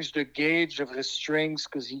change the gauge of his strings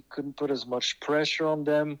because he couldn't put as much pressure on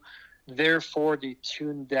them. Therefore, they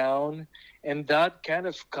tuned down. And that kind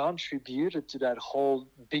of contributed to that whole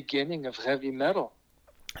beginning of heavy metal.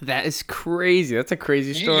 That is crazy. That's a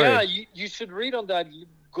crazy story. Yeah, you should read on that.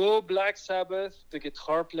 Go Black Sabbath, the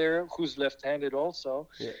guitar player who's left-handed also.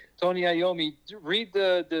 Yeah. Tony Iommi, read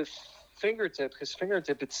the fingertip. His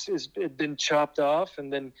fingertip, it's been chopped off,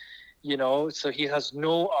 and then, so he has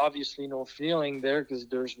obviously no feeling there because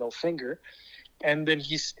there's no finger. And then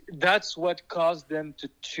that's what caused them to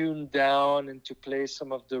tune down and to play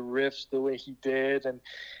some of the riffs the way he did.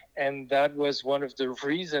 And that was one of the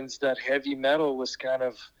reasons that heavy metal was kind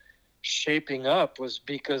of shaping up, was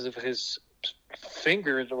because of his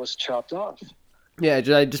finger that was chopped off. Yeah,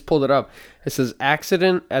 I just pulled it up. It says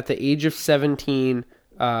accident at the age of 17.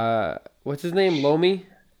 What's his name? Lomi?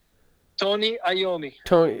 Tony Iommi.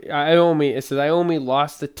 Iommi. It says Iommi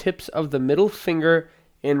lost the tips of the middle finger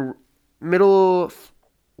and lost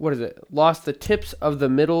the tips of the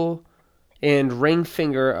middle and ring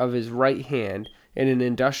finger of his right hand in an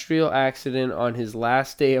industrial accident on his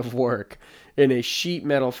last day of work in a sheet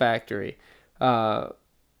metal factory.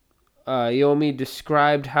 Iommi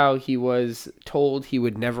described how he was told he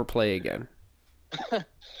would never play again.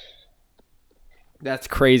 That's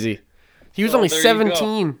crazy. He was only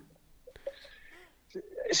 17.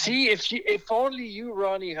 See, if only you,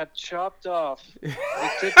 Ronnie, had chopped off the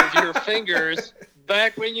tip of your fingers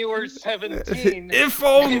back when you were 17. If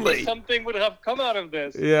only something would have come out of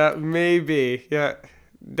this. Yeah, maybe. Yeah,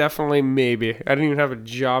 definitely maybe. I didn't even have a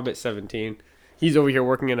job at 17. He's over here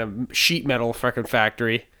working in a sheet metal fucking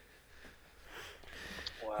factory.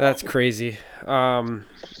 Wow. That's crazy.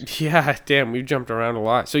 Yeah, damn, we've jumped around a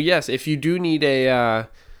lot. So yes, if you do need a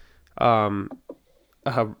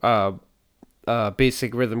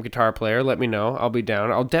basic rhythm guitar player, let me know. I'll be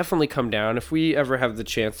down. I'll definitely come down if we ever have the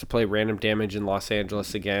chance to play Random Damage in Los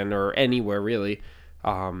Angeles again, or anywhere really.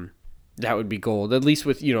 That would be gold. At least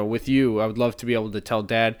with you, I would love to be able to tell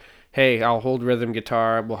Dad, hey, I'll hold rhythm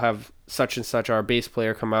guitar. We'll have such and such our bass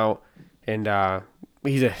player come out, and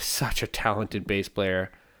he's such a talented bass player.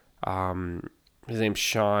 His name's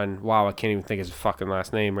Sean. Wow, I can't even think of his fucking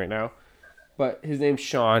last name right now. But his name's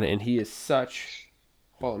Sean, and he is such.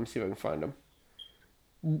 Well, let me see if I can find him.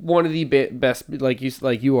 One of the best, like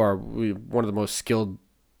you are, one of the most skilled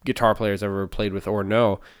guitar players I've ever played with or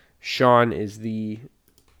know. Sean is the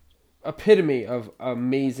epitome of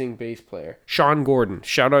amazing bass player. Sean Gordon,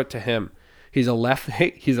 shout out to him. He's a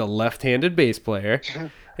left-handed bass player,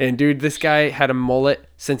 and dude, this guy had a mullet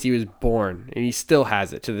since he was born, and he still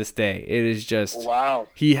has it to this day. It is just wow.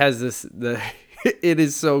 He has it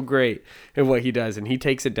is so great in what he does, and he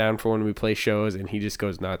takes it down for when we play shows, and he just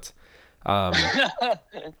goes nuts. Nice.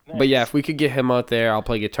 But yeah, if we could get him out there, I'll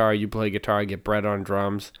play guitar, you play guitar, get Brett on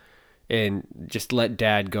drums, and just let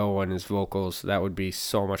Dad go on his vocals. That would be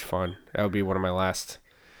so much fun. That would be one of my last.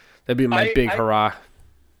 That'd be my big hurrah.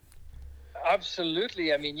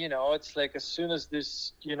 Absolutely. I mean, it's like as soon as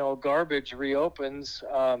this, garbage reopens,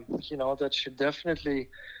 that should definitely.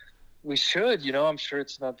 We should, I'm sure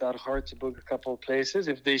it's not that hard to book a couple of places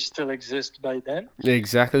if they still exist by then.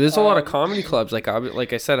 Exactly. There's a lot of comedy clubs. Like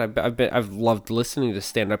I said, I've loved listening to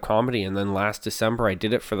stand-up comedy, and then last December I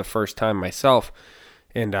did it for the first time myself.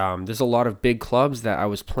 And there's a lot of big clubs that I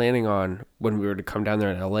was planning on when we were to come down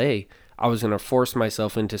there in LA. I was going to force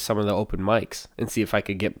myself into some of the open mics and see if I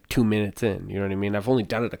could get 2 minutes in. You know what I mean? I've only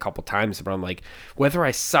done it a couple times, but I'm like, whether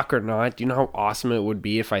I suck or not, do you know how awesome it would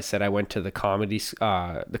be if I said I went to the comedy,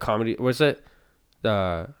 was it?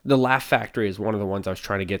 The Laugh Factory is one of the ones I was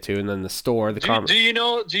trying to get to, and then the store, Do you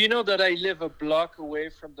know that I live a block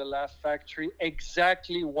away from the Laugh Factory?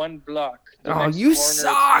 Exactly 1 block. Oh, you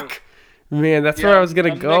suck! Man, that's where I was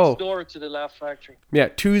going to go. Next door to the Laugh Factory. Yeah,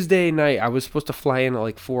 Tuesday night, I was supposed to fly in at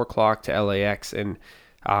like 4 o'clock to LAX, and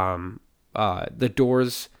the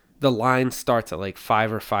line starts at like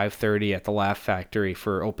 5 or 5:30 at the Laugh Factory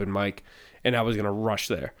for open mic, and I was going to rush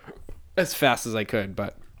there as fast as I could,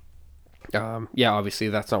 but Yeah, obviously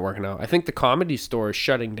that's not working out. I think the Comedy Store is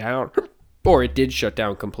shutting down, or it did shut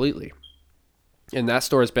down completely. And that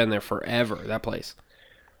store has been there forever, that place.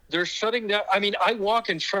 They're shutting down. I mean, I walk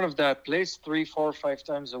in front of that place 3, 4, 5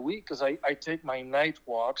 times a week because I take my night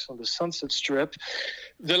walks on the Sunset Strip.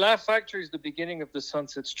 The Laugh Factory is the beginning of the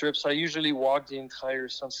Sunset Strip, so I usually walk the entire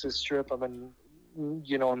Sunset Strip. I'm a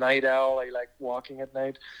night owl. I like walking at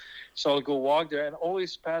night. So I'll go walk there and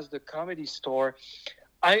always pass the Comedy Store.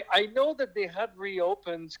 I know that they had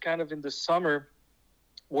reopened kind of in the summer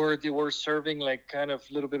where they were serving like kind of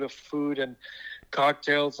a little bit of food and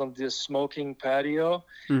cocktails on the smoking patio.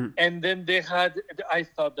 Mm. And then I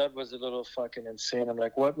thought that was a little fucking insane. I'm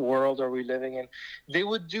like, what world are we living in? They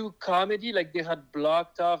would do comedy, like they had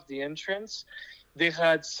blocked off the entrance. They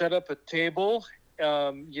had set up a table,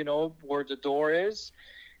 where the door is.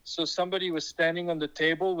 So somebody was standing on the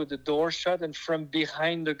table with the door shut, and from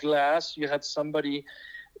behind the glass, you had somebody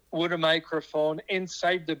with a microphone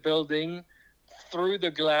inside the building through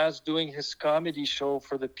the glass doing his comedy show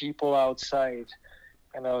for the people outside.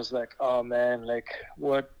 And I was like, oh man, like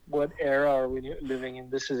what era are we living in?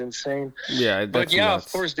 This is insane. Yeah, that's but yeah, nuts.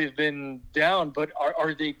 Of course they've been down, but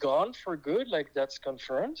are they gone for good? Like that's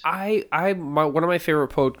confirmed? One of my favorite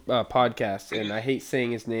podcasts, and I hate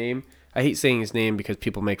saying his name. I hate saying his name because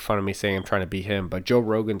people make fun of me saying I'm trying to be him. But Joe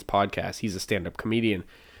Rogan's podcast, he's a stand-up comedian,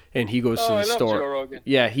 and he goes to the store. Joe Rogan.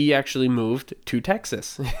 Yeah, he actually moved to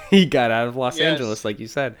Texas. He got out of Los Angeles, like you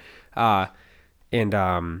said,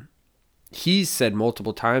 and he's said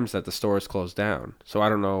multiple times that the store is closed down. So I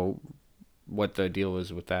don't know what the deal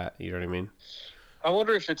is with that. You know what I mean? I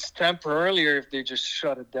wonder if it's temporarily or if they just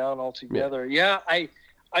shut it down altogether. Yeah, I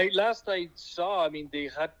last I saw, I mean, they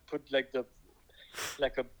had put like a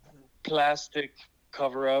plastic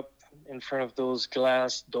cover up in front of those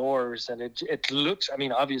glass doors, and it looks, I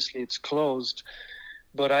mean, obviously it's closed,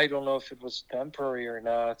 but I don't know if it was temporary or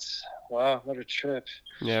not. Wow, what a trip.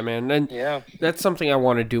 Yeah, man. And yeah, that's something I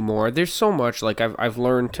want to do more. There's so much, like I've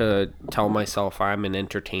learned to tell myself I'm an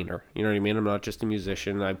entertainer. You know what I mean? I'm not just a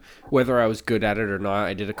musician. Whether I was good at it or not,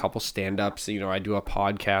 I did a couple stand-ups. You know, I do a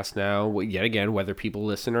podcast now. Yet again, whether people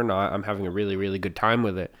listen or not, I'm having a really, really good time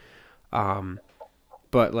with it.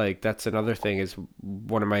 But like that's another thing is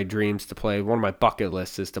one of my dreams to play. One of my bucket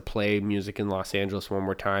lists is to play music in Los Angeles one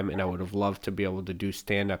more time, and I would have loved to be able to do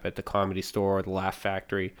stand-up at the Comedy Store or the Laugh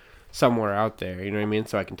Factory, somewhere out there. You know what I mean?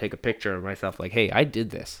 So I can take a picture of myself, like, hey, I did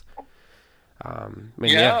this.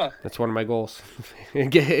 That's one of my goals.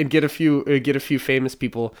 and get a few famous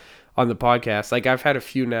people on the podcast. Like I've had a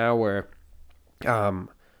few now where that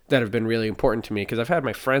have been really important to me because I've had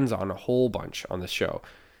my friends on a whole bunch on the show.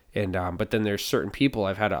 And but then there's certain people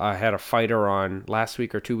I had a fighter on last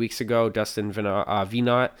week or 2 weeks ago, Dustin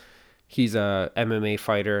Vinot. He's a MMA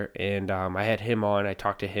fighter, and I had him on. I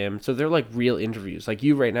talked to him, so they're like real interviews, like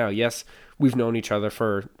you right now. Yes, we've known each other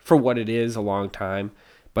for what it is a long time,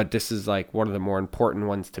 but this is like one of the more important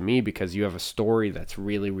ones to me because you have a story that's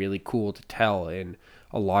really really cool to tell, and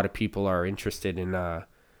a lot of people are interested in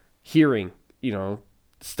hearing,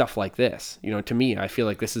 stuff like this. To me, I feel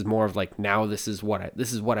like this is more of like now this is what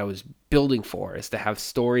I was building for, is to have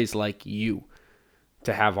stories like you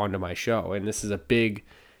to have onto my show. And this is a big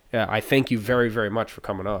I thank you very, very much for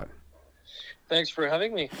coming on. Thanks for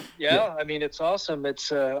having me. Yeah. I mean, it's awesome.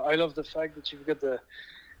 It's I love the fact that you've got the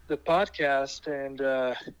podcast, and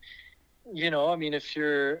I mean, if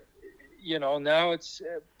you're now it's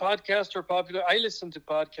podcasts are popular. I listen to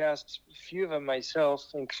podcasts, a few of them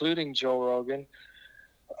myself, including Joe Rogan.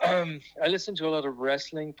 I listen to a lot of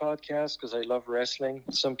wrestling podcasts because I love wrestling.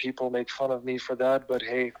 Some people make fun of me for that, but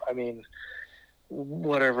hey, I mean,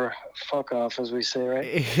 whatever, fuck off, as we say, right?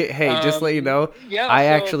 Hey, just to let you know,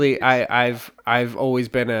 I've always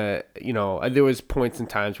been there was points and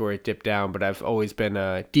times where it dipped down, but I've always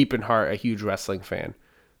been deep in heart a huge wrestling fan.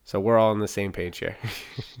 So we're all on the same page here.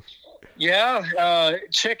 Yeah,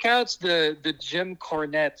 check out the Jim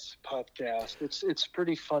Cornette podcast. It's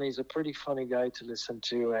pretty funny. He's a pretty funny guy to listen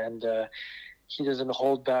to, and he doesn't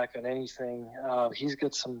hold back on anything. He's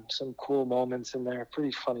got some cool moments in there.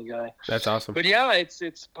 Pretty funny guy. That's awesome. But yeah, it's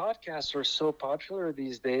podcasts are so popular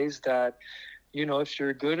these days that if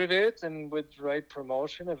you're good at it and with right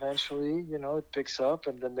promotion, eventually it picks up,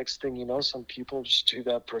 and the next thing you know, some people just do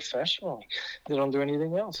that professionally. They don't do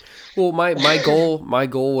anything else. Well, my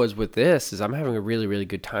goal was with this is I'm having a really really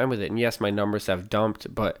good time with it, and yes, my numbers have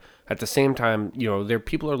dumped, but at the same time,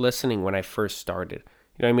 people are listening when I first started.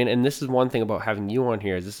 You know what I mean? And this is one thing about having you on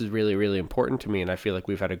here, is this is really, really important to me, and I feel like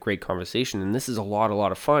we've had a great conversation, and this is a lot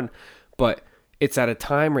of fun, but it's at a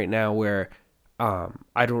time right now where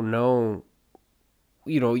I don't know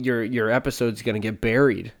your episode's going to get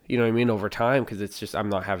buried, you know what I mean, over time, because it's just I'm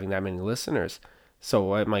not having that many listeners.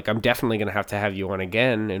 So I'm like, I'm definitely going to have you on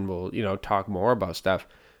again, and we'll, talk more about stuff.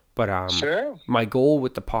 But Sure. my goal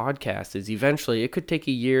with the podcast is eventually it could take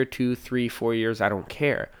a year, 2, 3, 4 years, I don't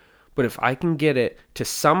care. But if I can get it to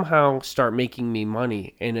somehow start making me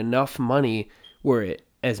money, and enough money where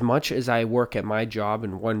as much as I work at my job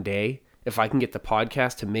in one day, if I can get the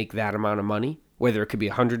podcast to make that amount of money, whether it could be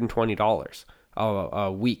 $120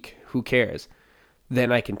 a week, who cares?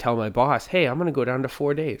 Then I can tell my boss, hey, I'm going to go down to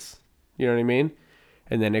 4 days. You know what I mean?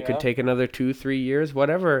 And then it could Yeah. take another 2, 3 years,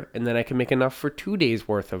 whatever. And then I can make enough for 2 days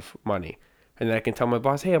worth of money. And then I can tell my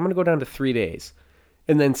boss, hey, I'm going to go down to 3 days.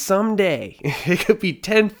 And then someday, it could be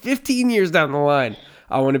 10, 15 years down the line,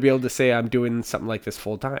 I want to be able to say I'm doing something like this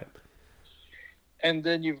full time. And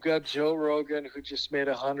then you've got Joe Rogan, who just made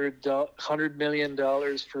 $100 million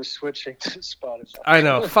for switching to Spotify. I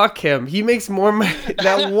know, fuck him. He makes more money.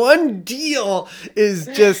 That one deal is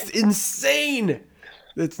just insane.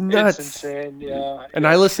 It's nuts. It's insane, yeah. And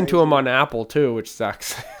I listen to him on Apple too, which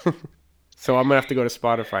sucks. So I'm gonna have to go to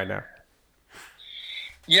Spotify now.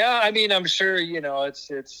 Yeah, I mean, I'm sure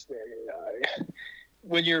it's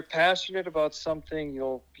when you're passionate about something,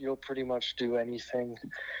 you'll pretty much do anything.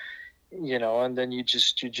 And then you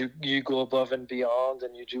go above and beyond,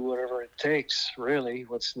 and you do whatever it takes, really,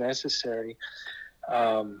 what's necessary.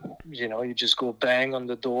 You just go bang on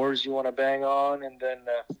the doors you want to bang on, and then,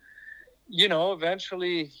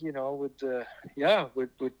 eventually, with the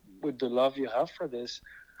love you have for this,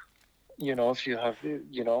 if you have,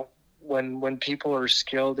 when people are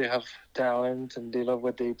skilled, they have talent, and they love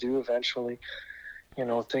what they do, eventually,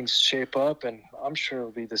 things shape up, and I'm sure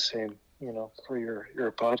it'll be the same. For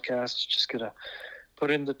your podcast, just gotta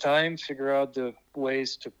put in the time, figure out the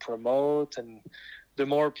ways to promote, and the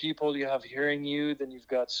more people you have hearing you, then you've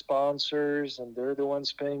got sponsors, and they're the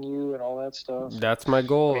ones paying you, and all that stuff. That's my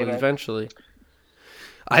goal eventually.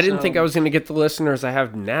 I didn't think I was going to get the listeners I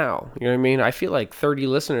have now. You know what I mean? I feel like 30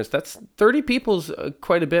 listeners. That's 30 people's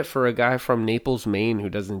quite a bit for a guy from Naples, Maine, who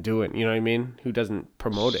doesn't do it. You know what I mean? Who doesn't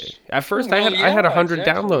promote it. At first, I had 100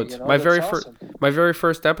 downloads. My very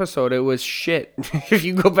first episode, it was shit. If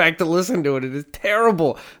you go back to listen to it, it is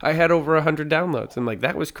terrible. I had over 100 downloads, and like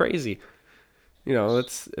that was crazy.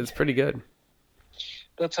 It's pretty good.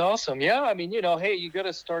 That's awesome. Yeah, I mean, hey, you got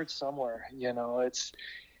to start somewhere.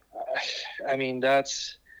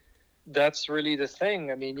 That's really the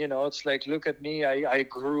thing. I mean, it's like, look at me. I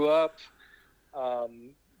grew up, I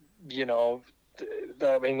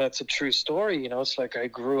mean, that's a true story. It's like I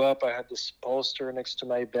grew up, I had this poster next to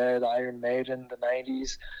my bed, Iron Maiden, the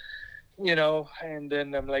 90s, and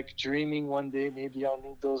then I'm like dreaming one day, maybe I'll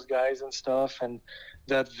meet those guys and stuff. And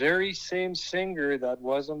that very same singer that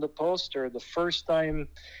was on the poster, the first time,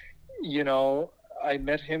 I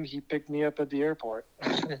met him, he picked me up at the airport.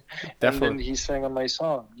 And then he sang on my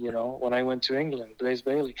song, when I went to England, Blaze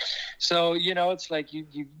Bayley. So, it's like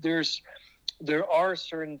there are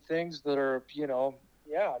certain things that are,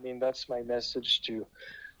 I mean, that's my message to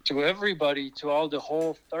everybody, to all the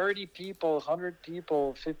whole 30 people, 100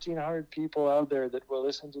 people, 1,500 people out there that will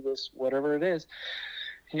listen to this, whatever it is.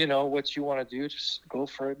 What you want to do, just go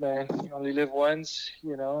for it, man. You only live once,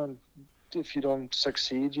 and if you don't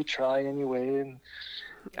succeed, you try anyway. And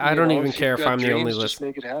I don't even care if I'm the only listener. Just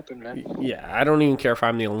make it happen, man. Yeah, I don't even care if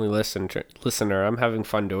I'm the only listener. I'm having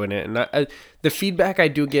fun doing it. And the feedback I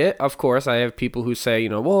do get, of course, I have people who say,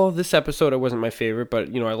 well, this episode, it wasn't my favorite,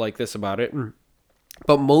 but, I like this about it.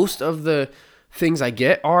 But most of the things I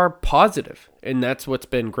get are positive. And that's what's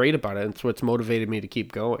been great about it. It's what's motivated me to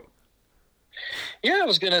keep going. Yeah, I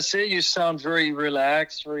was going to say, you sound very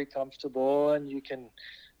relaxed, very comfortable, and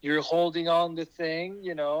you're holding on the thing,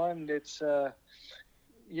 and it's,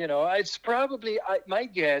 it's probably, my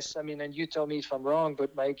guess, I mean, and you tell me if I'm wrong,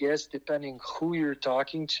 but my guess, depending who you're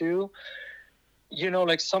talking to,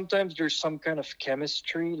 like sometimes there's some kind of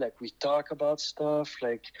chemistry, like we talk about stuff,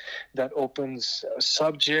 like that opens a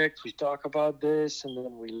subject, we talk about this, and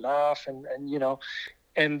then we laugh, and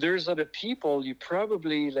and there's other people you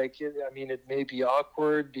probably like, I mean, it may be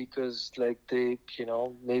awkward because like they,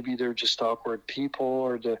 maybe they're just awkward people,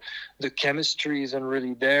 or the chemistry isn't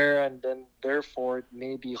really there. And then therefore it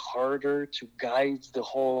may be harder to guide the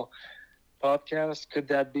whole podcast. Could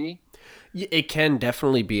that be? It can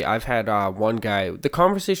definitely be. I've had one guy, the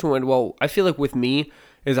conversation went well. I feel like with me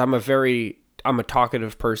is I'm a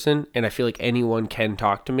talkative person, and I feel like anyone can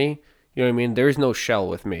talk to me. You know what I mean? There's no shell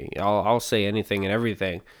with me. I'll say anything and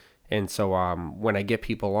everything. And so when I get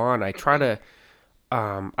people on, I try to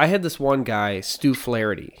I had this one guy, Stu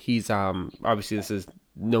Flaherty. He's obviously this is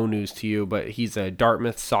no news to you, but he's a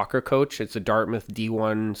Dartmouth soccer coach. It's a Dartmouth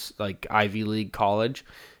D1 like Ivy League college,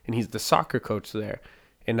 and he's the soccer coach there.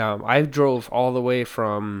 And I drove all the way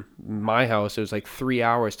from my house. It was like 3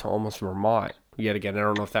 hours to almost Vermont. Yet again, I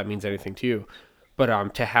don't know if that means anything to you,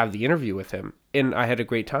 but to have the interview with him, and I had a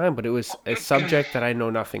great time. But it was a subject that I know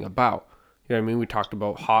nothing about. You know what I mean? We talked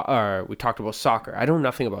about we talked about soccer. I know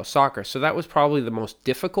nothing about soccer, so that was probably the most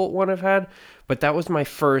difficult one I've had. But that was my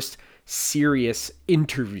first serious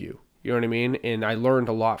interview. You know what I mean? And I learned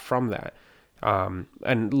a lot from that.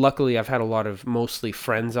 And luckily I've had a lot of mostly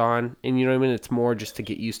friends on, and you know what I mean? It's more just to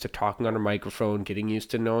get used to talking on a microphone, getting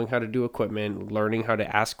used to knowing how to do equipment, learning how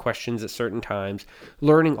to ask questions at certain times,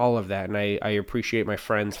 learning all of that. And I appreciate my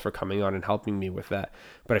friends for coming on and helping me with that.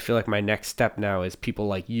 But I feel like my next step now is people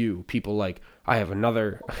like you, people like I have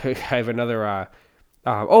another,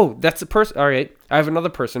 oh, that's the person. All right. I have another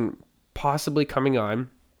person possibly coming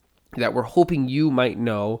on that we're hoping you might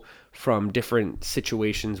know from different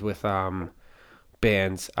situations with,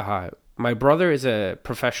 bands. My brother is a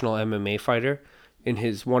professional MMA fighter, and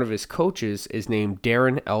one of his coaches is named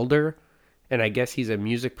Darren Elder, and I guess he's a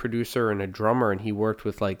music producer and a drummer, and he worked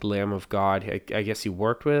with like Lamb of God. I guess he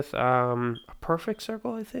worked with a Perfect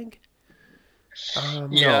Circle, I think.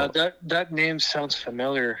 Yeah, No, that name sounds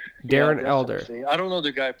familiar. Darren Yeah, Elder. definitely. I don't know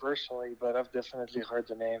the guy personally, but I've definitely heard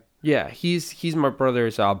the name. Yeah, he's my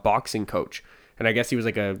brother's boxing coach. And I guess he was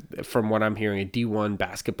like from what I'm hearing, a D1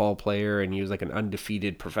 basketball player, and he was like an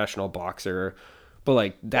undefeated professional boxer. But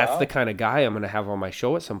like that's the Wow. kind of guy I'm gonna have on my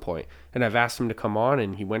show at some point. And I've asked him to come on,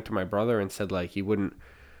 and he went to my brother and said like he wouldn't.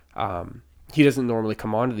 He doesn't normally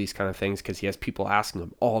come on to these kind of things because he has people asking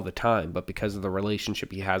him all the time. But because of the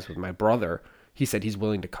relationship he has with my brother, he said he's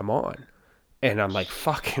willing to come on. And I'm like,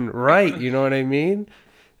 fucking right, you know what I mean?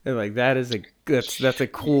 And like that's a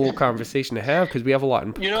cool conversation to have because we have a lot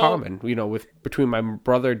in You know, common, you know, with between my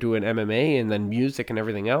brother doing MMA and then music and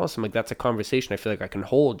everything else. I'm like, that's a conversation I feel like I can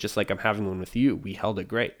hold just like I'm having one with you. We held it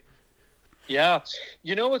great. yeah.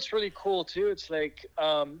 You know what's really cool too? It's like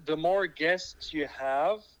the more guests you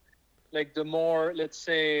have, like the more, let's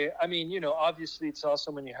say, I mean, obviously it's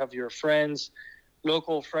awesome when you have your friends,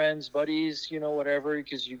 local friends, buddies, whatever,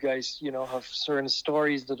 because you guys, have certain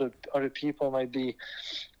stories that other people might be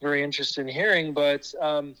very interested in hearing. But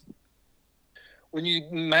when you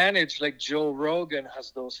manage, like Joe Rogan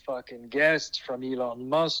has those fucking guests from Elon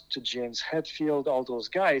Musk to James Hetfield, all those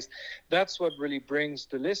guys, that's what really brings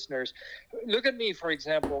the listeners. Look at me, for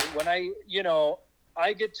example, when I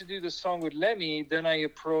get to do the song with Lemmy, then I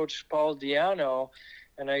approach Paul Diano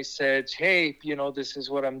and I said, hey, this is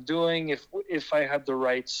what I'm doing. If I had the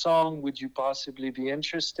right song, would you possibly be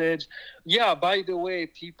interested? Yeah, by the way,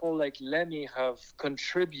 people like Lemmy have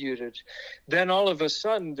contributed. Then all of a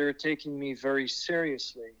sudden, they're taking me very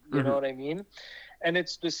seriously. You know what I mean? And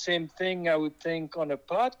it's the same thing, I would think, on a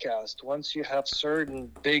podcast. Once you have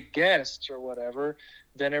certain big guests or whatever,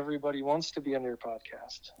 then everybody wants to be on your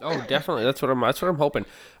podcast. Oh, definitely. That's what I'm hoping.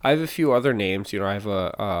 I have a few other names. You know, I have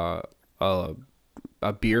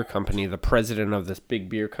a beer company, the president of this big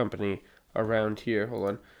beer company around here.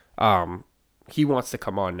 Hold on. He wants to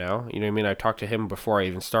come on now. You know what I mean? I talked to him before I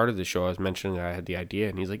even started the show. I was mentioning I had the idea,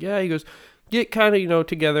 and he's like, yeah, he goes, get kind of,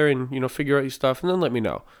 together and, figure out your stuff and then let me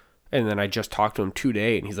know. And then I just talked to him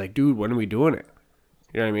today, and he's like, dude, when are we doing it?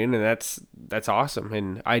 You know what I mean? And that's awesome.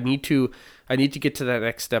 And I need to get to that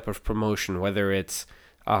next step of promotion, whether it's,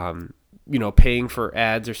 paying for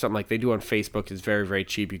ads or something like they do on Facebook is very, very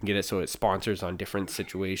cheap. You can get it so it sponsors on different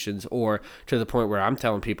situations, or to the point where I'm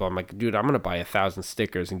telling people, I'm like, dude, I'm going to buy 1,000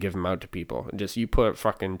 stickers and give them out to people. And just, you put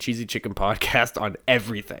fucking Cheesy Chicken Podcast on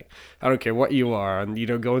everything. I don't care what you are. And,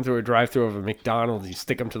 going through a drive-thru of a McDonald's, you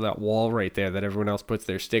stick them to that wall right there that everyone else puts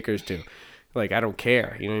their stickers to. Like, I don't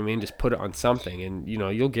care. You know what I mean? Just put it on something, and,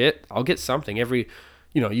 I'll get something every,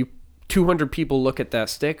 200 people look at that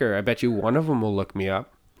sticker. I bet you one of them will look me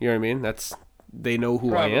up. You know what I mean? They know who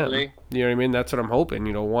Probably. I am. You know what I mean? That's what I'm hoping.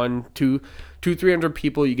 300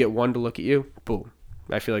 people, you get one to look at you. Boom.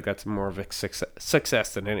 I feel like that's more of a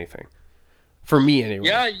success than anything. For me, anyway.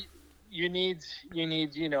 Yeah, you need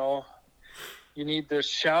the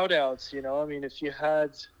shout outs, I mean, if you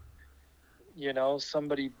had,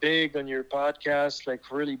 somebody big on your podcast,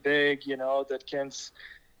 like really big, that can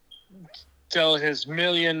tell his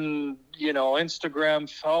million, Instagram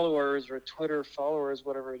followers or Twitter followers,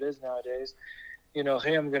 whatever it is nowadays,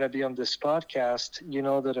 hey, I'm going to be on this podcast,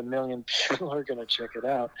 that 1 million people are going to check it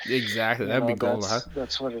out. Exactly. That'd be gold, huh?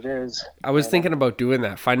 That's what it is. I was thinking about doing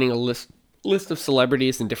that, finding a list of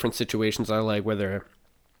celebrities in different situations I like, whether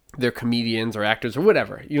they're comedians or actors or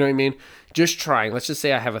whatever. You know what I mean? Just trying. Let's just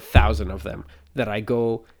say I have 1,000 of them that I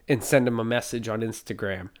go and send them a message on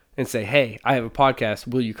Instagram and say, hey, I have a podcast.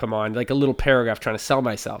 Will you come on? Like a little paragraph trying to sell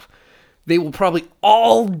myself. They will probably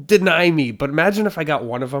all deny me. But imagine if I got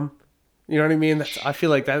one of them. You know what I mean? I feel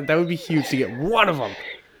like that would be huge to get one of them.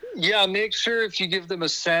 Yeah, make sure if you give them a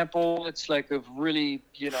sample, it's like a really,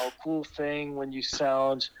 cool thing when you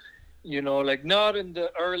sound, like not in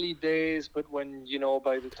the early days, but when,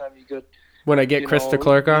 by the time you get, When I get Chris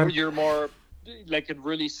Declercq on? you're more, like it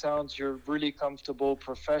really sounds, you're really comfortable,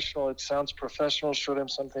 professional. It sounds professional. Show them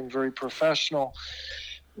something very professional,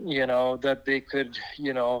 that they could,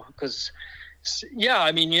 because, yeah,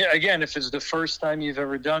 I mean, yeah, again, if it's the first time you've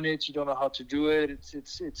ever done it, you don't know how to do it.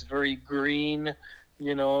 It's very green,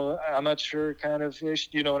 amateur kind of ish.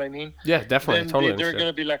 Do you know what I mean? Yeah, definitely. Then Totally. they're going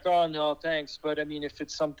to be like, oh, no, thanks. But I mean, if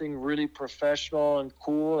it's something really professional and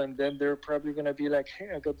cool, and then they're probably going to be like, hey,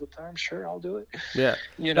 I got the time. Sure, I'll do it. Yeah.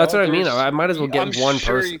 That's what I mean. I might as well get one person. I'm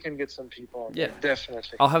sure you can get some people. Yeah,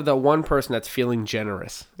 definitely. I'll have that one person that's feeling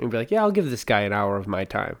generous and be like, yeah, I'll give this guy an hour of my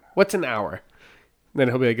time. What's an hour? Then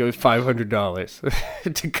he'll be like, it was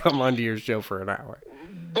 $500 to come onto your show for an hour.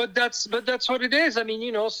 But that's what it is. I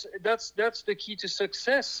mean, that's the key to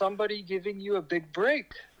success. Somebody giving you a big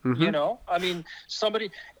break. Mm-hmm. I mean, somebody.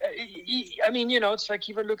 I mean, it's like,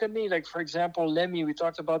 even look at me. Like, for example, Lemmy. We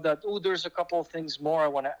talked about that. Oh, there's a couple of things more I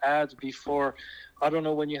want to add before. I don't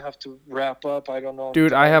know when you have to wrap up. I don't know.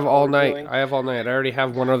 Dude, I have all night. I already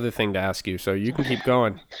have one other thing to ask you, so you can keep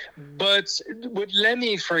going. But with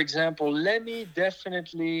Lemmy, for example, Lemmy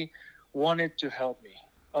definitely wanted to help me.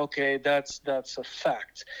 Okay, that's a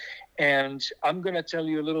fact. And I'm going to tell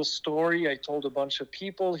you a little story. I told a bunch of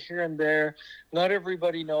people here and there. Not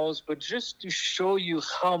everybody knows, but just to show you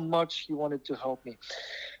how much he wanted to help me.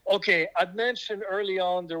 Okay, I'd mentioned early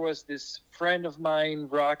on there was this friend of mine,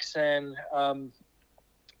 Roxanne,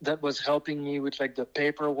 that was helping me with like the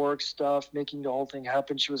paperwork stuff, making the whole thing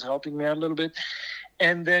happen. She was helping me out a little bit.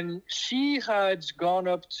 And then she had gone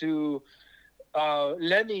up to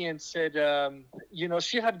Lemmy and said,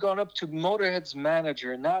 she had gone up to Motorhead's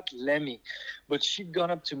manager, not Lemmy, but she'd gone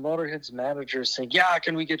up to Motorhead's manager saying, yeah,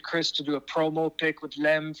 can we get Chris to do a promo pic with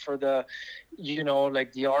Lem for the,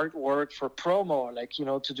 like the artwork for promo, like,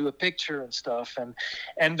 to do a picture and stuff.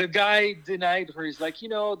 And the guy denied her. He's like,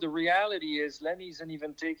 the reality is Lemmy isn't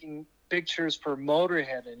even taking pictures for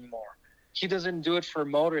Motorhead anymore. He doesn't do it for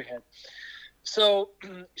Motorhead. So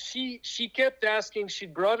she kept asking. She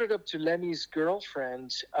brought it up to Lemmy's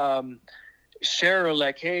girlfriend, Cheryl,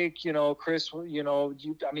 like, hey, Chris,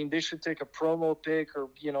 they should take a promo pic or,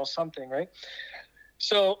 something, right?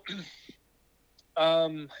 So,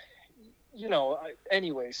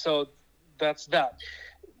 anyway, so that's that.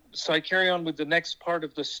 So I carry on with the next part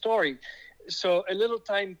of the story. So a little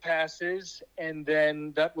time passes, and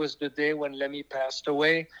then that was the day when Lemmy passed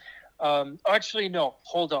away. Actually, no,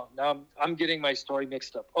 hold on. Now I'm getting my story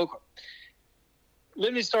mixed up. Okay.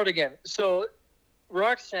 Let me start again. So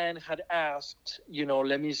Roxanne had asked,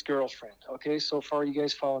 Lemmy's girlfriend. Okay, so far you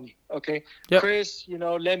guys follow me. Okay. Yep. Chris,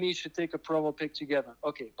 Lemmy should take a promo pic together.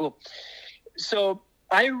 Okay, boom. So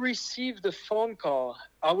I received the phone call.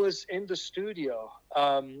 I was in the studio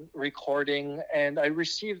recording, and I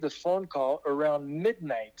received the phone call around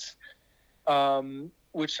midnight.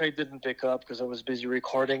 Which I didn't pick up because I was busy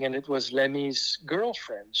recording, and it was Lemmy's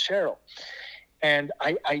girlfriend, Cheryl. And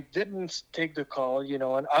I didn't take the call,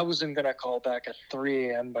 and I wasn't going to call back at 3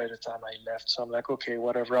 a.m. by the time I left. So I'm like, okay,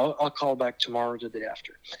 whatever. I'll call back tomorrow, the day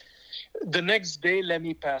after. The next day,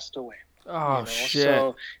 Lemmy passed away. Oh, shit.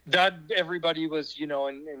 So that everybody was,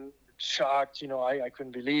 in shocked. I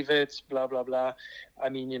couldn't believe it, blah, blah, blah. I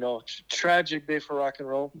mean, tragic day for rock and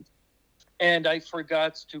roll. And I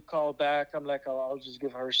forgot to call back. I'm like, I'll just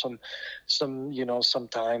give her some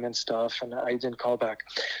time and stuff. And I didn't call back.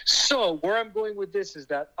 So where I'm going with this is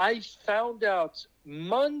that I found out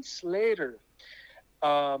months later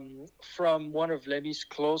from one of Lemmy's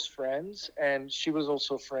close friends, and she was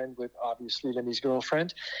also a friend with, obviously, Lemmy's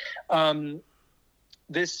girlfriend.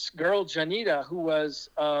 This girl, Janita, who was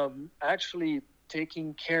actually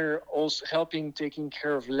taking care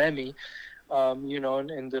of Lemmy,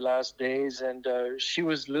 in the last days. And she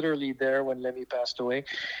was literally there when Lemmy passed away.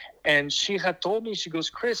 And she had told me, she goes,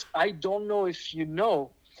 Chris, I don't know if you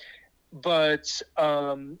know, but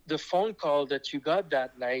the phone call that you got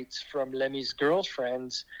that night from Lemmy's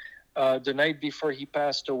girlfriend, the night before he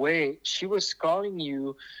passed away, she was calling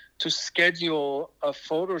you to schedule a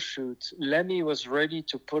photo shoot. Lemmy was ready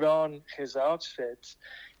to put on his outfit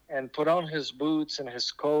and put on his boots and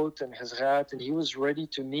his coat and his hat, and he was ready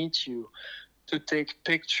to meet you, to take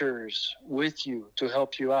pictures with you, to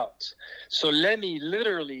help you out. So Lemmy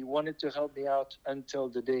literally wanted to help me out until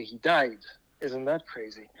the day he died. Isn't that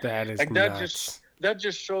crazy? That is Like nuts. that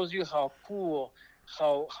just shows you how cool,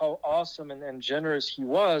 how awesome and generous he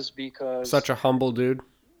was, because Such a humble dude.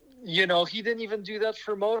 he didn't even do that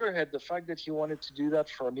for Motorhead. The fact that he wanted to do that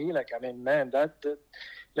for me, like, I mean, man, that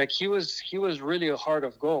like he was really a heart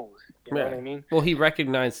of gold. You know what Yeah. I mean? Well, he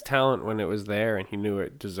recognized talent when it was there, and he knew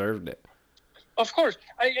it deserved it. Of course,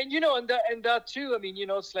 and that too. I mean,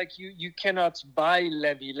 it's like you cannot buy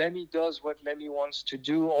Lemmy. Lemmy does what Lemmy wants to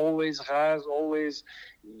do. Always has, always.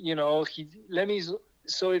 Lemmy's.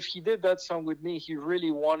 So if he did that song with me, he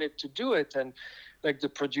really wanted to do it, and like the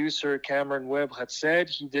producer Cameron Webb had said,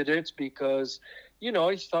 he did it because he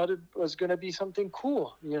thought it was going to be something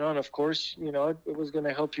cool. And of course, it was going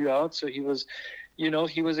to help you out. So he was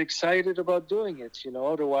excited about doing it.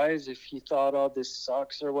 Otherwise, if he thought, oh, this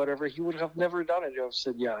sucks or whatever, he would have never done it. He would have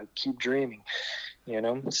said, yeah, keep dreaming.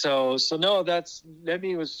 So no, that's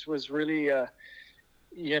Lemmy was really,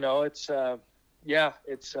 it's, yeah,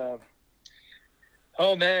 it's,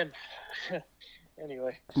 oh man.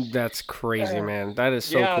 Anyway. That's crazy, man. That is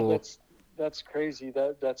so Yeah, cool. that's crazy.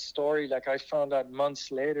 That story, like, I found out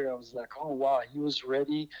months later. I was like, oh wow, he was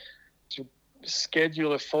ready to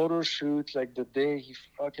schedule a photo shoot like the day he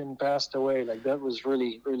fucking passed away. Like, that was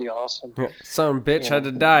really, really awesome. Some bitch had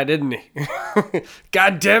to die, didn't he?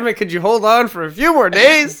 God damn it, could you hold on for a few more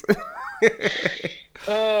days?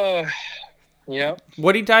 Yeah.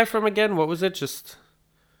 What'd he die from again? What was it? Just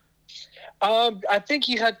I think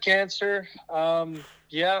he had cancer.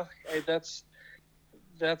 Yeah, that's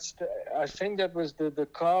I think that was the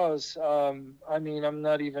cause. I mean, I'm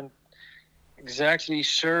not even exactly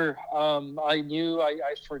sure. I knew,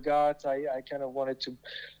 I forgot. I kind of wanted to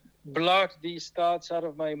block these thoughts out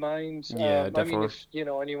of my mind. Yeah, I mean, definitely. if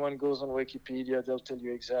anyone goes on Wikipedia, they'll tell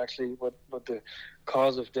you exactly what the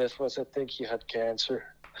cause of death was. I think he had cancer.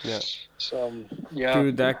 Yeah. So yeah,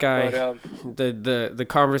 Dude, that guy, but, the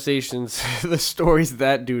conversations, the stories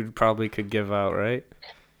that dude probably could give out, right?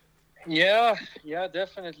 yeah,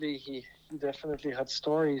 definitely. He definitely had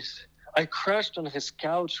stories. I crashed on his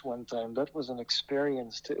couch one time. That was an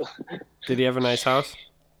experience too. Did he have a nice house?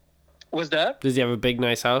 Was that? Does he have a big,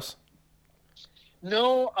 nice house?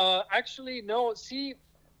 No, actually, no. See,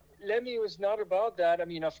 Lemmy was not about that. I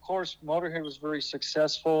mean, of course, Motorhead was very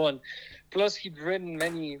successful, and plus he'd written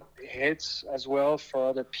many hits as well for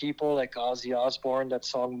other people, like Ozzy Osbourne. That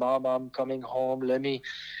song "Mom, I'm Coming Home." Lemmy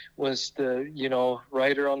was the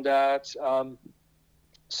writer on that.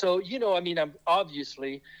 So I mean, I'm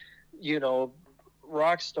obviously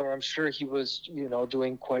rock star. I'm sure he was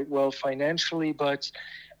doing quite well financially, but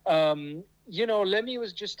Lemmy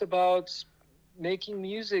was just about making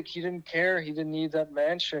music. He didn't care. He didn't need that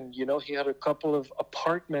mansion. He had a couple of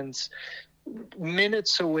apartments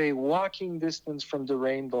minutes away, walking distance from the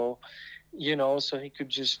Rainbow, so he could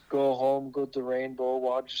just go home, go to the Rainbow,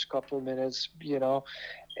 walk just a couple of minutes,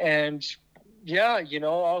 and yeah,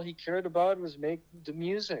 all he cared about was make the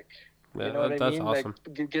music. Yeah, You know what I that's mean? awesome.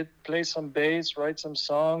 Like, play some bass, write some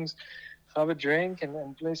songs, have a drink,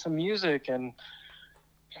 and play some music. And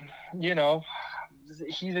he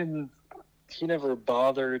didn't. He never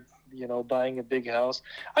bothered, buying a big house.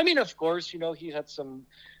 I mean, of course, he had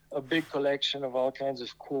a big collection of all kinds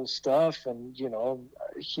of cool stuff, and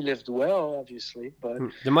he lived well, obviously. But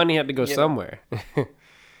The money had to go somewhere.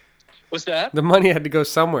 what's that? The money had to go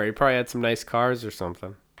somewhere. He probably had some nice cars or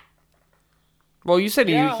something. Well, you said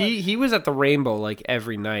Yeah. he was at the Rainbow like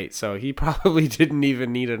every night, so he probably didn't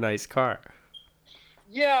even need a nice car.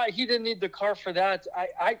 Yeah, he didn't need the car for that.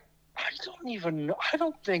 I don't even know. I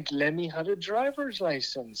don't think Lemmy had a driver's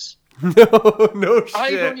license. No shit.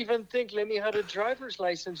 I don't even think Lemmy had a driver's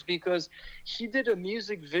license, because he did a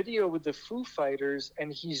music video with the Foo Fighters,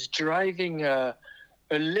 and he's driving a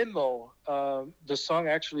limo. The song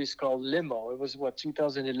actually is called Limo. It was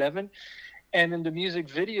 2011. And in the music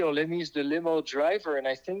video, Lemmy's the limo driver, and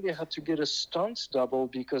I think they had to get a stunts double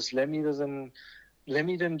because Lemmy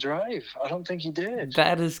didn't drive. I don't think he did.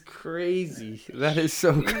 That is crazy. That is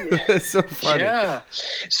so that's so funny. Yeah.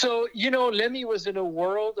 So, Lemmy was in a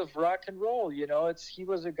world of rock and roll. He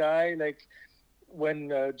was a guy, like, when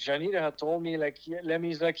Janita had told me, like,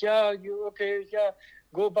 Lemmy's like, yeah,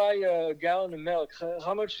 go buy a gallon of milk.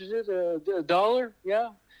 How much is it? $1? Yeah.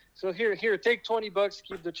 So here, take $20,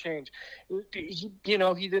 keep the change. He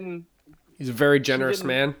didn't. He's a very generous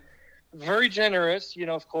man. Very generous,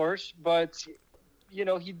 of course, but he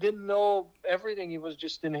didn't know everything. He was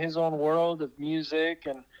just in his own world of music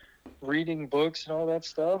and reading books and all that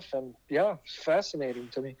stuff. And yeah, fascinating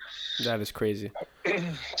to me. That is crazy.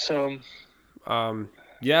 So,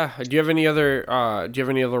 yeah. Do you have any other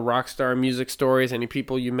rock star music stories? Any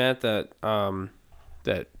people you met that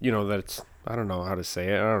that's I don't know how to say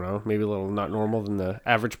it. I don't know. Maybe a little not normal than the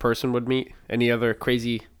average person would meet. Any other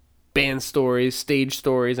crazy band stories, stage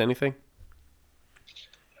stories, anything?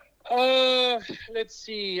 Uh, let's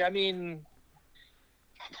see. I mean,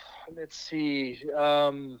 let's see.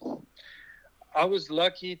 I was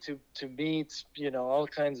lucky to meet, all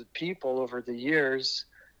kinds of people over the years,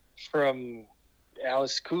 from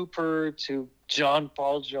Alice Cooper to John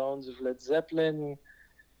Paul Jones of Led Zeppelin.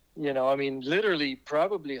 I mean, literally,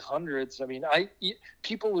 probably hundreds. I mean,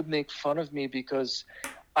 people would make fun of me because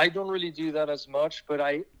I don't really do that as much, but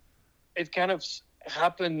it kind of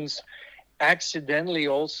happens accidentally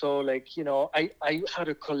also. Like, I had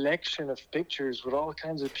a collection of pictures with all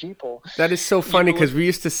kinds of people. That is so funny because we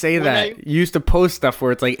used to say that. You used to post stuff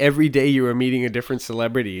where it's like every day you were meeting a different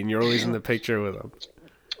celebrity and you're always in the picture with them.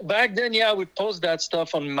 Back then, yeah, I would post that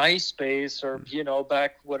stuff on MySpace or,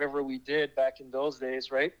 back whatever we did back in those days,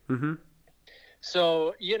 right? Mm-hmm.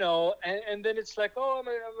 So, and then it's like, oh, I'm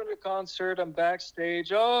at a concert, I'm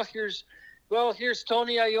backstage. Oh, here's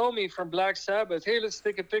Tony Iommi from Black Sabbath. Hey, let's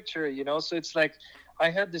take a picture, So it's like I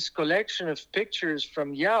had this collection of pictures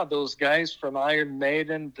from, those guys from Iron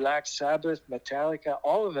Maiden, Black Sabbath, Metallica,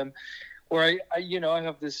 all of them, where I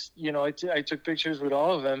have this, I took pictures with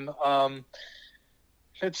all of them.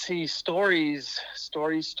 Let's see, stories.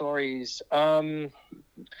 Well,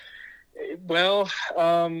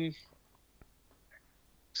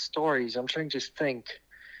 stories. I'm trying to think.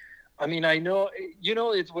 I mean, I know,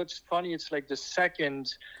 what's funny. It's like the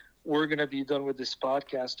second we're going to be done with this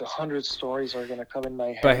podcast, 100 stories are going to come in my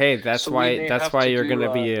head. But hey, that's why you're going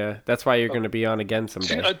to be on again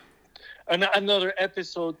someday. Another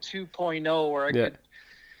episode 2.0 where I could.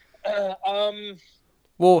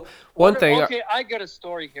 Well, one thing. Okay, I got a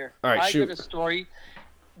story here. All right, shoot. I got a story.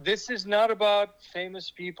 This is not about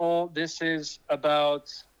famous people. This is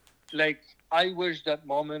about, like, I wish that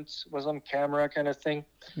moment was on camera kind of thing.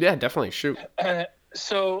 Yeah, definitely. Shoot.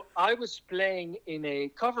 So I was playing in a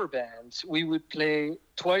cover band. We would play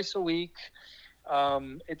twice a week.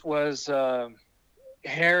 It was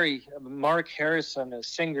Mark Harrison, a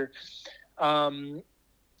singer.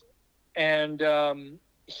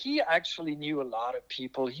 He actually knew a lot of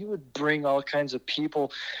people. He would bring all kinds of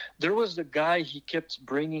people. There was the guy he kept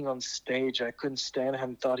bringing on stage. I couldn't stand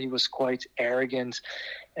him, thought he was quite arrogant.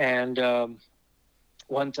 And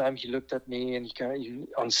one time he looked at me and he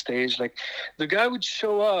on stage, like, the guy would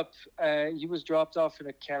show up. He was dropped off in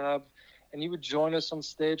a cab and he would join us on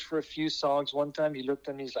stage for a few songs. One time he looked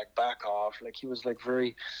at me, he's like, back off. Like, he was like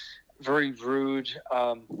very, very rude.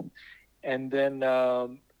 And then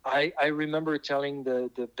I remember telling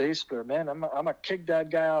the bass player, man, I'm gonna kick that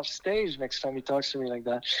guy off stage next time he talks to me like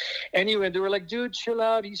that. Anyway, they were like, dude, chill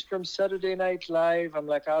out. He's from Saturday Night Live. I'm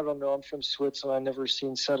like, I don't know. I'm from Switzerland. I've never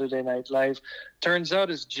seen Saturday Night Live. Turns out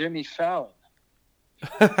it's Jimmy Fallon.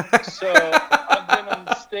 So I've been on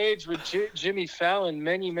the stage with Jimmy Fallon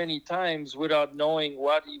many, many times without knowing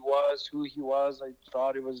what he was, who he was. I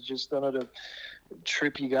thought it was just another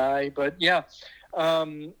trippy guy. But yeah.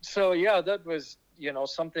 So yeah, that was,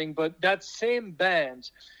 something. But that same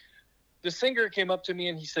band, the singer came up to me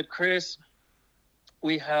and he said, Chris,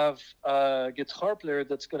 we have a guitar player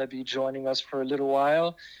that's going to be joining us for a little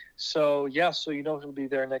while. So yeah, he'll be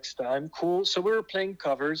there next time. Cool. So we were playing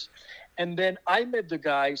covers. And then I met the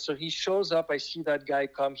guy. So he shows up. I see that guy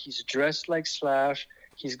come. He's dressed like Slash.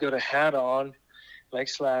 He's got a hat on like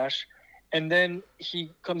Slash. And then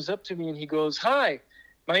he comes up to me and he goes, hi,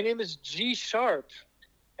 my name is G Sharp.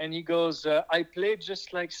 And he goes, I play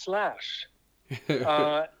just like Slash.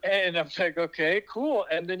 And I'm like, okay, cool.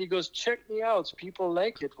 And then he goes, check me out. People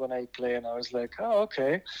like it when I play. And I was like, oh,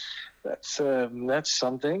 okay. That's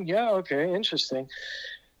something. Yeah, okay, interesting.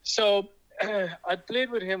 So I played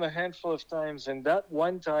with him a handful of times. And that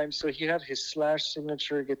one time, so he had his Slash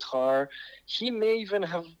signature guitar. He may even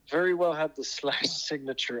have very well had the Slash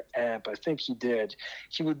signature amp. I think he did.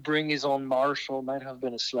 He would bring his own Marshall. Might have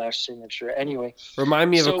been a Slash signature. Anyway. Remind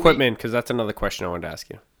me of equipment, because that's another question I wanted to ask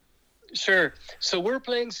you. Sure. So we're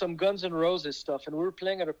playing some Guns N' Roses stuff, and we're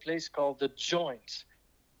playing at a place called The Joint.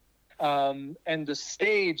 And the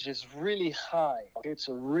stage is really high. It's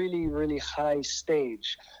a really, really high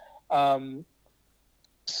stage.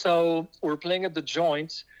 So we're playing at The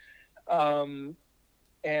Joint.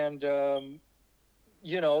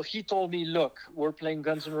 He told me, look, we're playing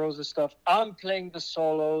Guns N' Roses stuff. I'm playing the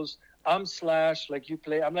solos. I'm Slash, like you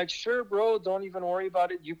play. I'm like, sure, bro, don't even worry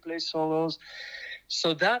about it. You play solos.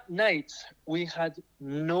 So that night, we had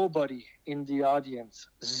nobody in the audience.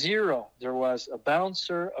 Zero. There was a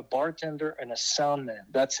bouncer, a bartender, and a sound man.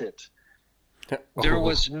 That's it. There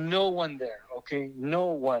was no one there, okay? No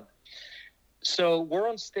one. So we're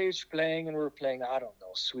on stage playing, and we're playing, I don't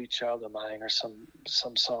know, "Sweet Child of Mine" or some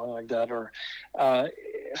song like that, or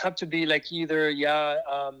it had to be like either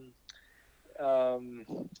um,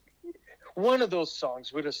 one of those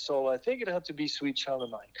songs with a solo. I think it had to be "Sweet Child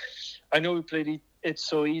of Mine." I know we played "It's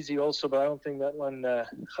So Easy" also, but I don't think that one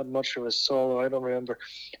had much of a solo. I don't remember.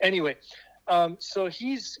 Anyway, so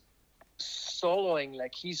he's soloing,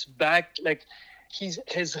 like he's back, like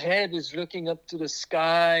his head is looking up to the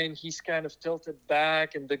sky, and he's kind of tilted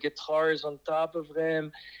back, and the guitar is on top of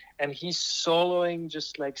him, and he's soloing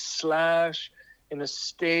just like Slash in a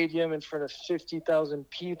stadium in front of 50,000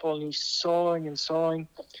 people, and he's soloing and soloing.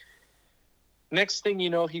 Next thing you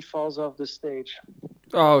know, he falls off the stage.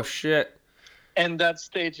 Oh, shit. And that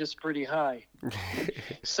stage is pretty high.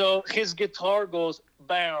 So his guitar goes,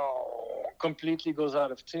 bow, completely goes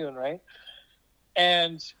out of tune, right?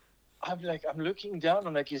 And I'm looking down,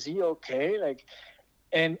 I'm like, is he okay? Like,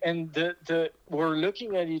 and we're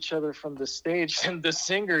looking at each other from the stage, and the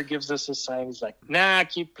singer gives us a sign. He's like, nah,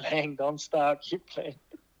 keep playing, don't stop, keep playing.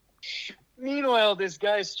 Meanwhile, this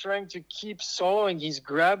guy's trying to keep soloing. He's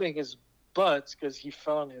grabbing his butt because he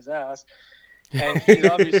fell on his ass, and he's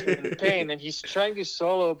obviously in pain, and he's trying to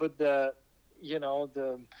solo, but the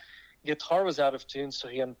guitar was out of tune, so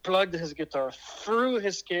he unplugged his guitar, threw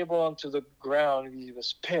his cable onto the ground. He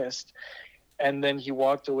was pissed, and then he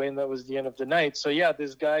walked away, and that was the end of the night. So yeah,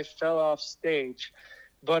 this guy fell off stage,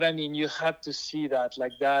 but I mean, you had to see that,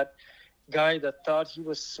 like that guy that thought he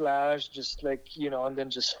was Slash, just like, and then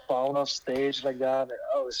just falling off stage like that.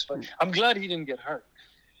 Oh, it was fun. I'm glad he didn't get hurt.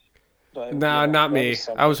 But, Nah, not me.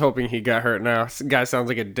 I was hoping he got hurt now. This guy sounds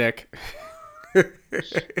like a dick.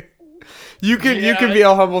 You can be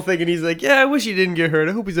all humble thinking he's like, yeah, I wish he didn't get hurt.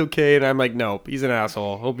 I hope he's okay. And I'm like, nope, he's an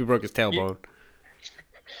asshole. Hope he broke his tailbone.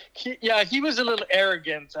 He was a little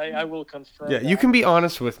arrogant. I will confirm. Yeah, that. You can be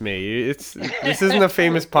honest with me. This isn't a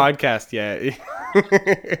famous podcast yet.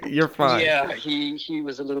 You're fine. Yeah, he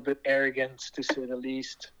was a little bit arrogant, to say the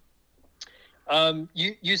least.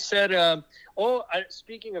 You said,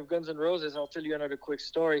 speaking of Guns N' Roses, I'll tell you another quick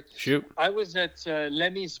story. Shoot. I was at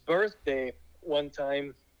Lemmy's birthday one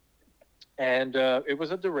time, and it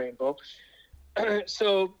was at the Rainbow.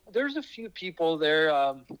 So there's a few people there.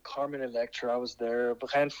 Carmen Electra was there, a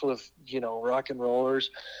handful of rock and rollers,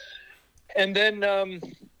 and then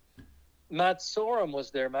Matt Sorum was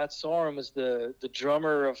there. Matt Sorum is the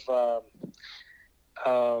drummer of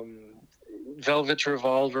Velvet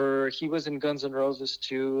Revolver. He was in Guns N' Roses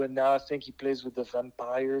too, and now I think he plays with the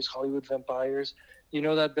Vampires, Hollywood Vampires. You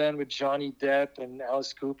know that band with Johnny Depp and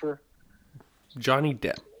Alice Cooper? Johnny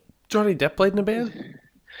Depp played in a band?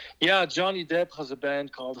 Yeah, Johnny Depp has a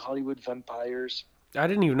band called Hollywood Vampires. I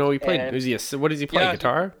didn't even know he played. What does he play? Yeah,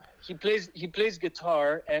 guitar? He plays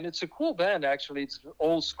guitar, and it's a cool band actually. It's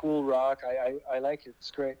old school rock. I like it.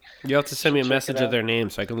 It's great. You'll have to send me a message of their name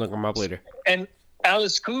so I can look them up later. And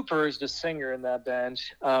Alice Cooper is the singer in that band.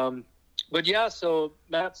 But yeah, so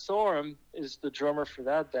Matt Sorum is the drummer for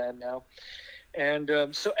that band now.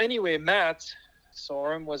 And so anyway, Matt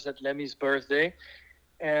Sorum was at Lemmy's birthday.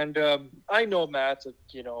 And I know Matt,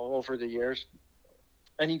 over the years.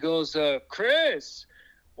 And he goes, Chris,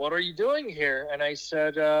 what are you doing here? And I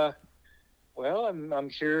said, well, I'm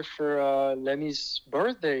here for Lemmy's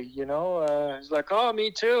birthday, He's like, oh,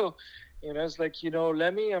 me too. It's like,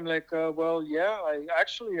 Lemmy? I'm like, well, yeah, I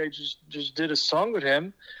just did a song with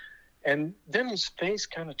him. And then his face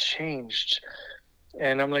kind of changed.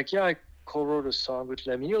 And I'm like, yeah, I co-wrote a song with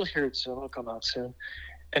Lemmy. You'll hear it soon. It'll come out soon.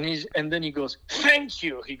 And then he goes, thank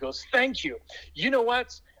you. He goes, thank you. You know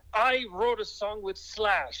what? I wrote a song with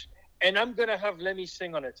Slash, and I'm going to have Lemmy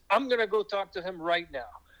sing on it. I'm going to go talk to him right now.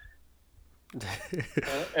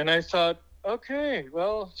 And I thought, okay,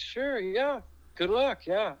 well, sure, yeah. Good luck.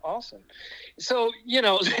 Yeah, awesome. So, you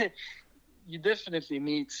definitely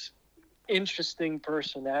meet interesting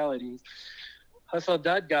personalities. I thought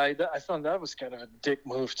that was kind of a dick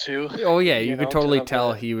move too. Oh yeah, you could totally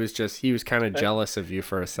tell he was kind of jealous of you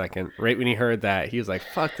for a second. Right when he heard that, he was like,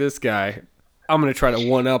 "Fuck this guy, I'm gonna try to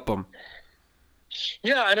one up him."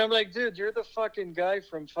 Yeah, and I'm like, dude, you're the fucking guy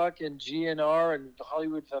from fucking GNR and the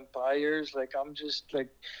Hollywood Vampires. Like, I'm just like,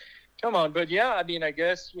 come on. But yeah, I mean, I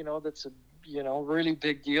guess that's a really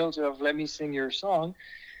big deal to have Lemmy sing your song,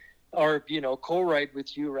 or co-write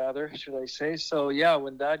with you rather, should I say? So yeah,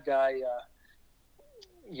 when that guy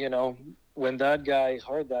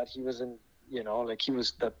heard that, he was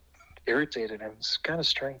that irritated him. It's kind of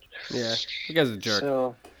strange. Yeah, you guy's a jerk.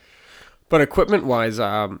 So, but equipment-wise,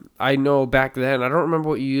 I know back then, I don't remember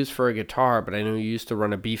what you used for a guitar, but I know you used to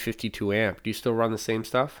run a B52 amp. Do you still run the same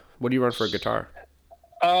stuff? What do you run for a guitar?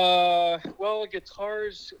 Well,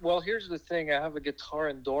 guitars. Well, here's the thing. I have a guitar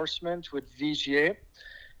endorsement with VGA.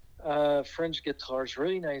 French guitars,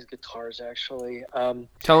 really nice guitars, actually.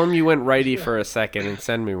 Tell him you went righty for a second and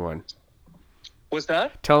send me one. What's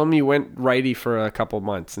that? Tell him you went righty for a couple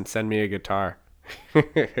months and send me a guitar.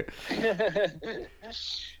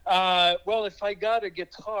 Well, if I got a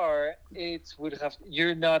guitar, it would have.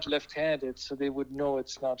 You're not left-handed, so they would know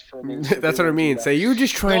it's not for me. So That's what I mean. Say you're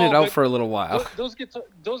just trying it out for a little while. Those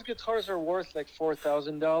guitars are worth like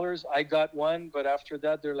 $4,000. I got one, but after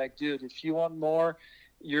that, they're like, dude, if you want more,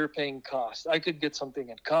 you're paying cost. I could get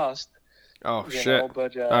something at cost. Oh shit!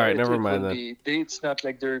 But all right, never mind then. It's not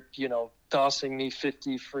like they're tossing me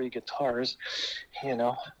 50 free guitars.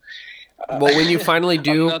 Well, when you finally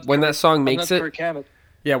do, when that song makes it.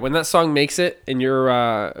 Yeah, when that song makes it and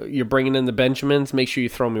you're bringing in the Benjamins, make sure you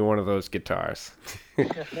throw me one of those guitars.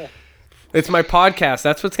 It's my podcast.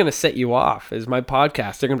 That's what's going to set you off, is my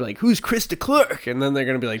podcast. They're going to be like, who's Chris Declercq? And then they're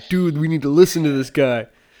going to be like, dude, we need to listen to this guy.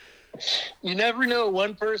 You never know.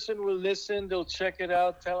 One person will listen. They'll check it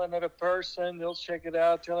out, tell another person. They'll check it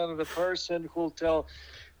out, tell another person who'll tell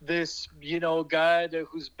this, guy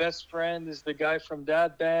whose best friend is the guy from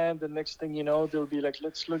that band. The next thing you know, they'll be like,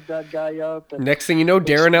 let's look that guy up. And next thing you know,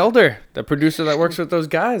 Darren Elder, the producer that works with those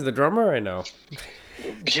guys, the drummer I know.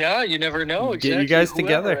 Yeah, you never know. Exactly. Get you guys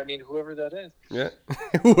together. I mean, whoever that is. Yeah,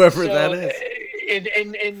 whoever that is. In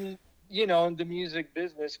in the music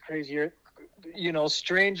business, crazier.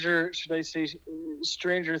 Stranger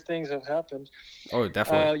things have happened. Oh,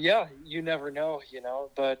 definitely. Yeah, you never know,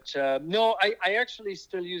 But no, I actually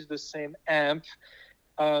still use the same amp.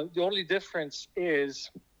 The only difference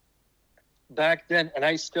is back then, and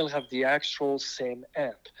I still have the actual same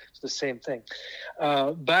amp. It's the same thing.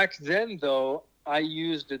 Back then, though, I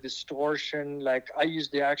used the distortion, like I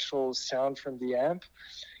used the actual sound from the amp.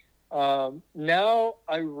 Now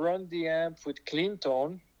I run the amp with clean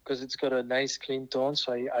tone, because it's got a nice clean tone,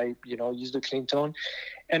 so I use the clean tone.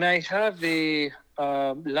 And I have a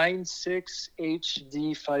Line 6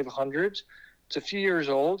 HD 500. It's a few years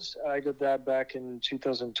old. I got that back in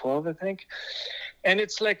 2012, I think. And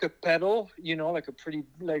it's like a pedal, like a pretty,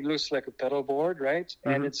 looks like a pedal board, right? Mm-hmm.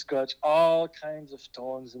 And it's got all kinds of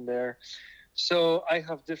tones in there. So I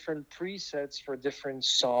have different presets for different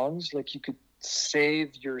songs. Like you could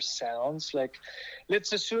save your sounds. Like,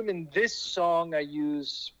 let's assume in this song I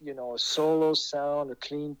use a solo sound, a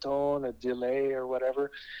clean tone, a delay, or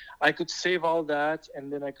whatever. I could save all that,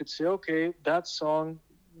 and then I could say, okay, that song,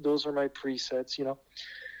 those are my presets.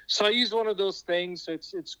 So I use one of those things. So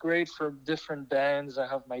it's great for different bands. I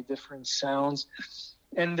have my different sounds.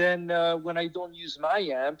 And then when I don't use my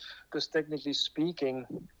amp, because technically speaking,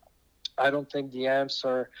 I don't think the amps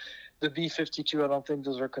are the B52, I don't think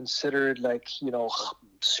those are considered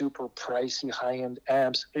super pricey high-end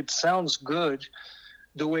amps. It sounds good.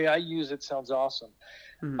 The way I use it sounds awesome.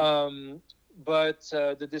 Mm-hmm. But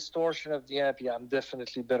the distortion of the amp, I'm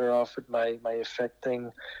definitely better off with my effect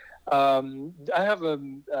thing. I have a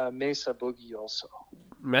Mesa Boogie also.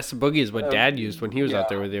 Mesa Boogie is what Dad used when he was out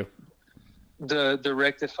there with you. The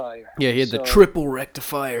rectifier. Yeah, he had the triple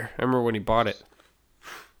rectifier. I remember when he bought it.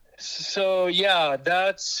 So yeah,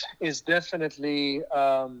 that is definitely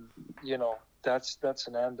that's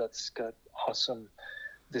an amp that's got awesome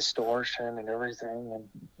distortion and everything, and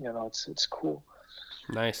it's cool.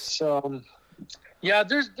 Nice. So yeah,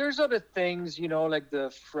 there's other things, like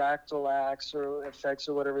the fractal axe or effects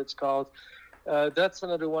or whatever it's called. That's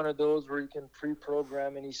another one of those where you can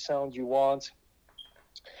pre-program any sound you want,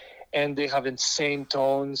 and they have insane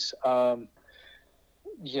tones. But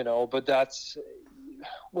that's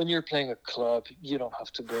when you're playing a club, you don't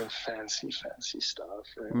have to bring fancy stuff,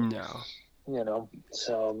 right? No.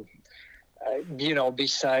 So,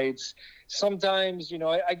 besides, sometimes,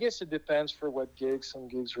 I guess it depends for what gigs. Some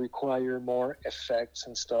gigs require more effects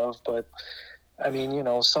and stuff, but I mean,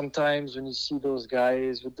 sometimes when you see those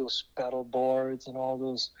guys with those pedal boards and all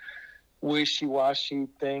those wishy-washy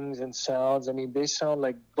things and sounds, I mean, they sound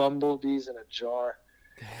like bumblebees in a jar.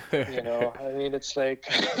 I mean, it's like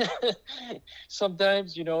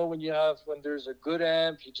sometimes, when there's a good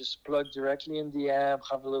amp, you just plug directly in the amp,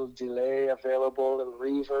 have a little delay available, a little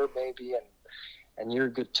reverb maybe, and you're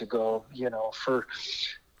good to go.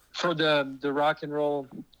 For the rock and roll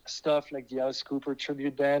stuff, like the Alice Cooper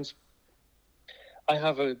tribute bands, I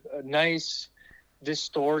have a nice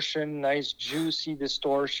distortion, nice juicy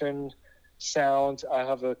distortion sound. I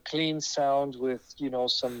have a clean sound with,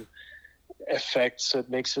 some effects, so it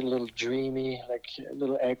makes it a little dreamy, like a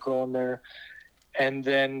little echo in there. And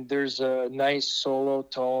then there's a nice solo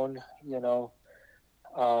tone,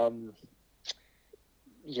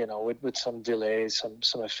 with some delays,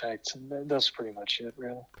 some effects, and that's pretty much it,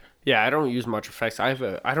 really. Yeah, I don't use much effects. I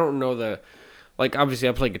don't know like obviously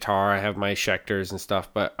I play guitar, I have my Schecters and stuff,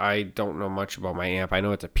 but I don't know much about my amp. I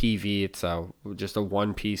know it's a PV, it's just a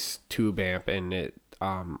one piece tube amp, and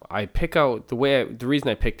I pick out the reason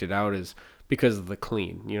I picked it out is because of the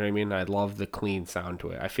clean. You know what I mean? I love the clean sound to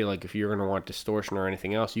it. I feel like if you're gonna want distortion or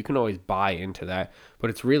anything else, you can always buy into that, but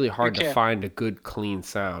it's really You hard to can. find a good clean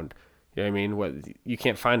sound. You know what I mean? What you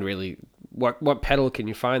can't find really what pedal can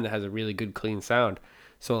you find that has a really good clean sound?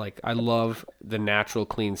 So like I love the natural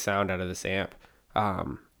clean sound out of this amp.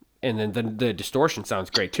 Um, and then the distortion sounds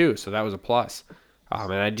great too, so that was a plus.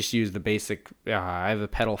 And I just use the basic. I have a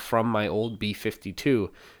pedal from my old B52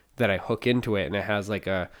 that I hook into it, and it has like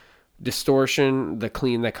a distortion, the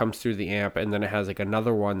clean that comes through the amp, and then it has like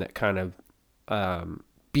another one that kind of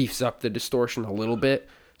beefs up the distortion a little bit.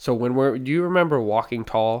 So do you remember Walking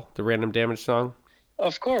Tall, the Random Damage song?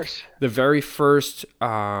 Of course. The very first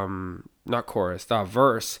not chorus,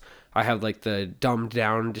 verse, I have like the dumbed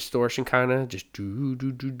down distortion kind of just do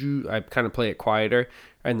do do do. I kind of play it quieter,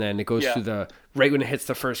 and then it goes Yeah. through the right when it hits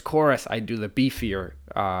the first chorus, I do the beefier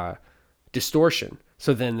distortion.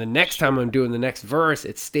 So then the next time I'm doing the next verse,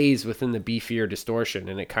 it stays within the beefier distortion,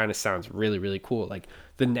 and it kind of sounds really really cool. Like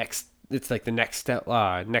it's like the next step,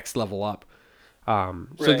 next level up. So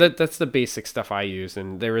Right. that's the basic stuff I use,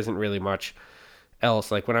 and there isn't really much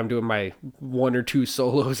else. Like when I'm doing my one or two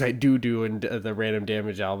solos I do in the Random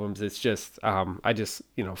Damage albums, it's just I just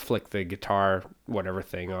flick the guitar whatever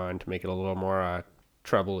thing on to make it a little more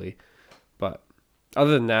trebly. But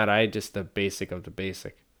other than that, I just the basic of the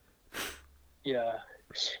basic. Yeah.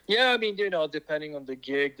 Yeah, I mean, depending on the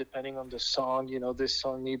gig, depending on the song, this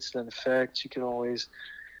song needs an effect. You can always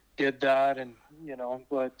get that, and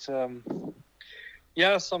but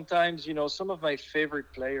yeah, sometimes some of my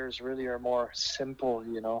favorite players really are more simple.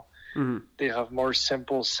 Mm-hmm. They have more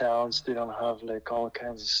simple sounds. They don't have like all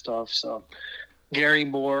kinds of stuff. So Gary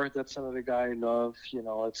Moore, that's another guy I love.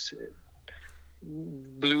 It's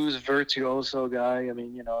blues virtuoso guy. I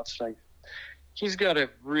mean, it's like he's got a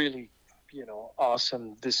really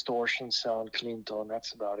awesome distortion sound, clean tone.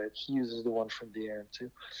 That's about it. He uses the one from the air too.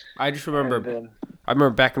 I just And remember then I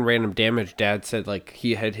remember back in Random Damage, Dad said like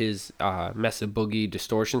he had his Mesa Boogie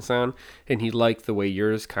distortion sound, and he liked the way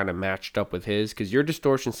yours kind of matched up with his because your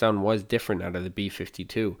distortion sound was different out of the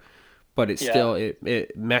B52, but it yeah. still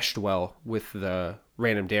it meshed well with the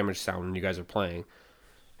Random Damage sound when you guys are playing,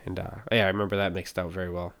 and yeah, I remember that mixed out very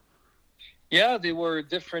well. Yeah, they were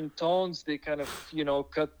different tones. They kind of,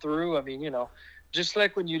 cut through. I mean, just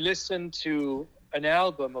like when you listen to an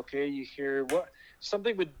album, okay, you hear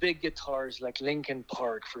something with big guitars like Linkin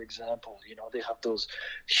Park, for example. They have those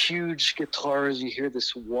huge guitars. You hear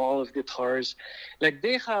this wall of guitars. Like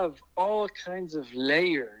they have all kinds of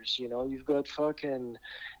layers. You've got fucking,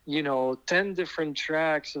 10 different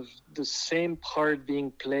tracks of the same part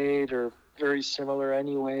being played or very similar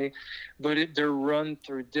anyway, but they're run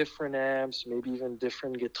through different amps, maybe even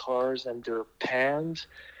different guitars, and they're panned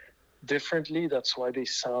differently. That's why they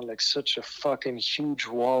sound like such a fucking huge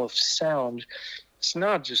wall of sound. It's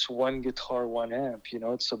not just one guitar, one amp,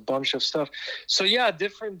 it's a bunch of stuff. So yeah,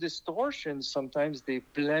 different distortions, sometimes they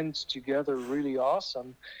blend together really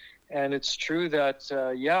awesome. And it's true that,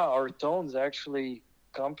 yeah, our tones actually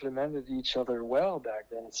complemented each other well back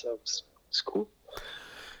then. So it's cool.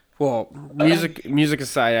 Well, music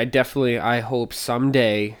aside, I hope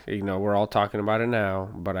someday, we're all talking about it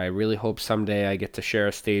now, but I really hope someday I get to share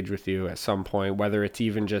a stage with you at some point, whether it's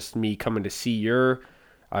even just me coming to see your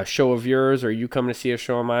show of yours or you coming to see a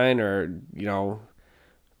show of mine, or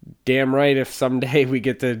damn right if someday we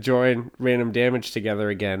get to join Random Damage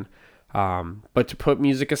together again. But to put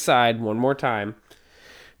music aside one more time,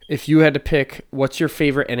 if you had to pick, what's your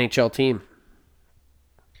favorite NHL team?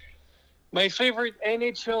 My favorite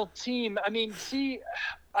NHL team.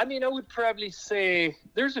 I would probably say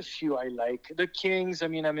there's a few I like. The Kings. I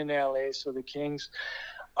mean, I'm in LA, so the Kings.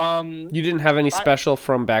 Um, You didn't have any I, special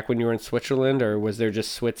from back when you were in Switzerland, or was there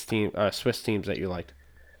just Swiss teams that you liked?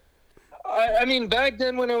 I mean, back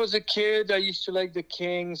then when I was a kid, I used to like the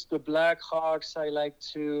Kings, the Blackhawks. I liked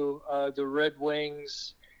too, the Red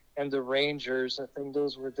Wings, and the Rangers. I think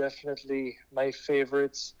those were definitely my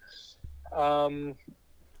favorites. Um,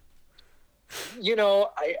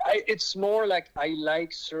 it's more like I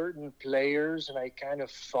like certain players and I kind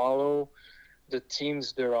of follow the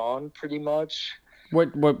teams they're on pretty much.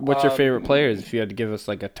 What's your favorite Um, players? If you had to give us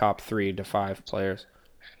like a top 3 to 5 players.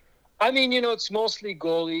 it's mostly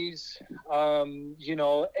goalies.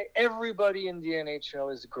 Everybody in the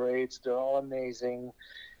NHL is great. They're all amazing.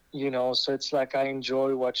 So it's like I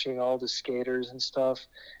enjoy watching all the skaters and stuff.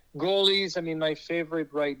 Goalies, I mean, my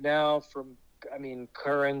favorite right now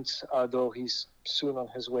current, though he's soon on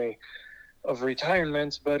his way of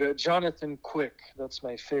retirement, but Jonathan Quick, that's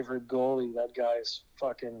my favorite goalie. That guy is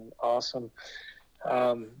fucking awesome.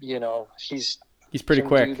 He's He's pretty can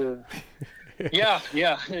do quick. the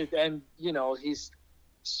yeah, and he's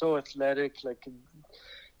so athletic, like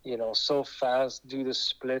so fast, do the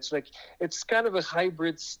splits. Like it's kind of a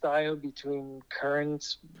hybrid style between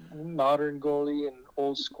current modern goalie and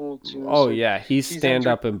old school too. Oh So yeah, he's he's stand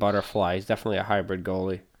up and butterfly. He's definitely a hybrid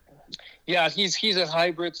goalie. yeah, he's a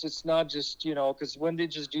hybrid. So it's not just because when they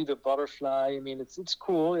just do the butterfly, I mean it's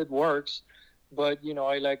cool, it works, but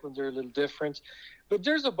I like when they're a little different. But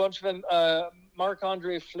there's a bunch of them.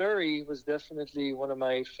 Marc-Andre Fleury was definitely one of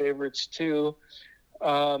my favorites too.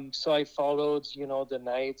 So I followed, the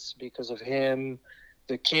Knights because of him,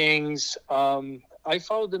 the Kings. I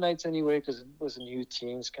followed the Knights anyway because it was a new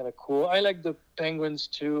team. It's kind of cool. I like the Penguins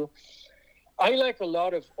too. I like a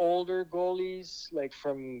lot of older goalies, like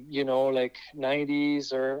from, like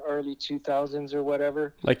 90s or early 2000s or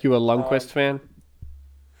whatever. Like you a Lundqvist fan?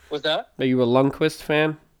 Was that? Are you a Lundqvist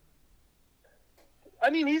fan? I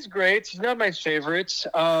mean, he's great. He's not my favorite.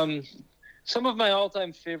 Some of my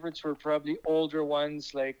all-time favorites were probably older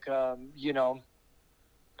ones, like Dominic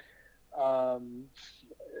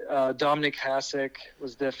Hasek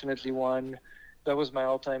was definitely one. That was my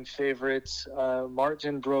all-time favorite.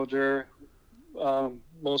 Martin Brodeur,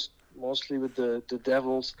 mostly with the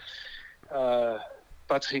Devils.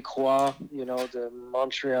 Patrick Roy, the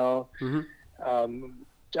Montreal. Mm-hmm.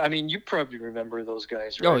 I mean, you probably remember those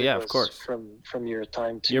guys, right? Oh yeah, of course. From your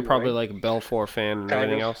time too. You're probably right? like a Belfort fan and Kind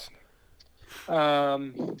everything of.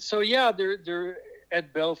 else. So yeah, they're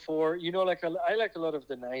at Belfort. I like a lot of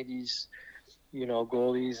the '90s,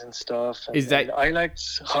 goalies and stuff. And I liked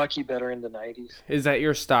hockey better in the '90s. Is that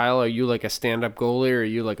your style? Are you like a stand-up goalie, or are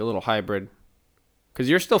you like a little hybrid? Because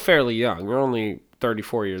you're still fairly young. You're only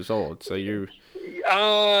 34 years old, so you.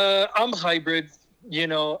 I'm hybrid.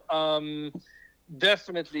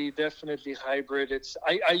 Definitely hybrid.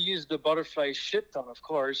 I use the butterfly shit ton, of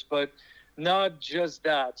course, but not just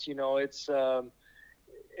that.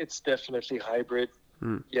 It's definitely hybrid.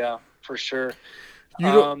 Yeah, for sure.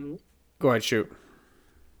 You don't. Go ahead, shoot.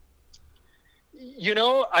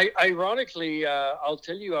 Ironically, I'll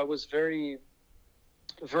tell you, I was very,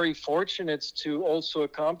 very fortunate to also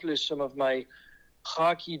accomplish some of my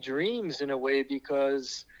hockey dreams in a way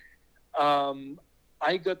because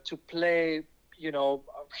I got to play,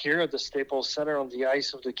 here at the Staples Center on the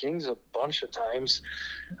ice of the Kings a bunch of times.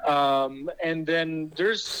 And then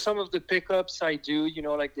there's some of the pickups I do,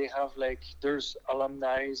 like they have there's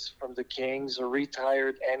alumni from the Kings or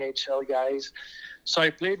retired NHL guys. So I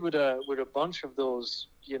played with a bunch of those,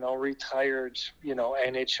 retired,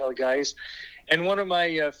 NHL guys. And one of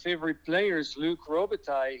my favorite players, Luc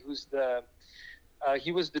Robitaille,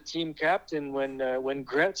 he was the team captain when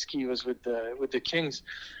Gretzky was with the Kings.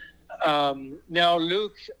 Now,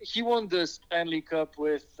 Luke, he won the Stanley Cup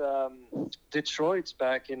with Detroit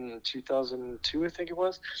back in 2002, I think it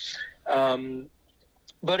was.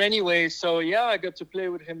 But anyway, so yeah, I got to play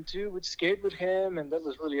with him too, would skate with him, and that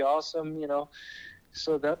was really awesome,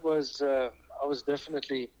 So that was, I was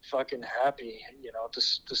definitely fucking happy, to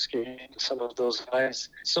skate some of those guys.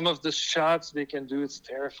 Some of the shots they can do, it's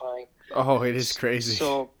terrifying. Oh, it is crazy.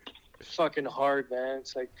 So fucking hard, man.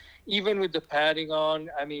 It's like, even with the padding on,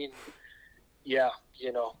 I mean, yeah,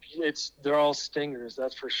 they're all stingers,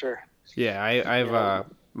 that's for sure. Yeah, I've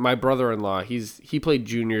my brother-in-law. He played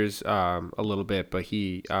juniors a little bit, but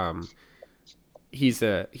he's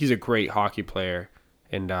a great hockey player,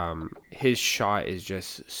 and his shot is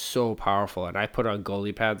just so powerful. And I put on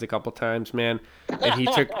goalie pads a couple times, man, and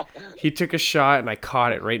he took a shot, and I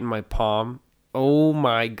caught it right in my palm. Oh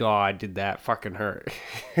my God, did that fucking hurt?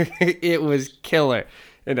 It was killer.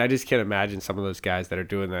 And I just can't imagine some of those guys that are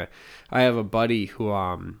doing that. I have a buddy who,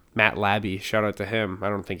 Matt Labby, shout out to him. I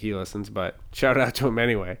don't think he listens, but shout out to him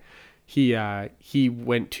anyway. He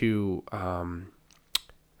went to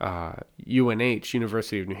UNH,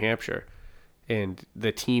 University of New Hampshire, and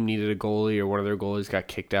the team needed a goalie, or one of their goalies got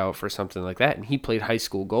kicked out for something like that, and he played high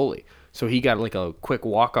school goalie. So he got like a quick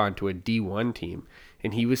walk-on to a D1 team,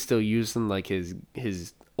 and he was still using like his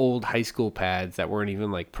old high school pads that weren't even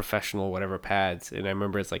like professional whatever pads. And I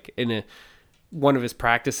remember it's like in one of his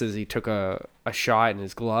practices he took a shot in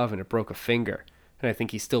his glove and it broke a finger, and I think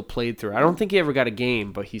he still played through. I don't think he ever got a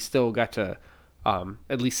game, but he still got to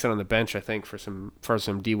at least sit on the bench, I think, for some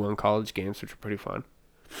D1 college games, which are pretty fun.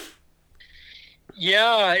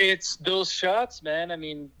 Yeah, it's those shots, man. I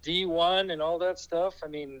mean, D1 and all that stuff. I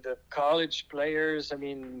mean, the college players, I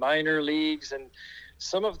mean, minor leagues, and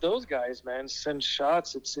some of those guys, man, send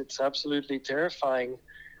shots. It's absolutely terrifying.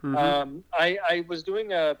 Mm-hmm. I was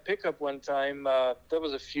doing a pickup one time. That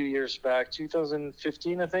was a few years back,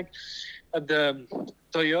 2015, I think, at the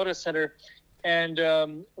Toyota Center.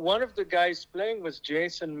 And one of the guys playing was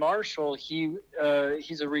Jason Marshall. He's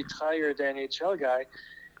a retired NHL guy,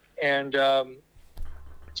 and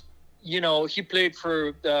he played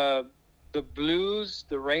for the Blues,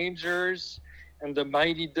 the Rangers, and the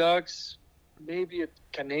Mighty Ducks. Maybe a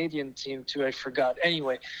Canadian team too. I forgot.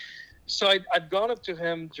 Anyway, so I'd gone up to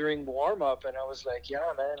him during warm up, and I was like,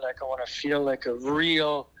 "Yeah, man, like I want to feel like a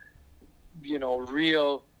real,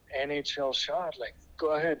 real NHL shot. Like,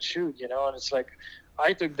 go ahead, shoot, And it's like,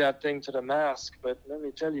 I took that thing to the mask, but let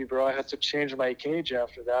me tell you, bro, I had to change my cage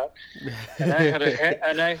after that, and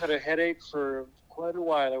I had a headache for quite a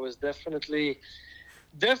while. I was definitely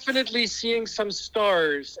seeing some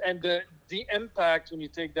stars, and the impact when you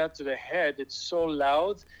take that to the head, it's so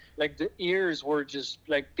loud. Like the ears were just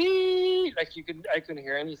like beep, like I couldn't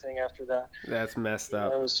hear anything after that. That's messed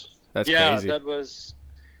up. That's Yeah, crazy. that was,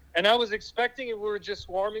 and I was expecting it. We were just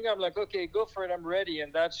warming up, like, okay, go for it, I'm ready.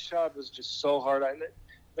 And that shot was just so hard.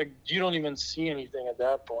 Like you don't even see anything at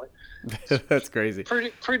that point. That's crazy.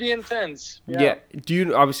 Pretty intense. Yeah. Do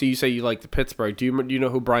you obviously you say you like the Pittsburgh? Do you know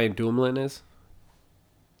who Brian Dumoulin is?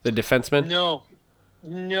 The defenseman? No.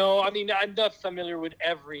 I mean, I'm not familiar with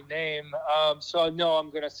every name. So no, I'm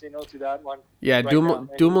gonna say no to that one. Yeah, Right now.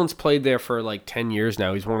 Dumoulin's played there for like 10 years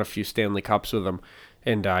now. He's won a few Stanley Cups with them,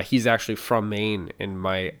 and he's actually from Maine. And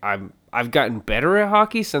I've gotten better at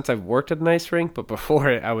hockey since I've worked at an ice rink, but before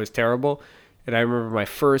it, I was terrible. And I remember my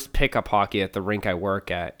first pickup hockey at the rink I work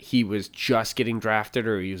at. He was just getting drafted,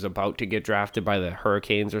 or he was about to get drafted by the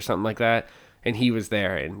Hurricanes or something like that. And he was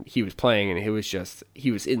there, and he was playing, and he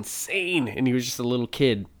was insane, and he was just a little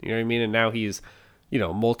kid. You know what I mean? And now he's,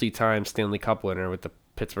 multi-time Stanley Cup winner with the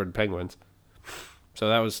Pittsburgh Penguins. So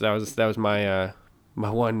that was my my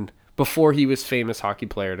one before he was famous hockey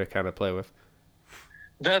player to kind of play with.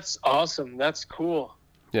 That's awesome. That's cool.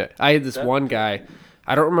 Yeah, I had this one guy.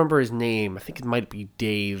 I don't remember his name. I think it might be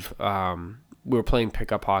Dave. We were playing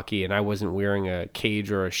pickup hockey, and I wasn't wearing a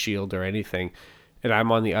cage or a shield or anything. And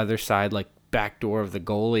I'm on the other side, like back door of the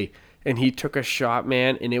goalie, and he took a shot,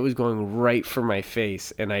 man, and it was going right for my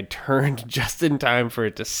face, and I turned just in time for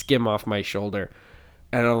it to skim off my shoulder.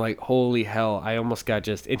 And I'm like, holy hell, I almost got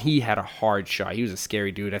just... And he had a hard shot. He was a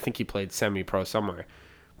scary dude. I think he played semi-pro somewhere.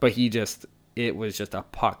 But it was just a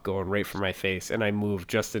puck going right for my face, and I moved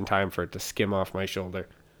just in time for it to skim off my shoulder.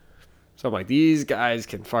 So I'm like, these guys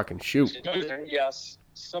can fucking shoot. Yes,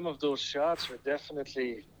 some of those shots are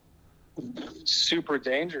definitely super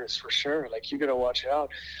dangerous for sure. Like, you gotta watch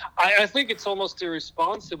out. I think it's almost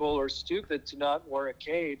irresponsible or stupid to not wear a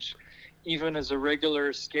cage, even as a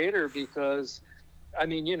regular skater, because I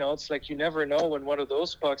mean, it's like you never know when one of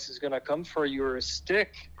those pucks is gonna come for you, or a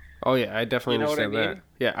stick. Oh yeah, I definitely understand what I mean? that.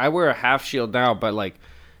 Yeah, I wear a half shield now, but like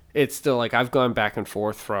it's still like I've gone back and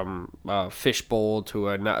forth from a fishbowl to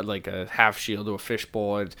a half shield to a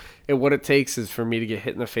fishbowl, and what it takes is for me to get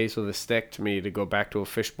hit in the face with a stick to me to go back to a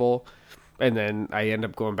fishbowl, and then I end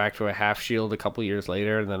up going back to a half shield a couple years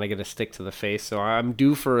later, and then I get a stick to the face. So I'm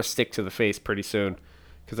due for a stick to the face pretty soon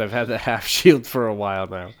because I've had the half shield for a while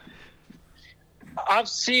now. I've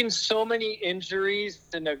seen so many injuries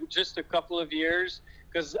in just a couple of years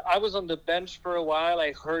because I was on the bench for a while.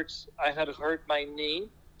 I had hurt my knee,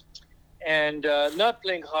 and not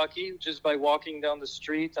playing hockey, just by walking down the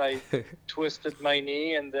street, I twisted my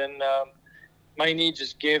knee, and then my knee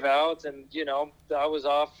just gave out, and I was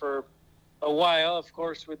off for a while. Of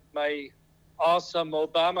course, with my awesome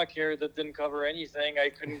Obamacare that didn't cover anything, I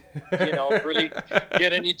couldn't really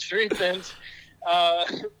get any treatment.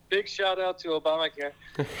 Big shout out to Obamacare.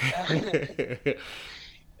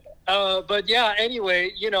 But yeah,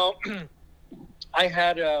 anyway, I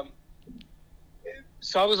had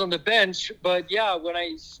so I was on the bench, but yeah, when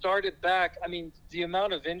I started back, I mean, the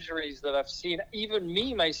amount of injuries that I've seen, even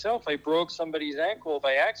me myself, I broke somebody's ankle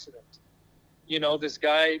by accident. This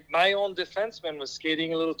guy, my own defenseman, was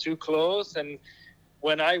skating a little too close, and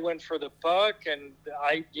when I went for the puck, and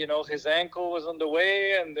his ankle was on the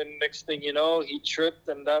way, and then next thing you know, he tripped,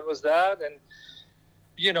 and that was that. And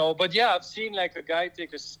but yeah, I've seen like a guy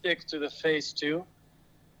take a stick to the face too.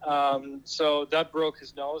 So that broke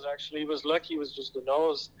his nose. Actually, he was lucky; it was just the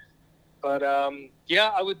nose. But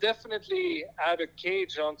yeah, I would definitely add a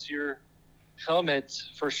cage onto your helmet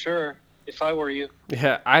for sure. if I were you.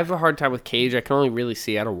 Yeah, I have a hard time with cage. I can only really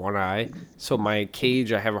see out of one eye, so my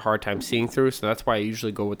cage I have a hard time seeing through. So that's why I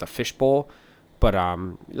usually go with the fishbowl. But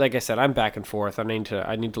like I said, I'm back and forth. I need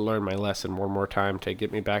to learn my lesson one more time to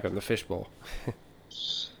get me back on the fishbowl.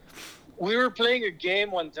 We were playing a game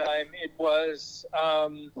one time. It was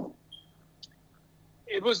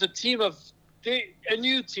a team of a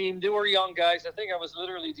new team. They were young guys. I think I was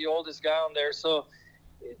literally the oldest guy on there. So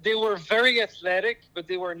they were very athletic, but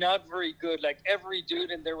they were not very good. Like every dude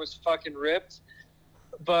in there was fucking ripped,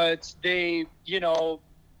 but they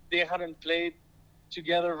hadn't played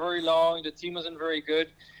together very long. The team wasn't very good,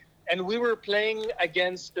 and we were playing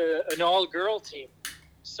against an all-girl team.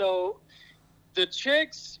 So the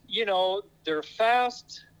chicks, they're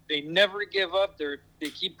fast. They never give up. They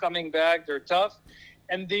keep coming back. They're tough,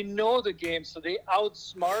 and they know the game. So they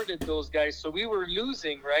outsmarted those guys. So we were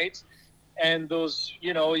losing, right? And those,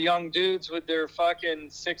 young dudes with their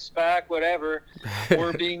fucking six-pack, whatever,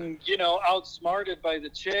 were being, outsmarted by the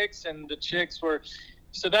chicks, and the chicks were.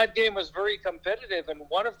 So that game was very competitive, and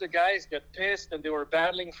one of the guys got pissed, and they were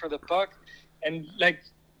battling for the puck, and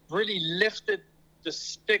really lifted the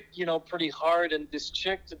stick, pretty hard, and this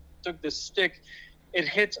chick took the stick. It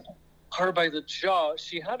hit her by the jaw.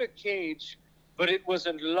 She had a cage, but it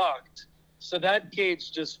wasn't locked. So that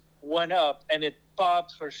cage just went up, and it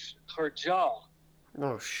popped her jaw.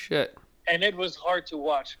 Oh shit! And it was hard to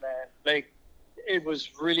watch, man. It was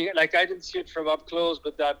really I didn't see it from up close,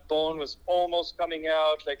 but that bone was almost coming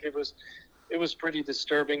out. It was pretty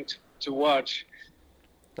disturbing to watch.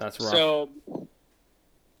 That's rough. So,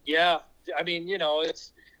 yeah, I mean, we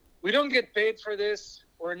don't get paid for this.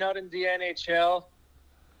 We're not in the NHL.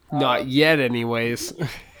 Not yet, anyways.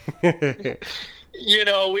 We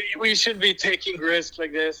should be taking risks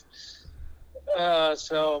like this.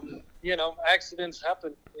 So, accidents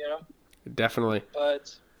happen, Definitely.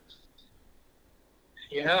 But,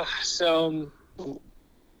 yeah, so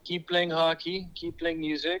keep playing hockey, keep playing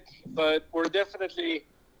music. But we're definitely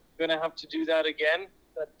going to have to do that again,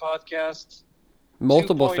 that podcast.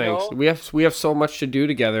 Multiple 2.0. things. We have so much to do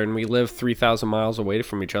together, and we live 3,000 miles away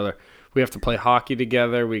from each other. We have to play hockey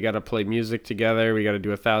together. We got to play music together. We got to do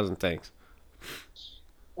 1,000 things.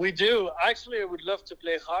 We do. Actually, I would love to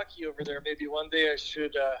play hockey over there. Maybe one day I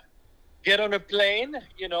should get on a plane.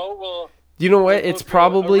 We'll. You know what? It's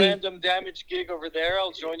probably a random damage gig over there.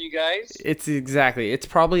 I'll join you guys. It's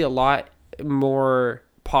probably a lot more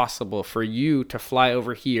possible for you to fly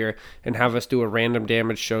over here and have us do a random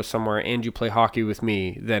damage show somewhere and you play hockey with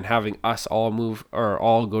me than having us all move or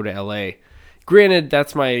all go to LA. Granted,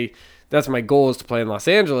 that's my goal is to play in Los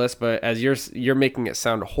Angeles, but as you're making it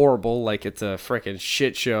sound horrible, like it's a freaking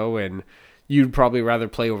shit show, and you'd probably rather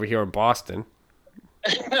play over here in Boston.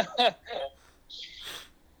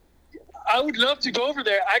 I would love to go over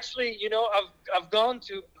there. Actually, I've gone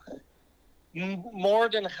to more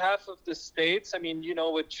than half of the states. I mean,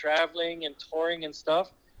 with traveling and touring and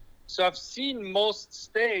stuff. So I've seen most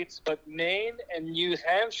states, but Maine and New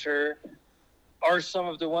Hampshire are some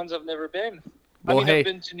of the ones I've never been. Well, I've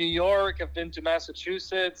been to New York, I've been to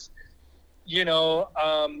Massachusetts, but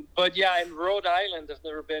yeah, in Rhode Island, I've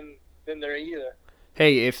never been there either.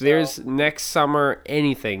 Hey, if there's next summer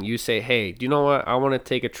anything, you say, hey, do you know what? I want to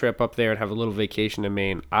take a trip up there and have a little vacation in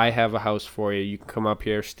Maine. I have a house for you. You can come up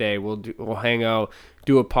here, stay. We'll hang out,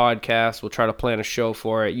 do a podcast. We'll try to plan a show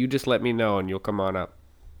for it. You just let me know and you'll come on up.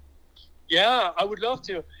 Yeah, I would love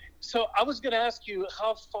to. So I was going to ask you,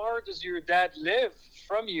 how far does your dad live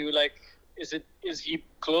from you? Is he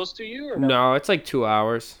close to you or not? No, it's like 2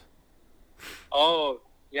 hours. Oh,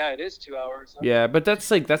 yeah, it is 2 hours. Huh? Yeah, but that's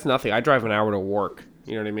nothing. I drive an hour to work.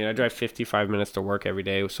 You know what I mean? I drive 55 minutes to work every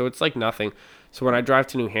day, so it's like nothing. So when I drive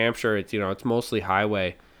to New Hampshire, it's mostly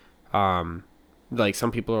highway. Like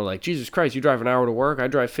some people are like, Jesus Christ, you drive an hour to work? I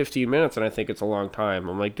drive 15 minutes, and I think it's a long time.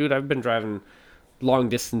 I'm like, dude, I've been driving long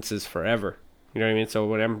distances forever. You know what I mean? So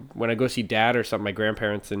when I go see Dad or something, my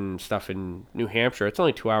grandparents and stuff in New Hampshire, it's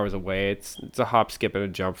only 2 hours away. It's a hop, skip, and a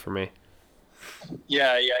jump for me.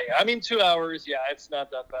 Yeah. I mean, 2 hours, yeah, it's not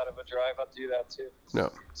that bad of a drive. I'll do that too.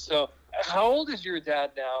 No. So, how old is your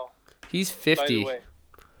dad now? He's 50. By the way.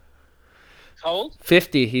 How old?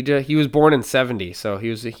 50. He was born in 70, so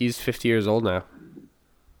he's 50 years old now.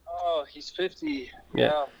 Oh, he's 50.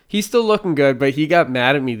 Yeah. He's still looking good, but he got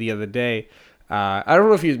mad at me the other day. I don't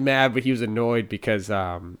know if he was mad, but he was annoyed because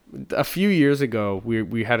a few years ago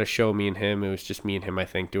we had a show, me and him. It was just me and him, I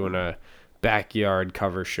think, doing a backyard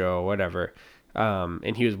cover show, whatever.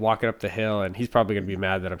 And he was walking up the hill, and he's probably going to be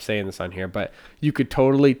mad that I'm saying this on here, but you could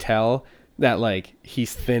totally tell that, like,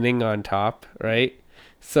 he's thinning on top, right?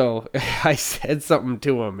 So I said something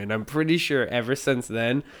to him, and I'm pretty sure ever since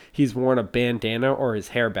then he's worn a bandana or his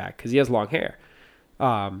hair back because he has long hair.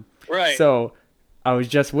 Um, Right. so I was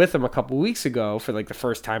just with him a couple weeks ago for like the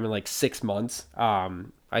first time in like 6 months.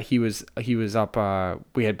 He was up.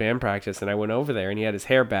 We had band practice, and I went over there, and he had his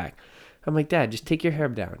hair back. I'm like, Dad, just take your hair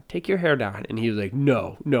down. Take your hair down. And he was like,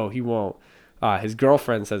 No, no, he won't. His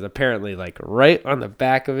girlfriend says apparently, like right on the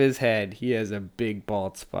back of his head, he has a big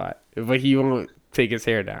bald spot, but he won't take his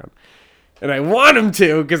hair down. And I want him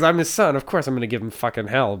to because I'm his son. Of course, I'm gonna give him fucking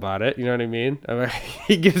hell about it. You know what I mean?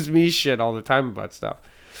 He gives me shit all the time about stuff.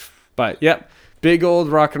 But yep, big old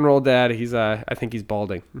rock and roll dad. I think he's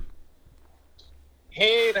balding.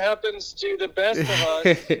 Hey, it happens to the best of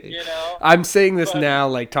us, you know. I'm saying this But now,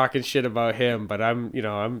 like talking shit about him, but I'm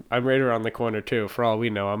right around the corner too. For all we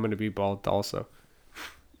know, I'm gonna be bald also.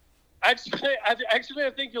 actually, I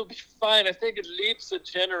think you'll be fine. I think it leaps a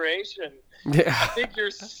generation. Yeah. I think your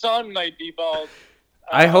son might be bald.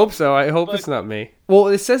 I hope so. I hope but- it's not me. Well,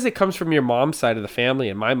 it says it comes from your mom's side of the family,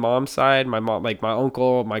 and my mom's side, my mom, like my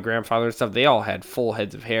uncle, my grandfather and stuff, they all had full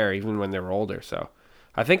heads of hair even when they were older. So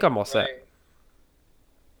I think I'm all set. Right.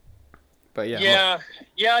 But yeah.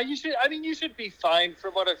 Yeah. You should. I mean, you should be fine.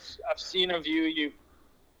 From what I've seen of you,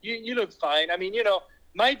 you look fine. I mean,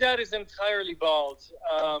 my dad is entirely bald.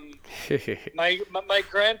 My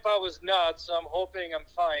grandpa was not, so I'm hoping I'm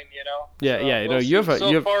fine. Yeah, So yeah. we'll You have see. a so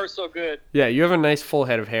you have far so good. yeah, you have a nice full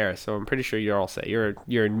head of hair, so I'm pretty sure you're all set. You're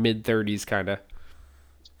in mid-30s kind of.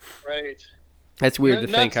 Right. That's weird to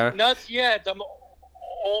think, huh? Not yet.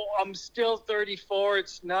 I'm still 34.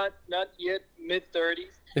 It's not yet mid-30s.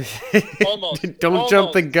 Almost. Don't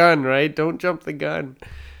jump the gun, right? Don't jump the gun.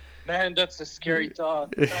 Man, that's a scary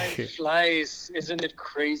thought. Time flies. Isn't it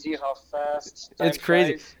crazy how fast time It's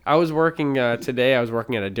crazy. flies? I was working today. I was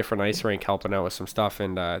working at a different ice rink, helping out with some stuff,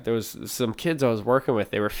 and there was some kids I was working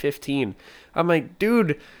with. They were 15. I'm like,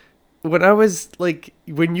 dude,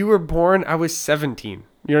 when you were born, I was 17.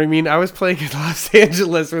 You know what I mean? I was playing in Los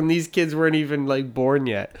Angeles when these kids weren't even like born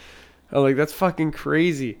yet. I'm like, that's fucking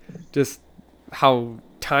crazy. Just how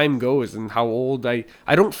time goes and how old I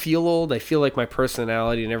don't feel old. I feel like my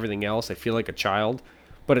personality and everything else, I feel like a child.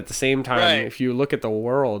 But at the same time, Right. if you look at the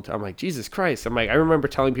world, I'm like, Jesus Christ. I'm like, I remember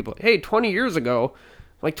telling people, hey, 20 years ago,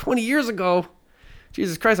 like 20 years ago,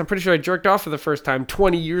 Jesus Christ, I'm pretty sure I jerked off for the first time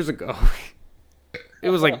 20 years ago. It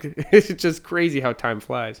was like, it's just crazy how time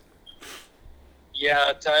flies.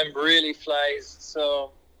 Yeah, time really flies.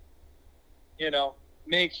 So,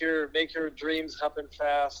 make your dreams happen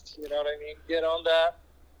fast. You know what I mean? Get on that.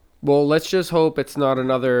 Well, let's just hope it's not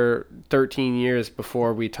another 13 years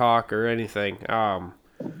before we talk or anything.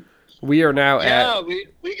 We are now Yeah, at. we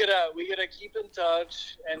gotta keep in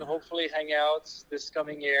touch and hopefully hang out this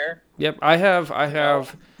coming year. Yep, I have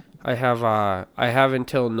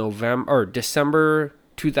until November or December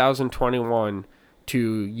 2021 to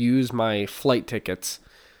use my flight tickets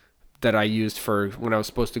that I used for when I was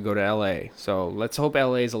supposed to go to LA. So let's hope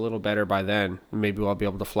LA is a little better by then. Maybe I'll be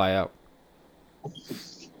able to fly out.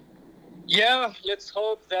 Yeah, let's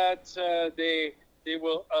hope that they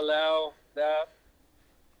will allow that.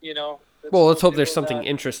 Well, let's hope they there's will something that.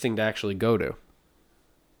 interesting to actually go to.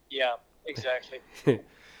 Yeah, exactly.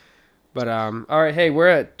 But all right, hey, we're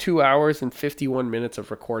at 2 hours and 51 minutes of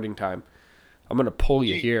recording time. I'm gonna pull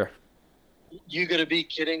you here. You gotta be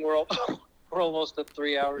kidding. We're almost at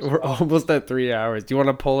 3 hours. We're almost at 3 hours. Do you want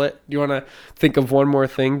to pull it? Do you want to think of one more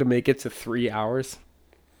thing to make it to 3 hours?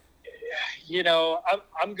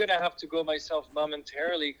 I'm gonna have to go myself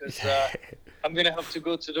momentarily because I'm gonna have to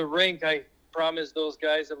go to the rink. I promised those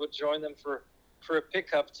guys I would join them for a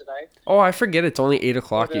pickup tonight. Oh, I forget. It's only 8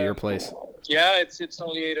 o'clock at your place. Yeah, it's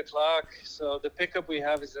only 8 o'clock. So the pickup we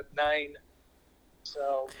have is at 9.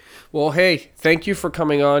 So. Well, hey, thank you for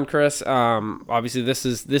coming on, Chris. Obviously, this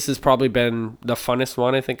has probably been the funnest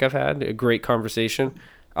one I think I've had. A great conversation.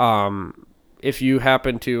 If you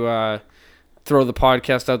happen to throw the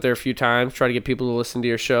podcast out there a few times, try to get people to listen to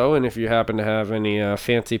your show, and if you happen to have any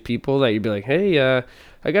fancy people that you'd be like, hey,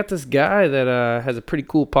 I got this guy that has a pretty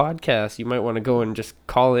cool podcast, you might want to go and just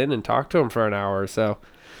call in and talk to him for an hour or so.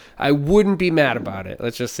 I wouldn't be mad about it.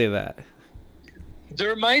 Let's just say that.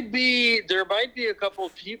 There might be a couple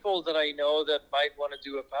of people that I know that might want to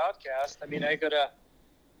do a podcast. I mean, I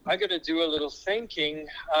gotta do a little thinking.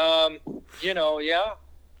 Yeah.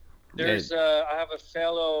 There's I have a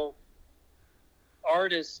fellow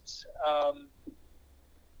artist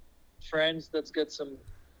friends that's got some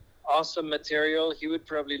awesome material. He would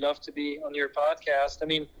probably love to be on your podcast. I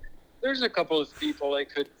mean, there's a couple of people I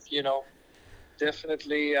could,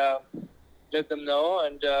 definitely let them know,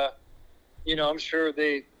 and I'm sure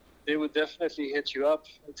they they would definitely hit you up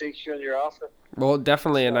and take you on your offer. Well,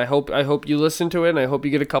 definitely, and I hope you listen to it, and I hope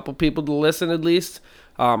you get a couple people to listen at least.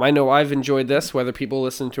 I know I've enjoyed this, whether people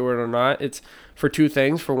listen to it or not. It's for two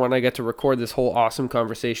things. For one, I get to record this whole awesome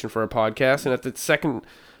conversation for a podcast, and at the second,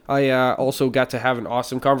 I also got to have an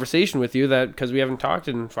awesome conversation with you that because we haven't talked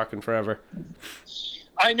in fucking forever.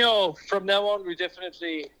 I know. From now on, we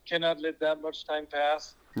definitely cannot let that much time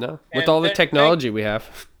pass. No, with all the technology we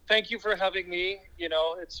have. Thank you for having me. You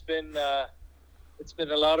know, it's been a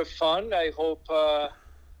lot of fun. I hope I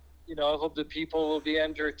hope the people will be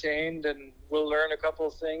entertained and will learn a couple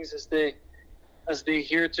of things as they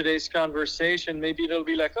hear today's conversation. Maybe they'll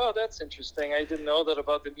be like, "Oh, that's interesting. I didn't know that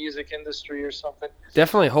about the music industry or something."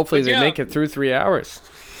 Definitely. Hopefully, they make it through 3 hours.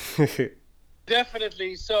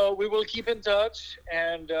 Definitely. So we will keep in touch.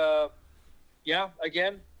 And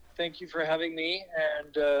again, thank you for having me.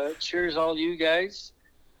 And cheers, all you guys.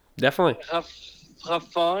 Definitely. Have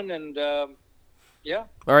fun and. Yeah.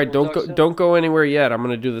 All right, don't go anywhere yet. I'm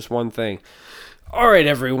going to do this one thing. All right,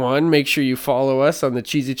 everyone, make sure you follow us on the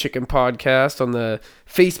Cheesy Chicken Podcast on the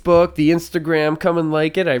Facebook, the Instagram. Come and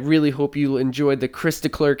like it. I really hope you enjoyed the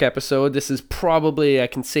Declercq episode. This is probably, I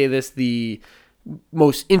can say this, the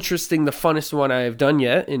most interesting, the funnest one I have done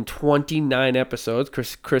yet in 29 episodes.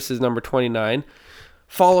 Chris is number 29.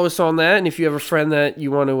 Follow us on that, and if you have a friend that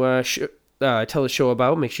you want to tell the show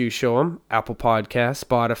about, make sure you show them. Apple Podcasts,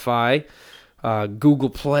 Spotify, Google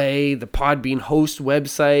Play, the Podbean host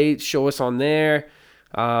website. Show us on there.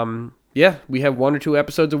 We have 1 or 2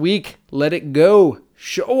 episodes a week. Let it go.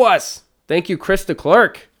 Show us. Thank you, Chris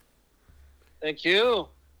Declercq. Thank you.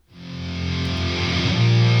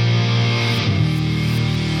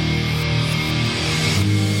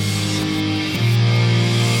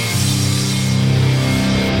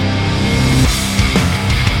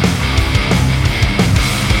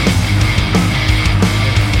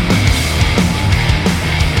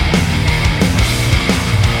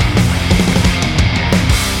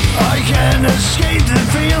 Escape the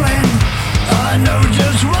feeling. I know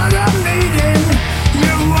just what I'm needing.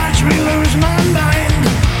 You watch me lose my mind,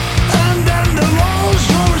 and then the walls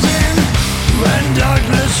close in. When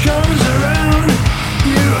darkness comes around,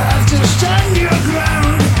 you have to stand your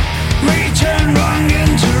ground. We turn wrong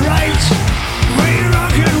into right. We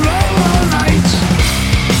rock and roll all night.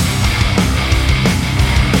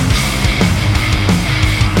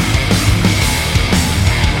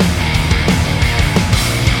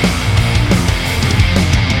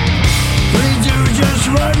 Just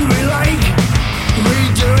what we